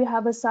city. We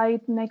have a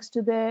site next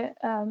to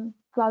the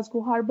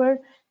Glasgow Harbour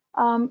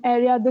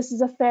area. This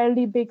is a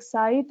fairly big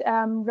site.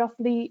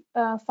 Roughly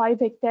 5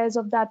 hectares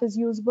of that is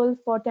usable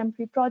for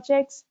temporary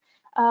projects.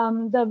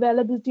 The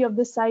availability of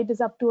this site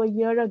is up to a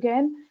year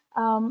again.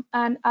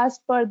 And as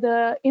per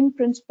the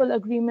in-principle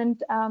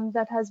agreement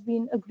that has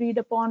been agreed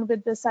upon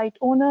with the site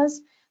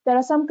owners, there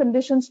are some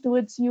conditions to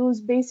its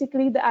use.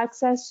 Basically, the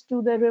access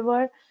to the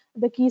river,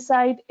 the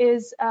quayside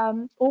is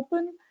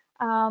open,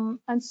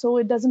 and so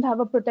it doesn't have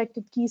a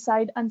protected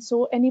quayside, and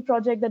so any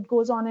project that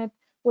goes on it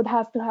would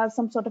have to have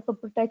some sort of a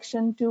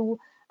protection to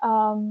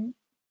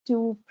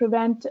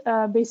prevent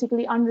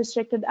basically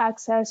unrestricted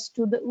access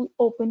to the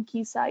open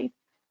quayside.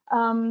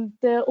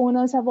 The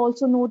owners have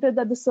also noted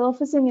that the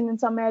surfacing in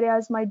some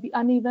areas might be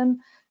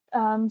uneven,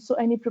 so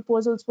any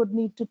proposals would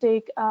need to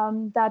take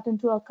that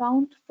into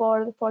account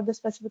for the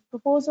specific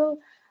proposal.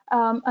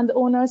 And the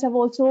owners have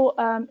also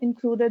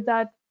included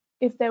that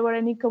if there were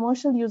any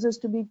commercial users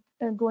to be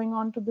going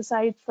on to the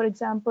site, for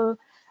example,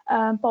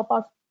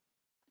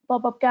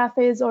 pop-up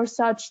cafes or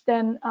such,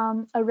 then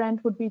a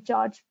rent would be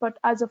charged. But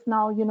as of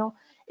now, you know,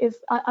 if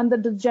under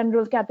the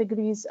general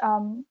categories,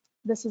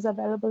 this is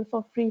available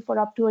for free for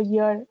up to a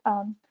year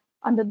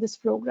under this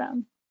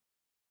program.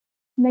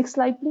 Next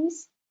slide,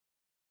 please.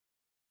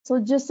 So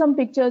just some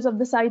pictures of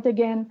the site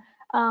again,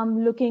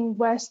 looking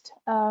west,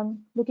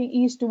 looking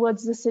east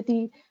towards the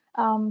city,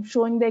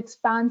 showing the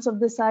expanse of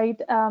the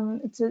site.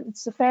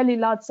 It's a fairly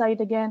large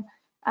site again,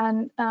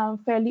 and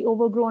fairly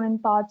overgrown in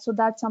parts. So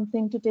that's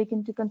something to take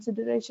into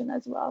consideration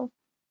as well.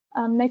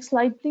 Next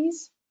slide,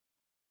 please.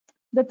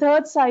 The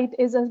third site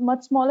is a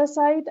much smaller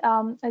site.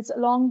 It's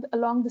along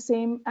the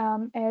same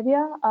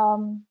area,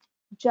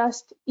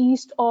 just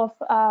east of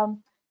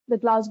the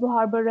Glasgow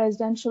Harbour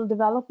residential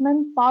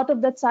development. Part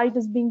of that site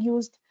is being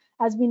used,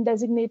 has been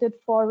designated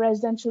for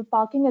residential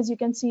parking, as you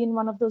can see in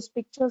one of those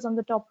pictures on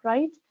the top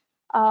right.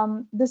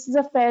 This is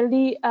a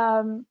fairly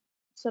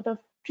sort of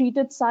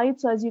treated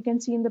site. So as you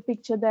can see in the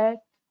picture there,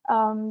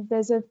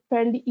 there's a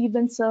fairly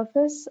even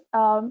surface.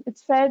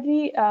 It's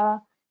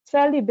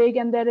fairly big,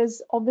 and there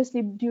is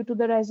obviously, due to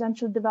the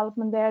residential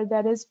development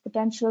there is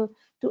potential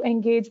to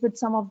engage with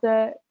some of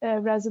the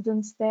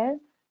residents there.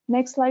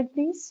 Next slide,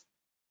 please.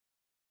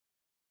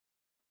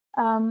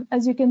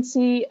 As you can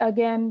see,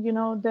 again, you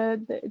know,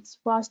 it's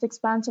vast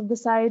expanse of the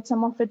site.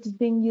 Some of it is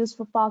being used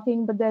for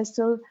parking, but there's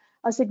still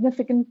a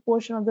significant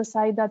portion of the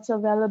site that's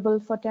available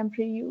for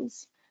temporary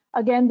use.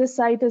 Again, this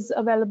site is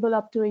available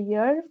up to a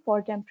year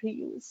for temporary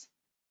use.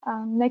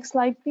 Next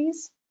slide,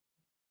 please.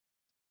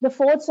 The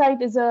fourth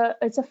site is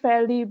it's a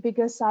fairly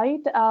bigger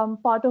site,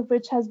 part of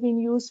which has been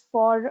used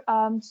for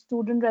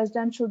student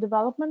residential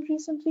development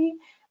recently,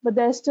 but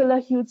there's still a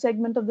huge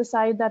segment of the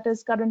site that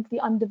is currently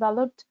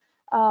undeveloped.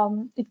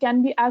 It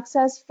can be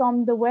accessed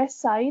from the west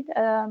side,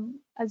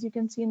 as you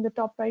can see in the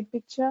top right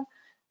picture.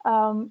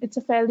 It's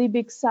a fairly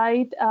big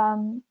site,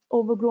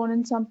 overgrown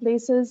in some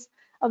places,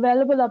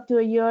 available up to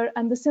a year,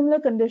 and the similar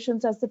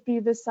conditions as the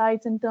previous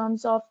sites in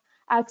terms of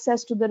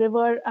access to the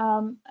river,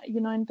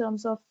 you know, in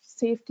terms of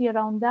safety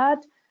around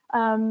that,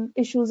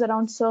 issues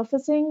around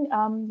surfacing,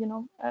 you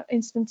know,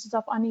 instances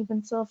of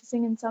uneven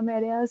surfacing in some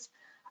areas,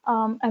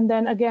 and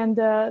then again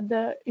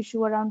the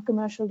issue around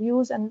commercial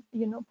use and,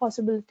 you know,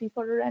 possibility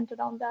for a rent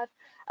around that.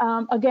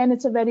 Again,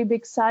 it's a very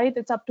big site.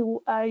 It's up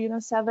to you know,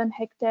 7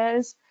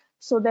 hectares,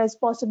 so there's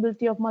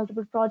possibility of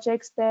multiple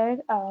projects there.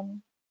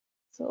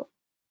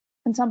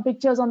 And some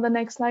pictures on the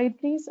next slide,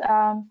 please,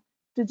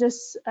 to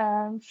just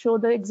show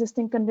the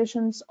existing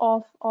conditions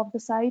of the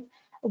site.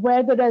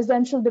 Where the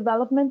residential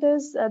development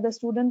is, the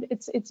student,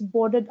 it's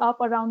boarded up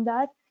around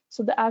that.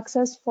 So the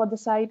access for the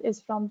site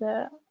is from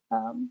the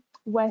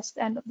west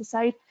end of the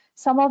site.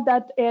 Some of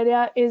that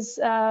area is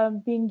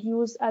being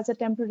used as a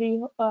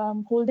temporary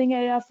holding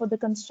area for the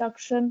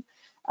construction.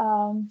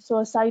 So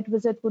a site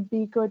visit would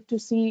be good to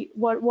see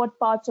what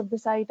parts of the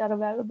site are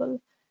available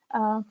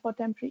for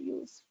temporary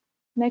use.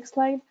 Next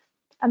slide.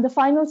 And the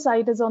final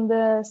site is on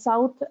the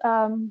south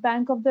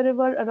bank of the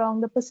river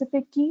along the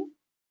Pacific Quay.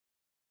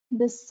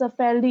 This is a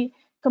fairly,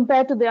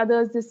 compared to the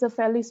others, this is a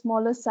fairly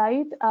smaller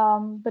site,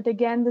 but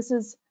again, this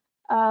is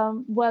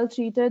well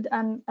treated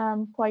and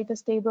quite a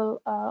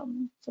stable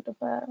sort of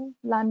a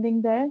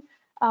landing there.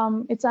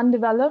 It's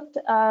undeveloped,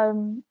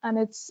 and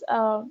it's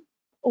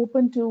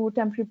open to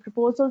temporary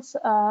proposals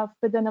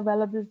with an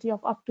availability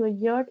of up to a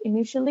year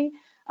initially,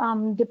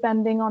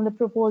 depending on the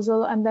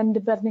proposal, and then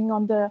depending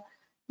on the,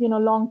 you know,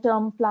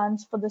 long-term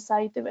plans for the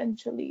site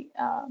eventually.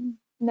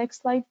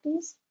 Next slide,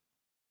 please.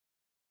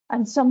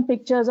 And some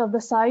pictures of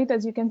the site.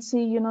 As you can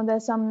see, you know,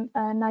 there's some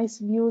nice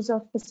views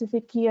of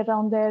Pacific Quay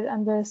around there,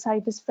 and the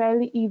site is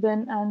fairly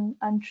even and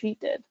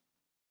untreated.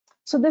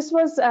 So this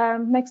was,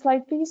 next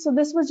slide, please. So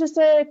this was just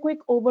a quick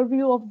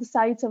overview of the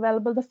sites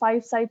available, the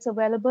 5 sites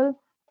available.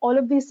 All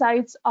of these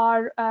sites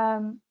are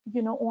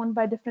owned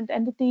by different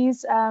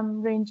entities,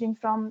 ranging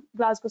from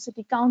Glasgow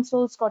City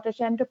Council,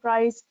 Scottish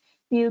Enterprise,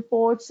 Peel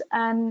Ports,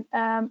 and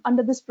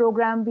under this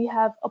program we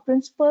have a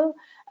principal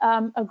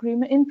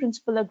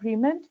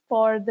agreement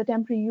for the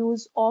temporary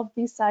use of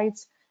these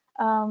sites,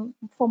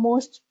 for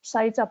most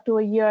sites up to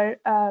a year,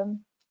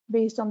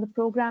 based on the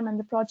program and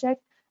the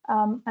project,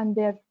 and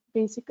they're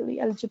basically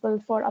eligible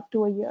for up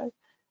to a year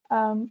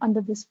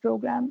under this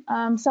program.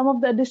 Some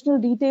of the additional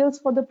details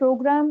for the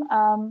program: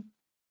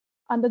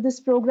 under this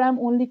program,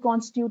 only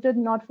constituted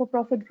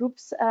not-for-profit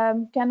groups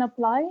can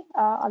apply,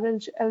 are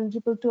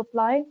eligible to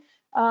apply,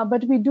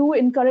 but we do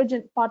encourage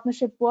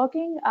partnership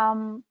working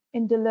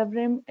in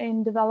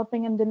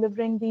developing and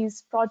delivering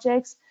these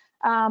projects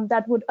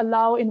that would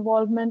allow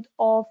involvement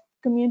of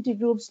community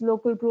groups,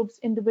 local groups,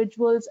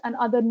 individuals, and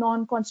other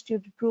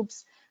non-constituted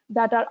groups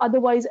that are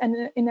otherwise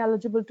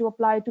ineligible to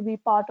apply to be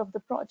part of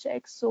the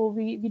project. So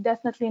we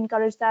definitely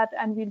encourage that,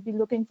 and we'll be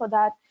looking for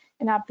that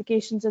in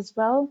applications as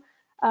well.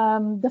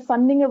 The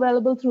funding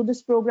available through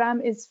this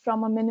program is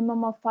from a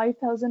minimum of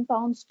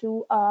 £5,000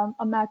 to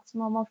a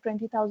maximum of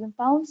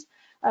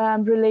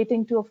 £20,000,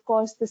 relating to, of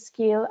course, the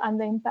scale and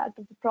the impact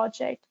of the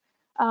project.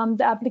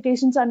 The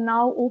applications are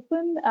now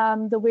open.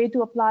 The way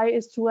to apply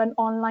is through an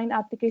online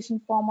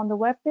application form on the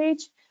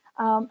webpage,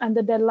 and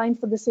the deadline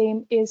for the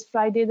same is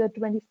Friday, the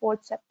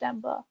 24th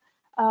September.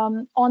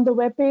 On the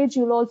webpage,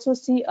 you'll also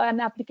see an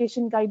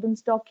application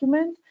guidance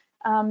document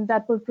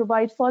that will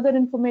provide further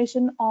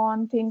information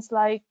on things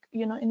like,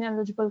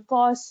 ineligible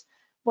costs,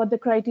 what the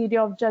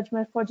criteria of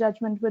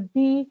judgment would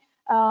be,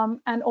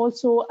 and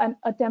also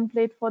a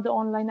template for the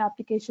online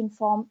application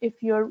form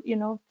if you're,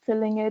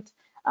 filling it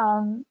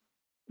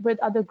with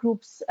other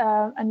groups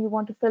and you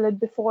want to fill it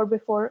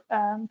before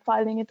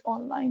filing it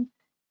online.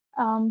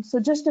 So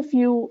just a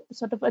few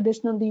sort of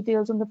additional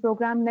details on the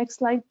program. Next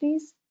slide,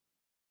 please.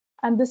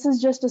 And this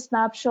is just a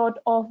snapshot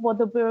of what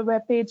the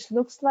web page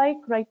looks like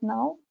right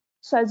now.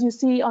 So as you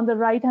see on the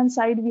right-hand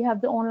side, we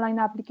have the online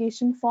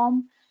application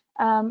form.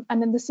 And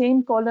in the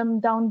same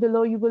column down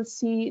below, you will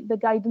see the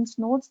guidance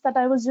notes that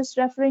I was just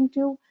referring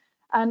to,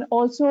 and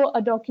also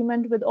a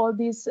document with all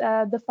these,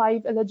 the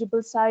 5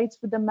 eligible sites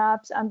with the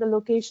maps and the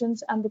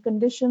locations and the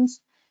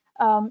conditions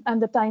and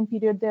the time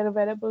period they're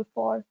available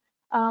for.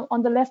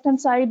 On the left-hand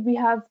side, we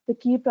have the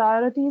key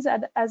priorities,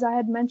 as I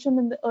had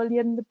mentioned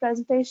earlier in the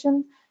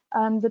presentation,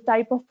 the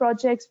type of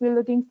projects we're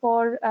looking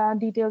for,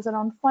 details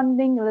around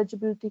funding,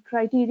 eligibility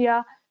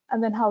criteria,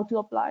 and then how to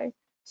apply.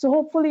 So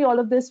hopefully all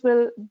of this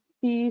will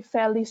be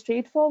fairly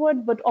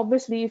straightforward, but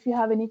obviously if you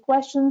have any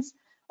questions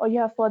or you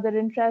have further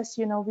interest,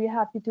 we're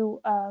happy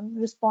to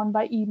respond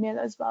by email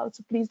as well.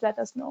 So please let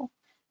us know.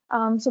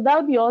 So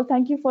that'll be all.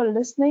 Thank you for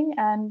listening,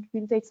 and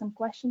we'll take some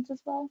questions as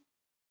well.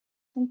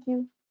 Thank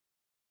you.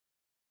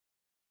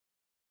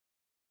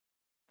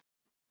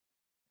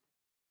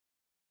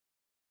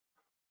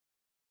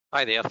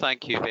 Hi there,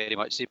 thank you very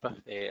much, Zeba.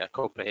 A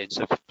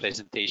comprehensive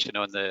presentation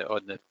on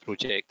the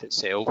project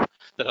itself.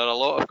 There are a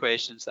lot of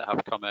questions that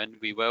have come in.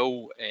 We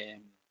will,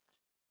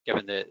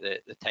 given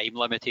the time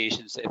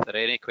limitations, if there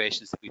are any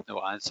questions that we've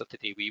not answered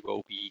today, we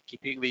will be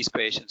keeping these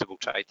questions, and we'll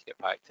try to get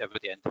back to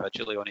everybody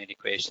individually on any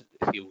question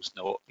that feels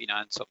not been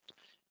answered.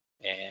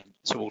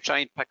 So we'll try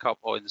and pick up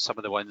on some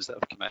of the ones that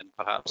have come in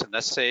perhaps in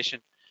this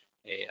session,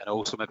 and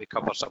also maybe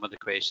cover some of the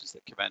questions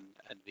that came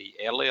in the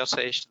earlier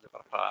session that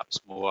were perhaps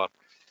more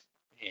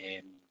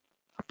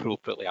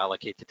appropriately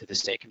allocated to the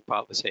second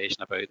part of the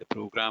session about the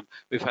programme.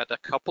 We've had a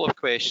couple of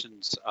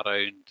questions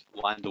around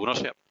land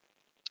ownership.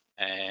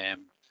 I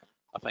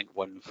think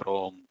one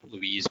from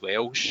Louise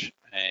Welsh,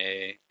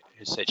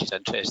 who said she's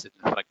interested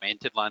in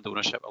fragmented land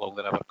ownership along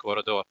the river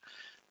corridor,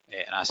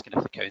 and asking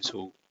if the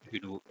council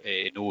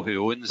know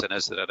who owns, and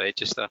is there a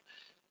register.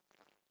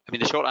 I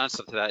mean, the short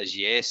answer to that is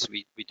yes,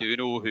 we do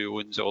know who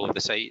owns all of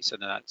the sites,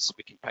 and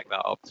we can pick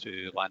that up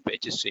through land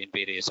registry and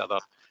various other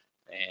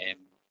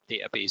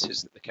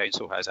databases that the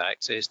council has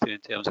access to in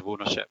terms of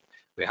ownership.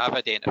 We have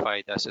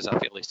identified this as a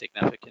fairly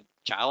significant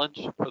challenge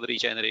for the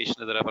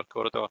regeneration of the river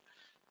corridor,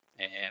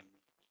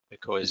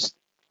 because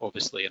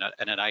obviously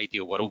in an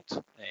ideal world,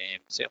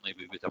 certainly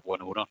we would have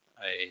one owner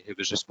who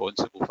was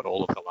responsible for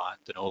all of the land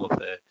and all of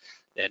the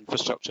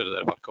infrastructure of the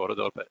river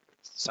corridor, but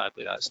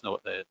sadly that's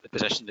not the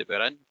position that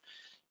we're in.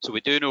 So we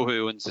do know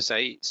who owns the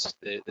sites.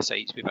 The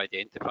sites we've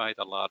identified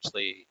are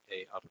largely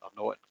are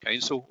not in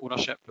council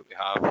ownership, but we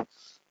have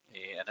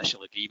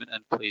initial agreement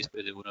in place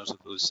with the owners of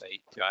those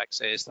sites to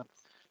access them.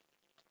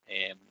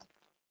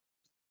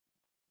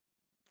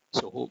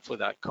 So hopefully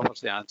that covers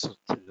the answer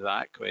to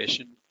that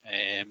question.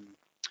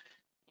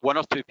 One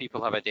or two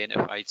people have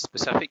identified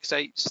specific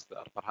sites that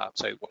are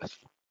perhaps out with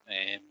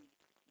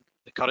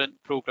the current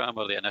programme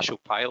or the initial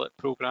pilot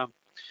programme.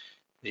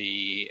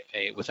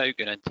 Without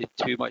going into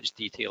too much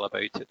detail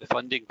about it, the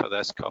funding for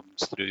this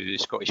comes through the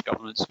Scottish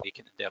Government's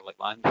Vacant and Derelict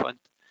Land Fund,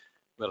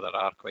 where there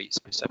are quite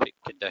specific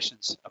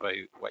conditions about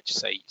which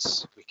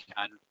sites we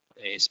can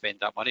spend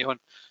that money on.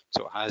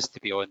 So it has to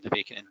be on the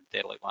Vacant and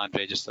Derelict Land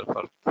Register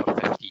for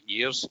 15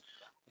 years.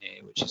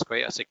 which is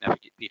quite a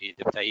significant period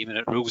of time, and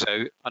it rules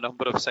out a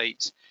number of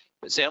sites.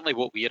 But certainly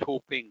what we're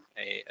hoping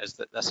is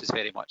that this is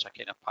very much a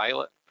kind of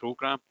pilot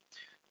programme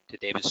to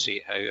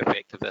demonstrate how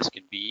effective this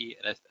can be,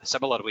 in a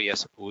similar way, I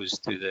suppose,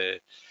 to the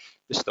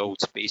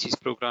Stalled Spaces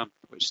programme,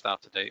 which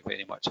started out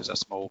very much as a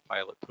small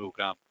pilot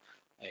programme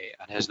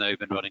and has now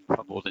been running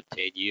for more than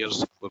 10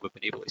 years, where we've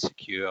been able to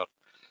secure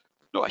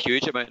not a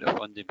huge amount of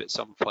funding, but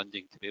some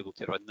funding to be able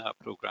to run that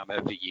programme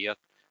every year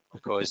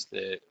because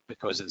of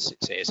the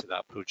success of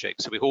that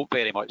project. So we hope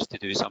very much to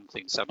do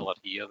something similar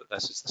here, that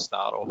this is the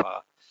start of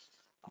a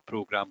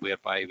programme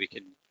whereby we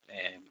can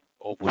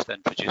almost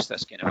introduce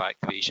this kind of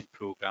activation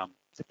programme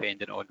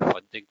dependent on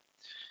funding.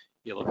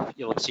 You'll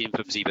have seen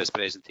from Zeba's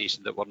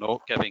presentation that we're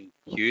not giving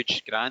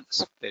huge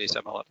grants, very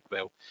similar.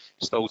 Well,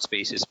 Stalled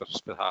Spaces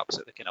was perhaps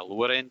at the kind of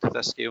lower end of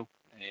this scale,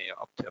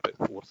 up to about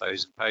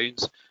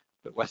 £4,000.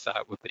 But with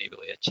that, we've been able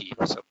to achieve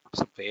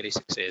some very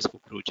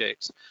successful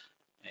projects.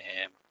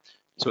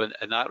 So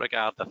in that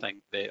regard, I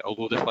think that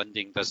although the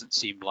funding doesn't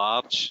seem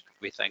large,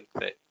 we think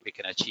that we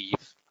can achieve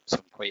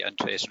some quite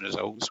interesting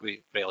results with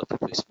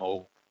relatively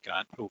small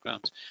grant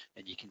programmes,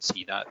 and you can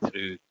see that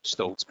through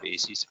Stalled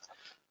Spaces.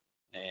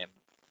 Let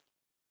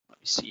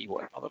me see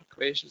what other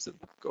questions that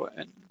we've got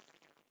in.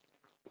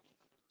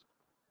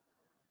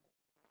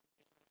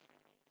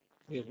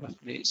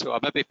 So I'll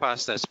maybe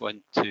pass this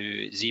one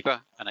to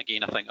Zeba, and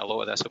again, I think a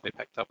lot of this will be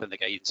picked up in the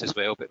guidance as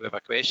well, but we have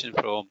a question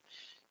from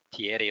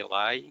Thierry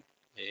Lai.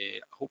 I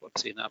hope I'm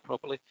saying that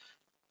properly.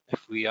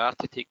 If we are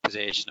to take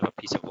possession of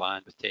a piece of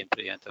land with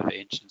temporary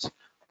interventions,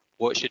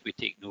 what should we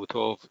take note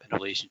of in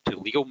relation to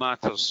legal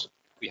matters?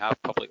 We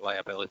have public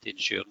liability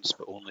insurance,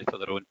 but only for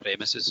their own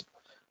premises.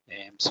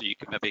 So you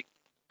can maybe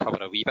cover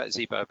a wee bit,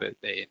 Zeba, about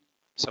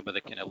some of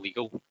the kind of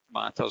legal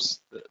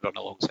matters that run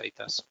alongside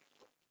this.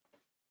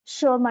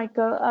 Sure,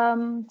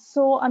 Michael.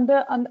 So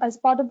as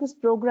part of this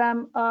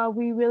program,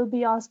 we will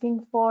be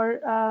asking for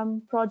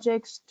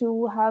projects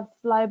to have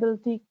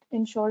liability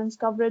insurance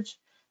coverage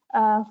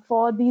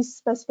for these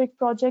specific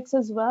projects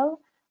as well.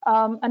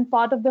 And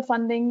part of the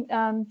funding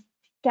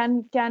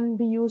can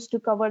be used to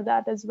cover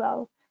that as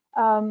well.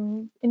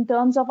 In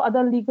terms of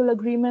other legal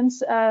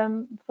agreements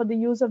for the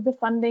use of the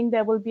funding,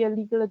 there will be a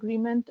legal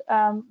agreement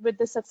with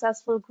the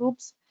successful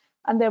groups.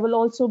 And there will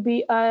also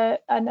be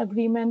an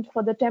agreement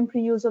for the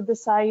temporary use of the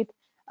site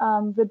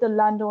with the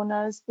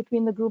landowners,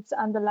 between the groups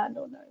and the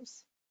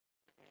landowners.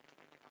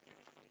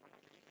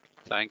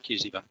 Thank you,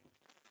 Zeba.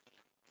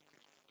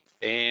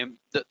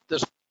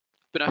 There's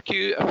been a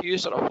few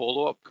sort of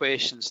follow-up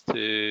questions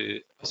to,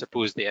 I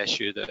suppose, the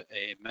issue that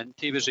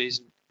Minty was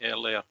raising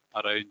earlier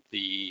around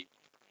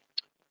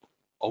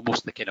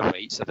almost the kind of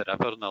rights of the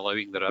river and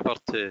allowing the river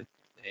to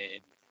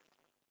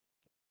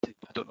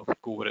I don't know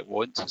if go where it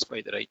wants is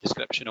quite the right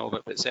description of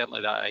it, but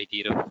certainly that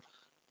idea of,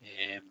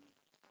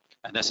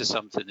 and this is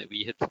something that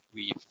we've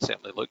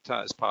certainly looked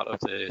at as part of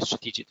the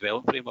strategic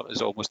development framework,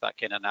 is almost that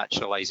kind of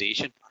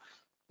naturalisation.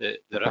 The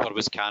river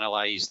was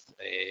canalised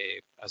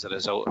as a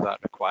result of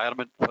that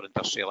requirement for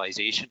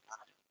industrialisation.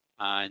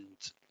 And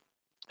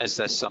is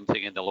this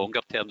something in the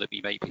longer term that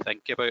we might be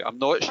thinking about? I'm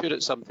not sure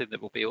it's something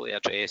that we'll be able to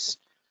address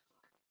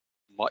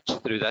much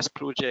through this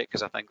project,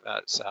 because I think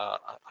that's a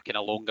kind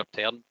of longer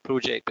term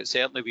project, but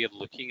certainly we're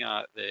looking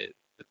at the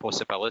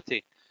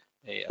possibility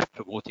of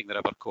promoting the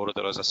river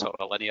corridor as a sort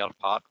of linear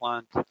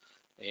parkland,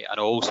 and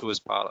also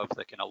as part of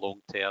the kind of long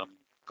term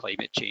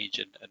climate change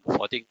and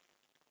flooding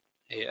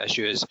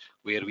issues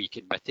where we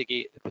can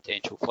mitigate the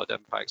potential flood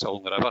impacts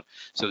along the river.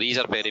 So these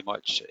are very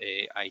much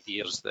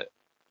ideas that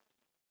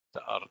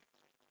are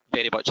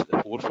very much at the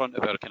forefront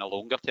of our kind of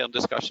longer term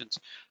discussions.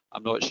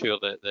 I'm not sure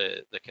that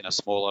the kind of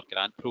smaller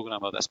grant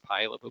programme or this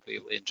pilot will be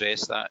able to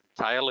address that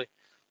entirely.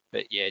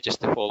 But yeah,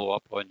 just to follow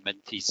up on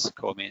Minty's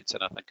comments,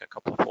 and I think a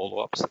couple of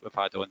follow-ups that we've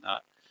had on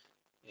that,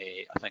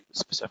 I think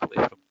specifically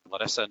from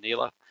Larissa and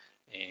Naila,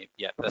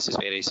 yeah, this is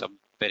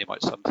very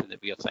much something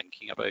that we are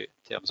thinking about in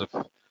terms of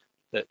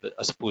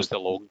I suppose the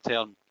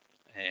long-term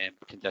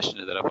condition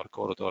of the river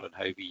corridor and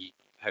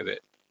how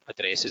it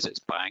addresses its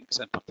banks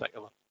in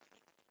particular.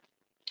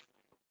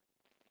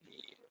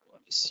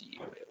 Let me see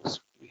what else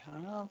we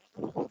have.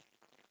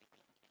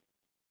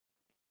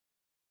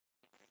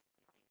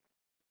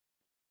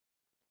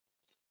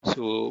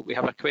 So we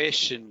have a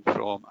question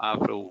from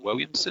Avril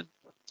Williamson.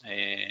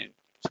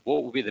 So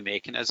what will be the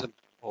mechanism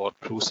or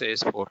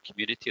process for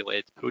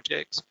community-led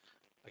projects?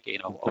 Again,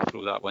 I'll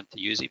throw that one to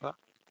you, Zeba.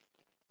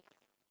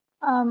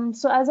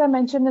 So as I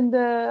mentioned in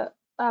the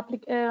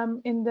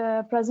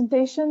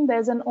presentation,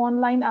 there's an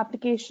online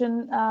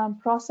application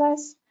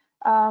process,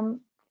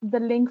 the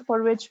link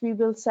for which we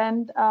will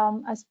send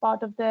as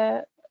part of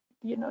the,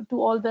 to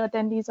all the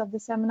attendees of the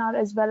seminar,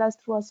 as well as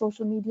through our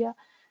social media.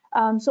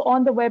 So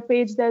on the web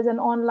page, there's an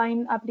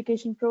online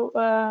application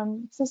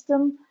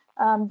system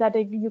that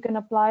you can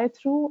apply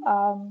through,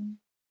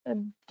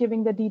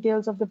 giving the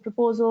details of the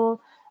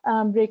proposal,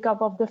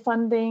 breakup of the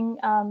funding,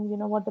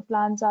 what the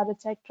plans are,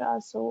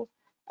 etc. So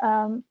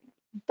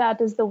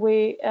that is the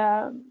way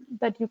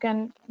that you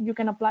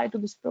can apply to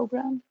this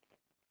program.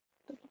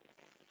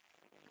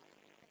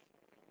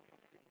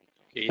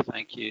 Okay,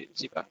 thank you,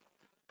 Zeba.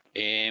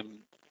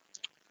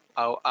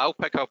 I'll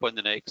pick up on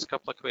the next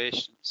couple of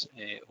questions,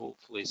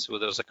 hopefully. So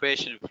there's a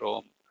question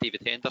from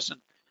David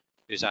Henderson,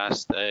 who's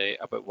asked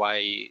about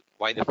why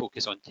the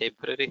focus on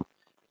temporary.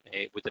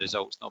 Would the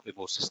results not be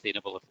more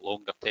sustainable if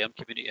longer-term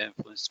community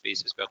influence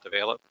spaces were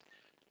developed?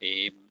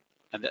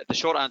 And the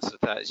short answer to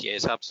that is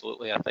yes,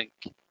 absolutely. I think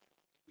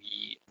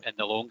in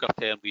the longer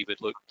term, we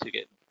would look to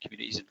get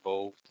communities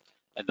involved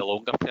in the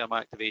longer-term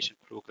activation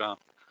programme.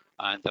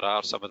 And there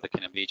are some of the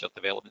kind of major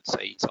development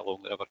sites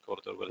along the river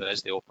corridor where there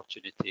is the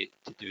opportunity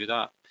to do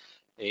that.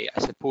 I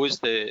suppose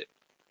the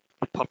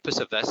purpose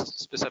of this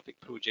specific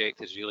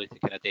project is really to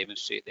kind of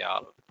demonstrate the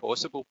art of the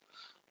possible.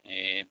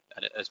 And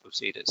as we've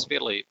said, it's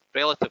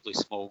relatively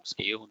small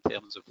scale in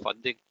terms of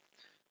funding.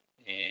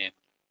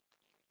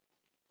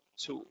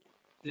 So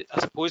I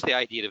suppose the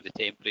idea of the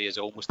temporary is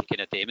almost to kind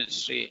of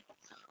demonstrate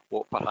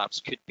what perhaps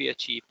could be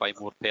achieved by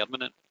more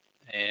permanent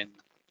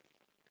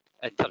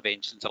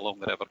interventions along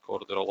the river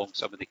corridor, along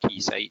some of the key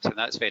sites, and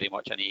that's very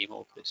much an aim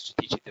of the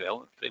strategic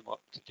development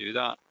framework to do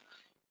that.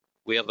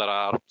 Where there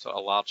are sort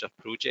of larger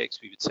projects,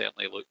 we would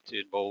certainly look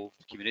to involve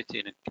the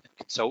community and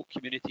consult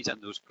communities in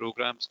those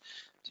programmes.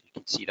 So you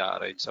can see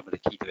that around some of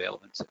the key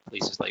developments at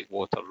places like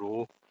Water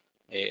Row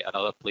and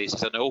other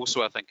places. And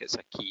also I think it's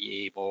a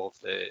key aim of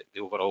the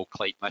overall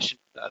Clyde mission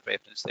that I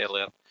referenced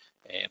earlier,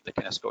 the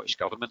kind of Scottish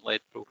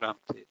Government-led programme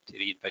to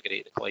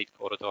reinvigorate the Clyde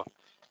corridor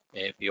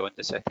beyond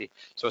the city.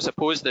 So I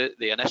suppose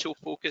the initial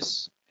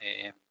focus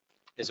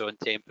is on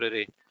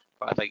temporary,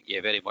 but I think, yeah,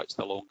 very much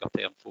the longer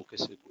term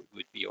focus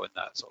would be on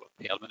that sort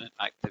of permanent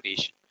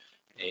activation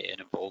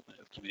and involvement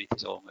of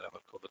communities along the river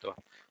corridor.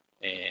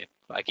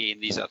 But again,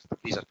 these are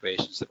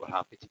questions that we're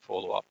happy to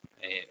follow up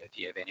if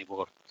you have any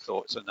more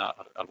thoughts on that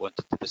or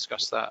wanted to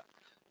discuss that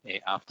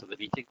after the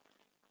meeting.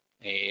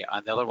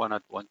 And the other one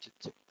I'd wanted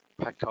to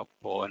pick up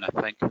on,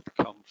 I think, would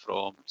come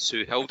from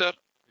Sue Hilder,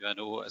 who I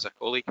know as a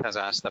colleague has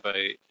asked about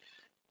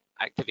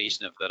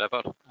activation of the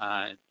river,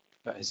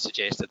 but has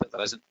suggested that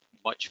there isn't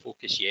much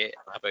focus yet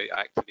about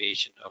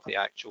activation of the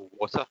actual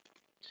water,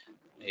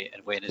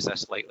 and when is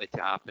this likely to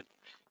happen?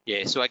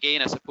 Yeah, so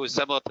again, I suppose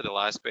similar to the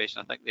last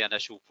question, I think the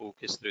initial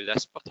focus through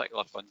this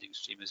particular funding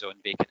stream is on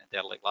vacant and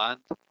derelict land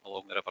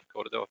along the river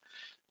corridor,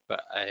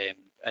 but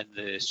in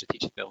the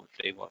strategic development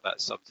framework,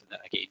 that's something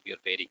that again we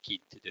are very keen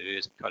to do,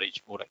 is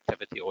encourage more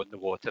activity on the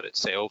water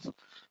itself.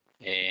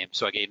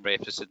 So again,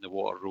 referencing the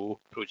Water Row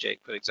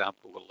project, for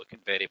example, we're looking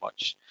very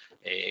much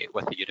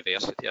with the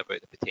university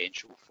about the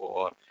potential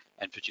for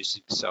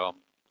introducing some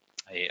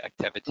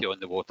activity on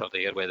the water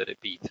there, whether it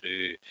be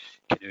through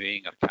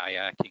canoeing or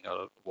kayaking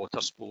or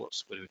water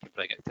sports, where we can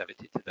bring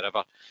activity to the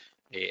river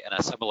in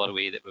a similar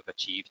way that we've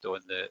achieved on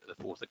the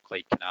Forth and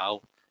Clyde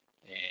Canal,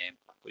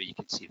 where you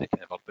can see the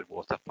kind of urban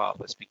water park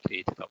that's been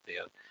created up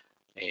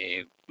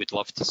there. We'd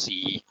love to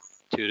see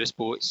tourist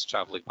boats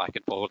travelling back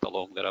and forward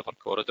along the river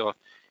corridor.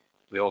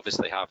 We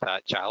obviously have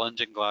that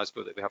challenge in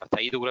Glasgow that we have a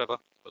tidal river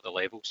where the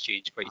levels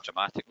change quite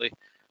dramatically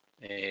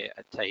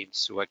at times.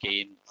 So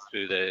again,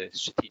 through the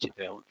strategic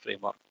development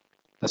framework,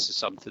 this is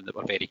something that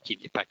we're very keen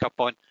to pick up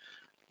on.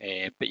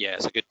 But yeah,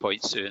 it's a good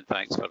point, Sue, and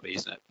thanks for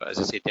raising it. But as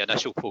I said, the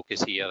initial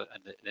focus here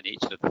and the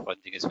nature of the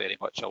funding is very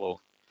much along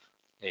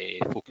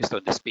focused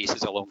on the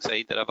spaces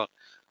alongside the river,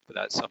 but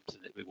that's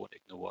something that we won't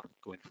ignore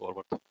going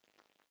forward.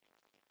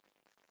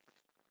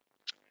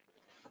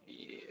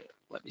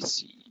 Let me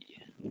see.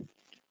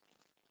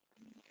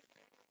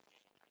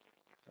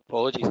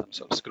 Apologies, I'm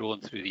sort of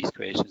scrolling through these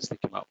questions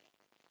that come up.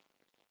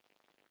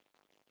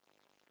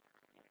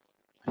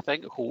 I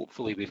think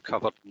hopefully we've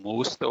covered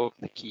most of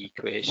the key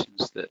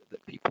questions that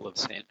people have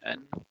sent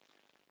in.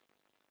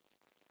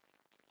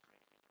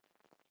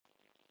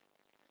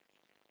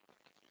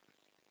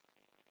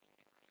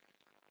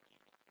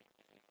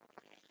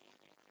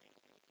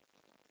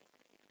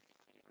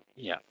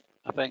 Yeah,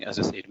 I think, as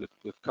I said,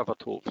 we've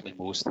covered hopefully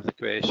most of the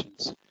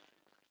questions.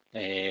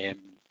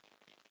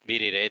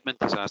 Mary Redmond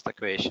has asked a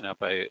question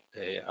about,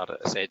 or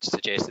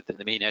suggested that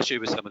the main issue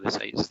with some of the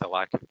sites is the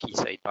lack of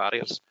quayside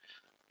barriers,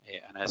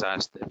 and has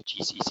asked if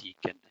GCC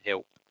can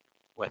help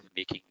with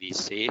making these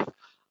safe.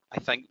 I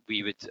think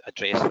we would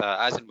address that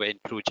as and when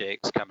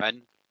projects come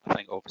in. I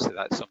think obviously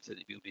that's something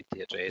that we'll need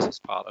to address as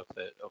part of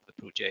the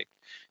project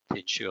to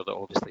ensure that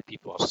obviously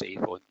people are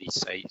safe on these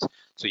sites.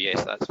 So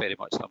yes, that's very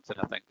much something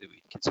I think that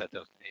we'd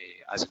consider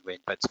as and when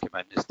bids come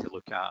in, is to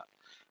look at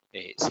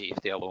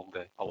safety along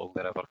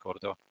the river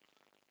corridor.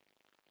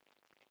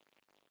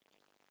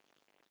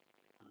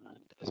 And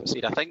as I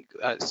said, I think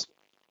that's.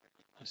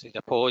 I said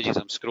apologies,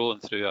 I'm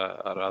scrolling through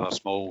a rather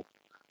small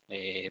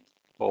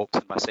box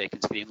on my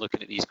second screen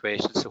looking at these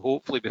questions, so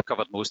hopefully we've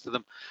covered most of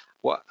them.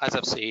 As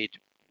I've said,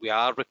 we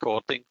are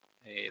recording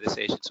the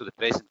session, so the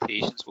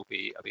presentations will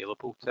be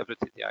available to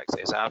everybody to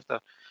access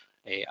after,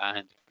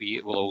 and we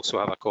will also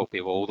have a copy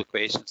of all the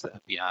questions that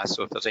have been asked,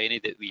 so if there's any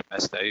that we've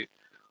missed out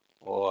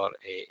or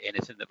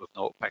anything that we've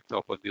not picked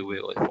up on, we'll be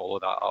able to follow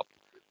that up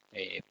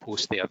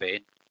post the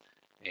event.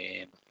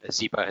 As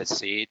Zeba has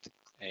said,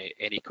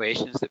 any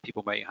questions that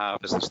people might have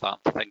as they're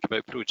starting to think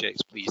about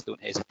projects, please don't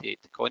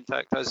hesitate to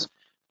contact us.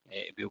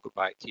 we'll go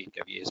back to you and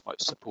give you as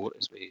much support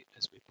as we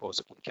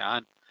possibly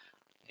can.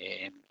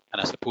 And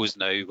I suppose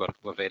now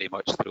we're very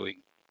much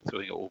throwing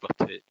it over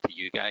to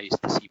you guys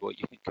to see what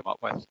you can come up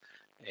with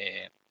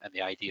and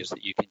the ideas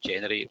that you can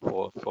generate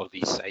for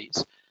these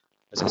sites.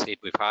 As I said,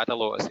 we've had a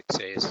lot of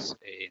success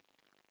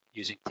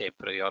using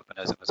temporary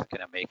urbanism as a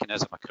kind of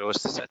mechanism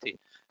across the city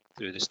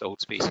through the Stalled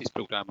Spaces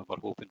programme, and we're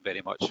hoping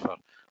very much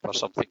for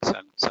something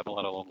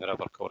similar along the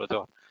river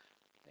corridor.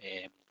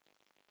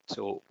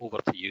 So over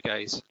to you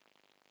guys.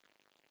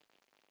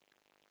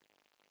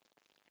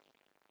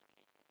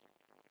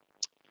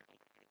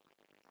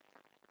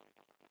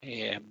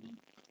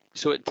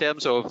 So in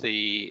terms of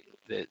the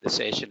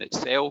session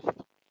itself,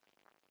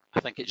 I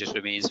think it just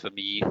remains for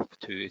me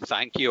to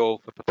thank you all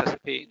for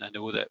participating. I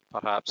know that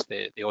perhaps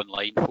the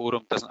online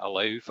forum doesn't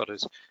allow for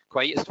us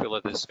quite as full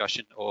a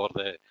discussion or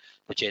the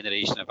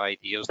generation of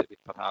ideas that we'd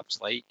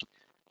perhaps like.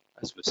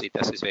 As we said,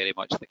 this is very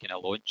much the kind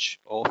of launch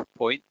off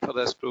point for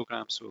this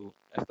programme, so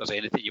if there's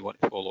anything you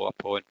want to follow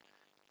up on,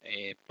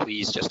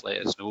 please just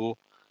let us know.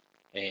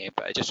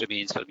 But it just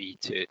remains for me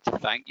to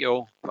thank you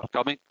all for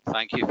coming.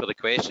 Thank you for the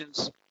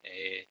questions.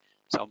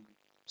 Some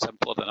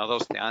simpler than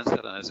others to answer,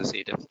 and as I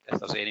said, if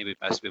there's any we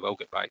missed, we will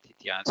get back to you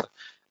to answer.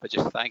 But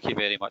just thank you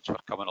very much for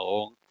coming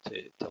along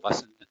to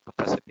listen and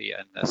participate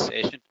in this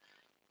session.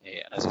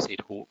 And as I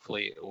said,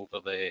 hopefully over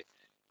the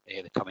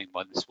coming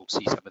months, we'll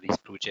see some of these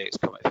projects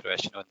come to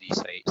fruition on these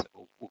sites, and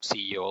we'll see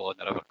you all on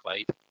the River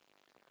Clyde.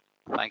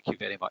 Thank you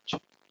very much.